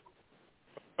it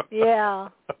too. Yeah,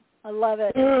 I love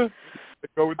it.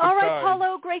 Go with all right, time.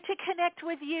 Paolo, great to connect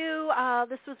with you.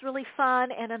 This was really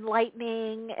fun and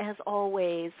enlightening as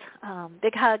always.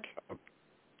 Big hug.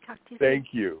 Talk to you soon. Thank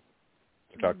you.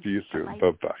 Talk to you soon.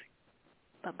 Bye-bye.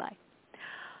 Bye-bye.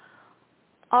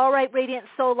 All right, Radiant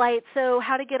Soul Light. So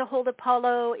how to get a hold of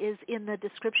Paolo is in the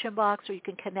description box, or you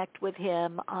can connect with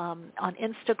him on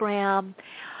Instagram.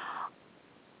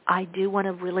 I do want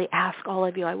to really ask all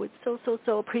of you, I would so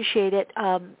appreciate it.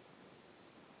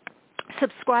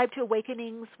 Subscribe to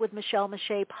Awakenings with Michelle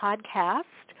Mache podcast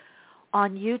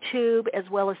on YouTube, as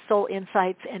well as Soul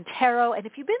Insights and Tarot. And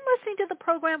if you've been listening to the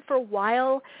program for a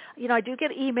while, I do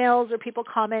get emails or people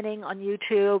commenting on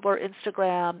YouTube or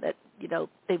Instagram that,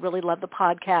 they really love the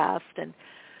podcast and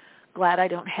glad I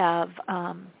don't have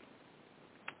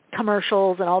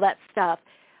commercials and all that stuff.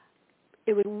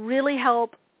 It would really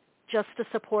help just to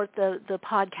support the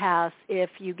podcast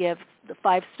if you give the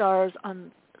 5 stars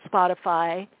on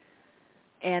Spotify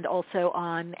and also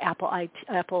on Apple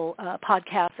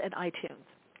Podcasts and iTunes.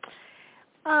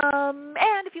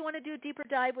 And if you want to do a deeper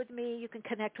dive with me, you can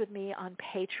connect with me on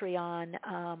Patreon.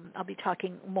 I'll be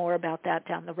talking more about that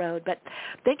down the road. But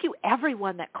thank you,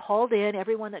 everyone that called in,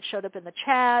 everyone that showed up in the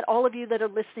chat, all of you that are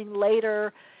listening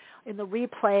later in the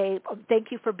replay.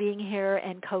 Thank you for being here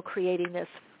and co-creating this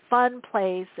fun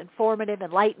place, informative,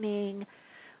 enlightening,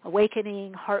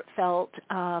 awakening, heartfelt,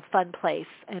 fun place.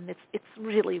 And it's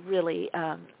really, really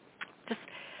just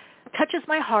touches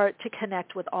my heart to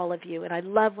connect with all of you. And I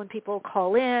love when people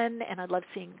call in, and I love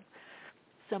seeing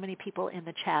so many people in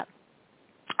the chat.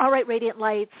 All right, Radiant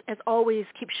Lights, as always,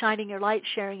 keep shining your light,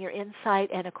 sharing your insight,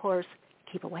 and, of course,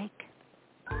 keep awake.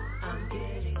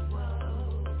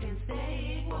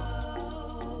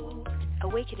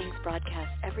 Awakenings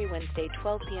broadcasts every Wednesday,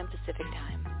 12 p.m. Pacific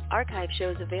Time. Archive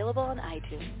shows available on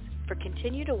iTunes. For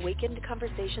continued awakened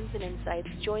conversations and insights,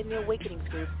 join the Awakenings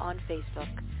group on Facebook.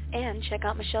 And check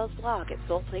out Michelle's blog at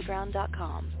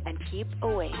soulplayground.com. And keep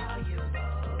awake.